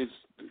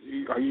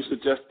 are you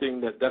suggesting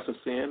that that's a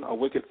sin, a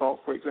wicked thought,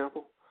 for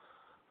example?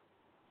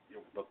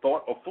 The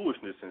thought of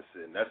foolishness and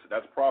sin.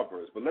 That's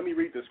Proverbs. But let me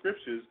read the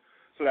scriptures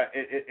so that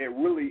it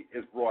really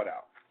is brought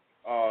out.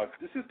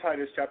 This is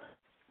Titus chapter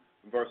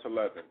verse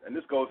 11, and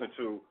this goes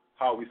into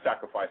how we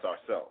sacrifice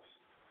ourselves.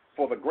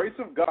 "For the grace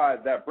of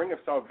God that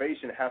bringeth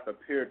salvation hath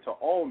appeared to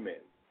all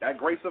men, That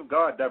grace of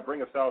God that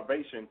bringeth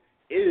salvation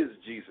is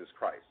Jesus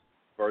Christ.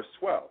 Verse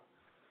 12,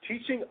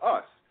 teaching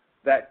us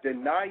that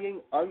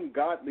denying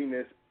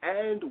ungodliness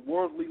and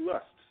worldly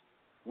lusts,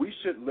 we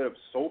should live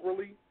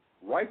soberly,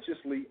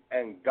 righteously,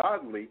 and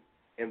godly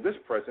in this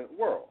present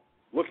world,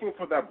 looking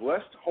for that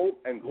blessed hope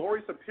and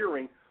glorious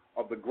appearing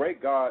of the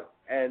great God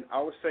and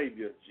our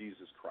Savior,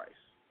 Jesus Christ.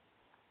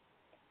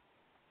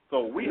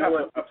 So we have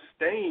to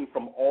abstain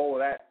from all of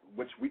that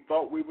which we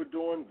thought we were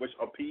doing, which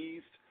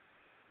appeased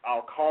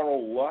our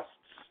carnal lusts.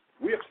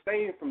 We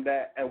abstain from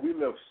that, and we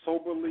live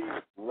soberly,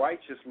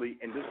 righteously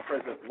in this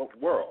present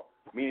world,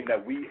 meaning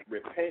that we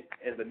repent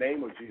in the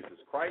name of Jesus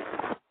Christ,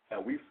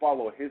 and we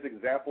follow his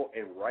example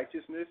in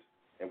righteousness,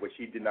 in which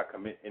he did not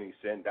commit any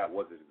sin. That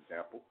was his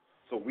example.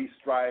 So we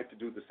strive to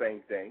do the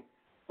same thing,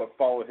 but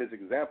follow his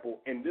example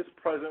in this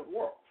present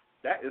world.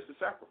 That is the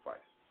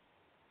sacrifice.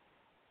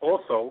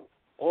 Also,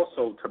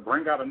 to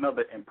bring out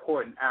another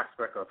important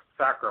aspect of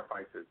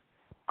sacrifices,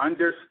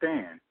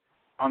 understand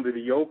under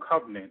the old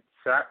covenant,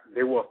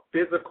 there were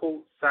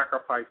physical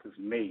sacrifices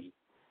made,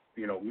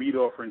 meat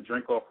offering,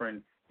 drink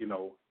offering,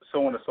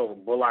 so on and so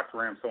forth, bullocks,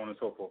 rams, so on and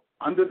so forth.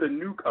 Under the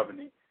new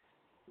covenant,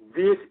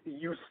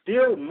 you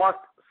still must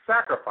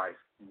sacrifice,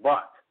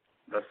 but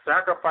the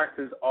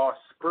sacrifices are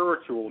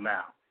spiritual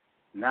now.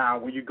 Now,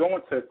 when you go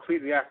into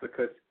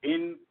Ecclesiasticus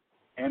and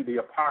the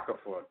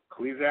Apocrypha,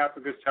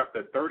 Ecclesiasticus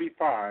chapter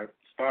 35,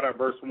 start at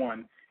verse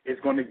 1, it's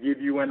going to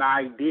give you an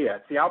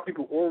idea. See how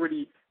people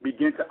already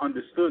begin to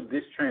understood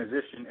this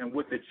transition and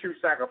what the true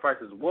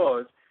sacrifices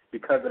was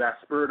because of that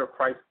Spirit of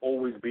Christ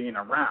always being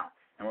around.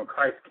 And when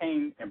Christ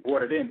came and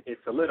brought it in, it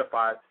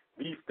solidified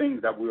these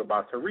things that we're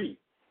about to read.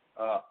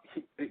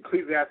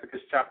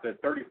 Ecclesiasticus chapter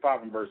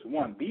 35 and verse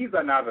 1, these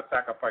are now the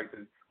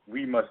sacrifices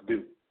we must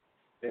do.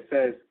 It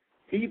says,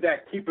 he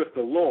that keepeth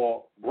the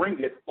law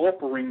bringeth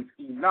offerings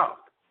enough.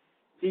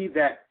 He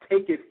that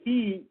taketh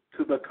heed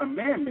to the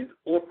commandments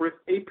offereth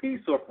a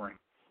peace offering.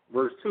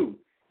 Verse 2,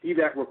 he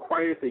that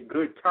requireth a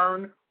good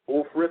turn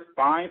offereth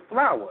fine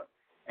flour,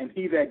 and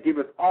he that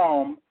giveth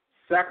alms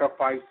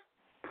sacrifice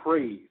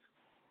praise.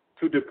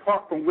 To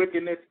depart from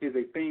wickedness is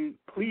a thing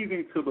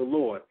pleasing to the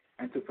Lord,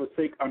 and to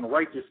forsake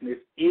unrighteousness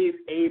is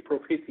a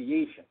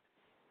propitiation.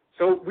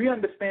 So we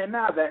understand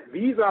now that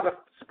these are the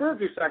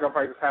spiritual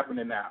sacrifices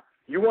happening now.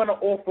 You want to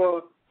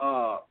offer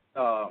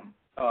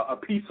a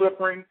peace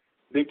offering,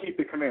 then keep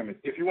the commandments.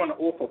 If you want to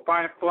offer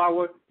fine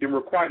flour, then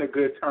require a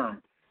good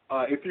term.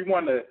 If you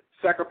want to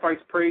sacrifice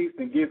praise,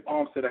 then give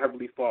alms to the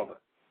Heavenly Father.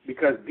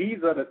 Because these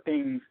are the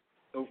things,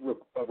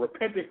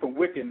 repenting from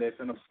wickedness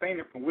and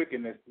abstaining from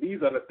wickedness,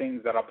 these are the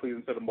things that are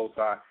pleasing to the Most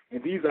High,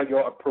 and these are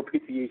your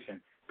propitiation.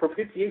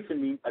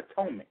 Propitiation means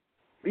atonement.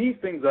 These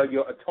things are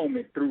your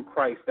atonement through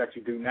Christ that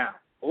you do now.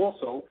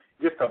 Also,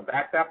 just to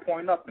back that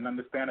point up and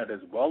understand that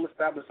it's well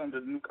established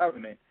under the new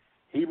covenant,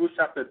 Hebrews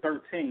chapter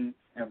 13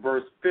 and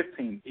verse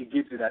 15, it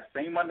gives you that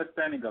same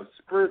understanding of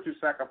spiritual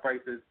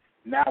sacrifices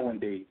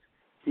nowadays.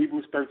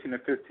 Hebrews 13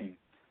 and 15.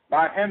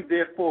 By him,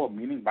 therefore,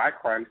 meaning by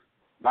Christ,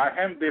 by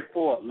him,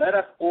 therefore, let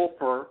us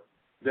offer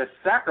the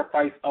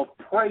sacrifice of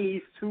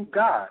praise to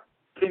God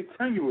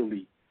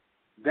continually.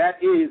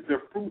 That is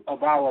the fruit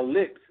of our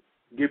lips,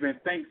 giving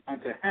thanks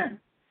unto him.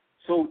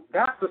 So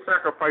that's the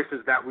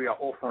sacrifices that we are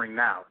offering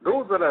now.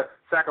 Those are the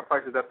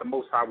sacrifices that the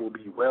Most High will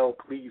be well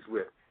pleased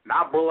with.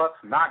 Not bullocks,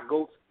 not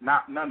goats,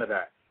 not none of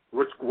that.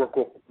 Which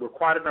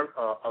requiring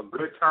a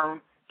good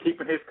term,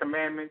 keeping his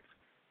commandments,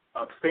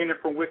 abstaining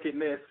from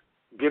wickedness,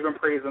 giving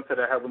praise unto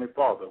the Heavenly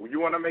Father. When you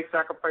want to make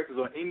sacrifices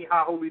on any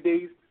high holy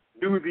days,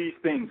 do these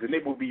things, and they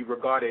will be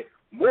regarded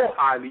more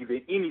highly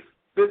than any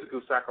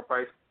physical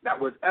sacrifice that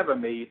was ever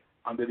made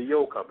under the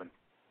old covenant.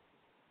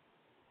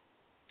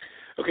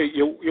 Okay,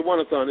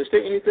 Yawanathan, is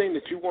there anything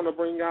that you want to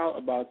bring out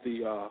about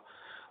the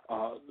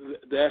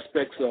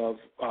aspects of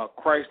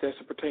Christ as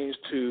it pertains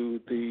to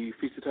the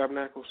Feast of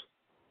Tabernacles?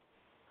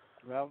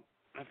 Well,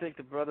 I think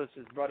the brothers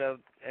has brought out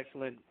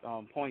excellent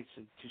points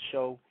to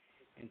show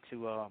and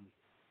to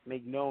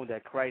make known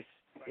that Christ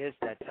is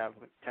that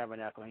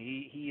tabernacle. And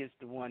he is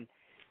the one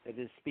that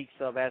it speaks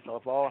of as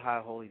of all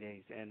high holy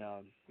days. And,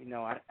 I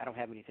don't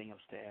have anything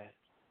else to add.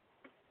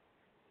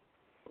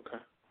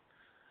 Okay.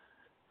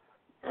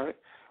 All right.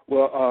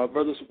 Well,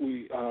 brothers,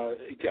 we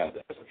got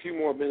a few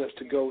more minutes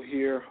to go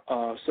here.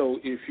 So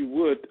if you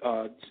would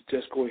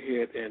just go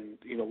ahead and,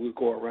 we'll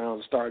go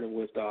around starting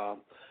with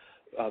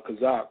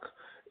Kazak,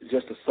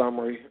 just a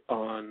summary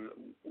on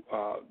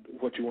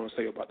what you want to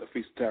say about the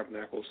Feast of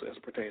Tabernacles as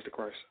it pertains to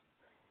Christ.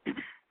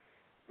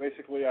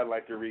 Basically, I'd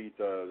like to read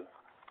not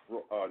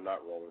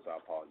Romans, I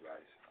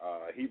apologize,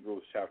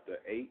 Hebrews chapter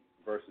 8,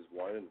 verses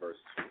 1 and verse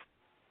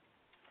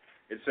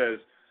 2. It says,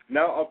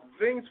 now of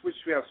things which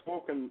we have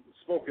spoken,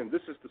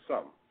 this is the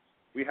sum.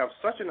 We have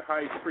such an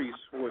high priest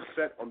who is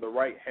set on the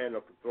right hand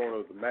of the throne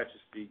of the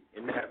majesty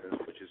in the heavens,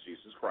 which is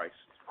Jesus Christ,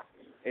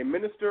 a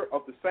minister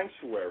of the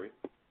sanctuary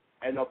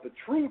and of the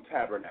true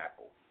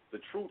tabernacle,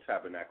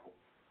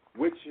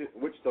 which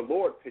the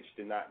Lord pitched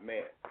and not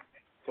man.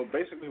 So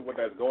basically what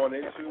that's going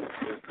into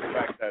is the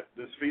fact that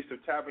this Feast of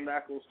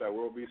Tabernacles that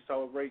we'll be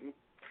celebrating,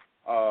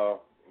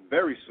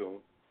 very soon.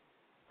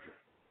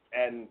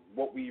 And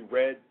what we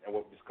read and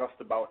what we discussed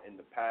about in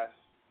the past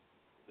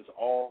is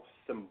all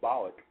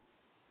symbolic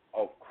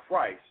of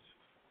Christ,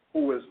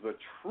 who is the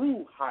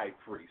true high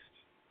priest,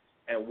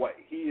 and what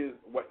he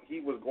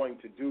was going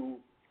to do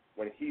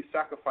when he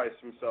sacrificed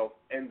himself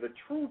in the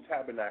true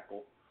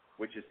tabernacle,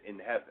 which is in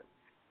heaven.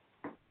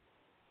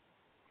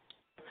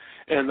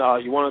 And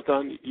you want to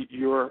done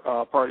your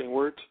parting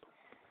words?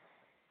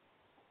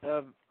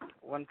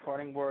 One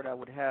parting word I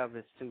would have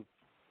is to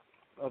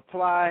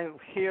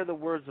hear the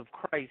words of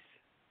Christ,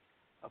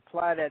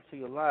 apply that to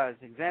your lives,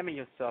 examine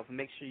yourself, and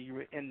make sure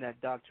you're in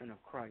that doctrine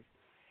of Christ.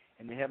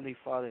 And the Heavenly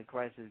Father in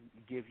Christ will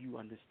give you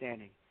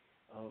understanding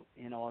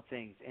in all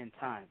things in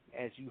time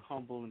as you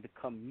humble and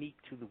become meek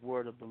to the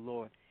word of the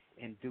Lord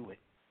and do it.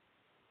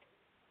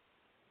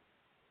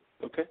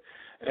 Okay.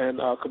 And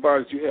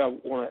Kabar, do you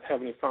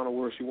have any final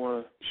words you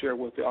want to share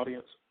with the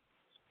audience?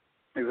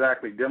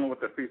 Exactly. Dealing with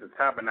the Feast of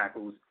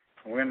Tabernacles,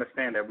 we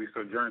understand that we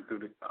sojourned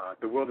through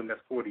the wilderness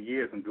 40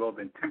 years and dwelled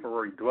in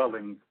temporary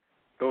dwellings.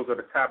 Those are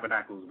the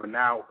tabernacles. But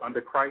now,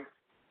 under Christ,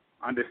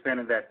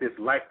 understanding that this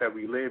life that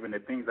we live and the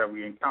things that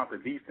we encounter,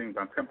 these things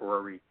are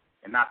temporary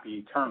and not the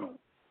eternal.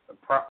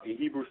 In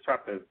Hebrews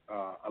chapter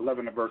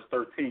 11 and verse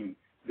 13,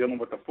 dealing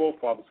with the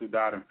forefathers who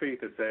died in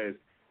faith, it says,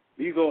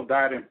 these all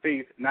died in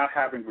faith, not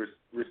having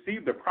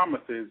received the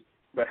promises,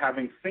 but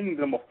having seen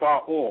them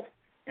afar off,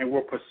 and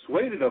were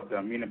persuaded of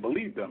them, meaning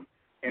believed them,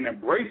 and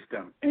embraced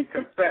them, and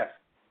confessed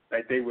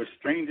that they were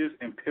strangers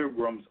and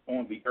pilgrims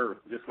on the earth,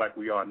 just like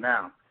we are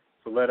now.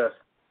 So let us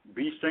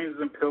be strangers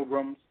and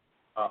pilgrims,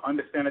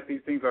 understand that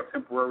these things are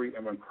temporary,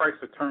 and when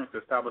Christ returns to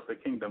establish the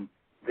kingdom,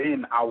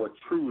 then our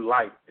true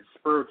life,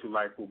 spiritual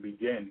life, will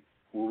begin,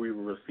 where we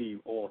will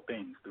receive all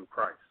things through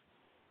Christ.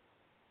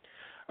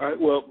 All right.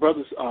 Well,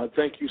 brothers,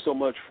 thank you so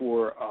much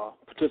for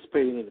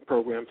participating in the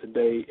program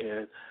today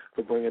and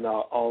for bringing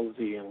out all of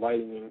the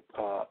enlightening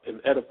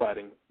and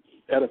edifying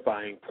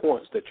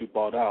points that you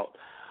brought out.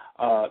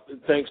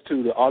 Thanks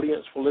to the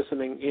audience for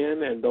listening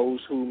in and those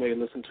who may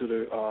listen to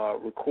the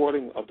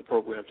recording of the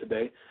program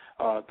today.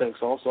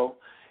 Thanks also.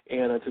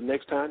 And until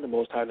next time, the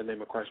Most High in the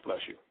name of Christ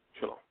bless you.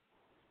 Shalom.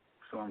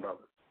 Shalom,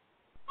 brother.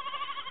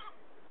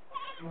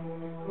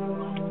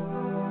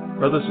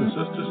 Brothers and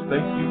sisters,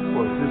 thank you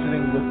for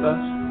visiting with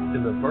us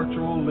in the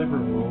virtual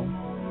living room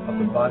of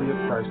the Body of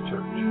Christ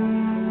Church.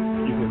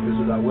 You can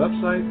visit our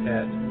website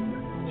at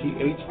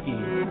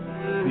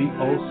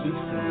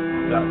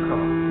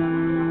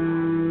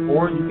thebocc.com,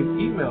 or you can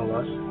email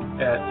us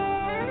at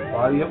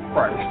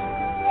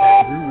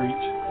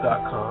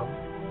bodyofchrist@newreach.com,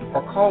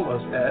 or call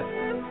us at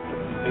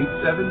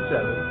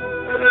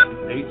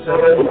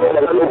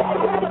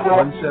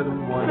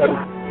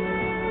 877-871-1712.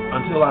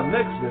 Until our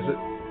next visit,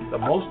 the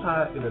Most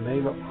High in the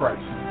name of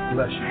Christ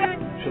bless you.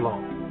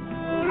 Shalom.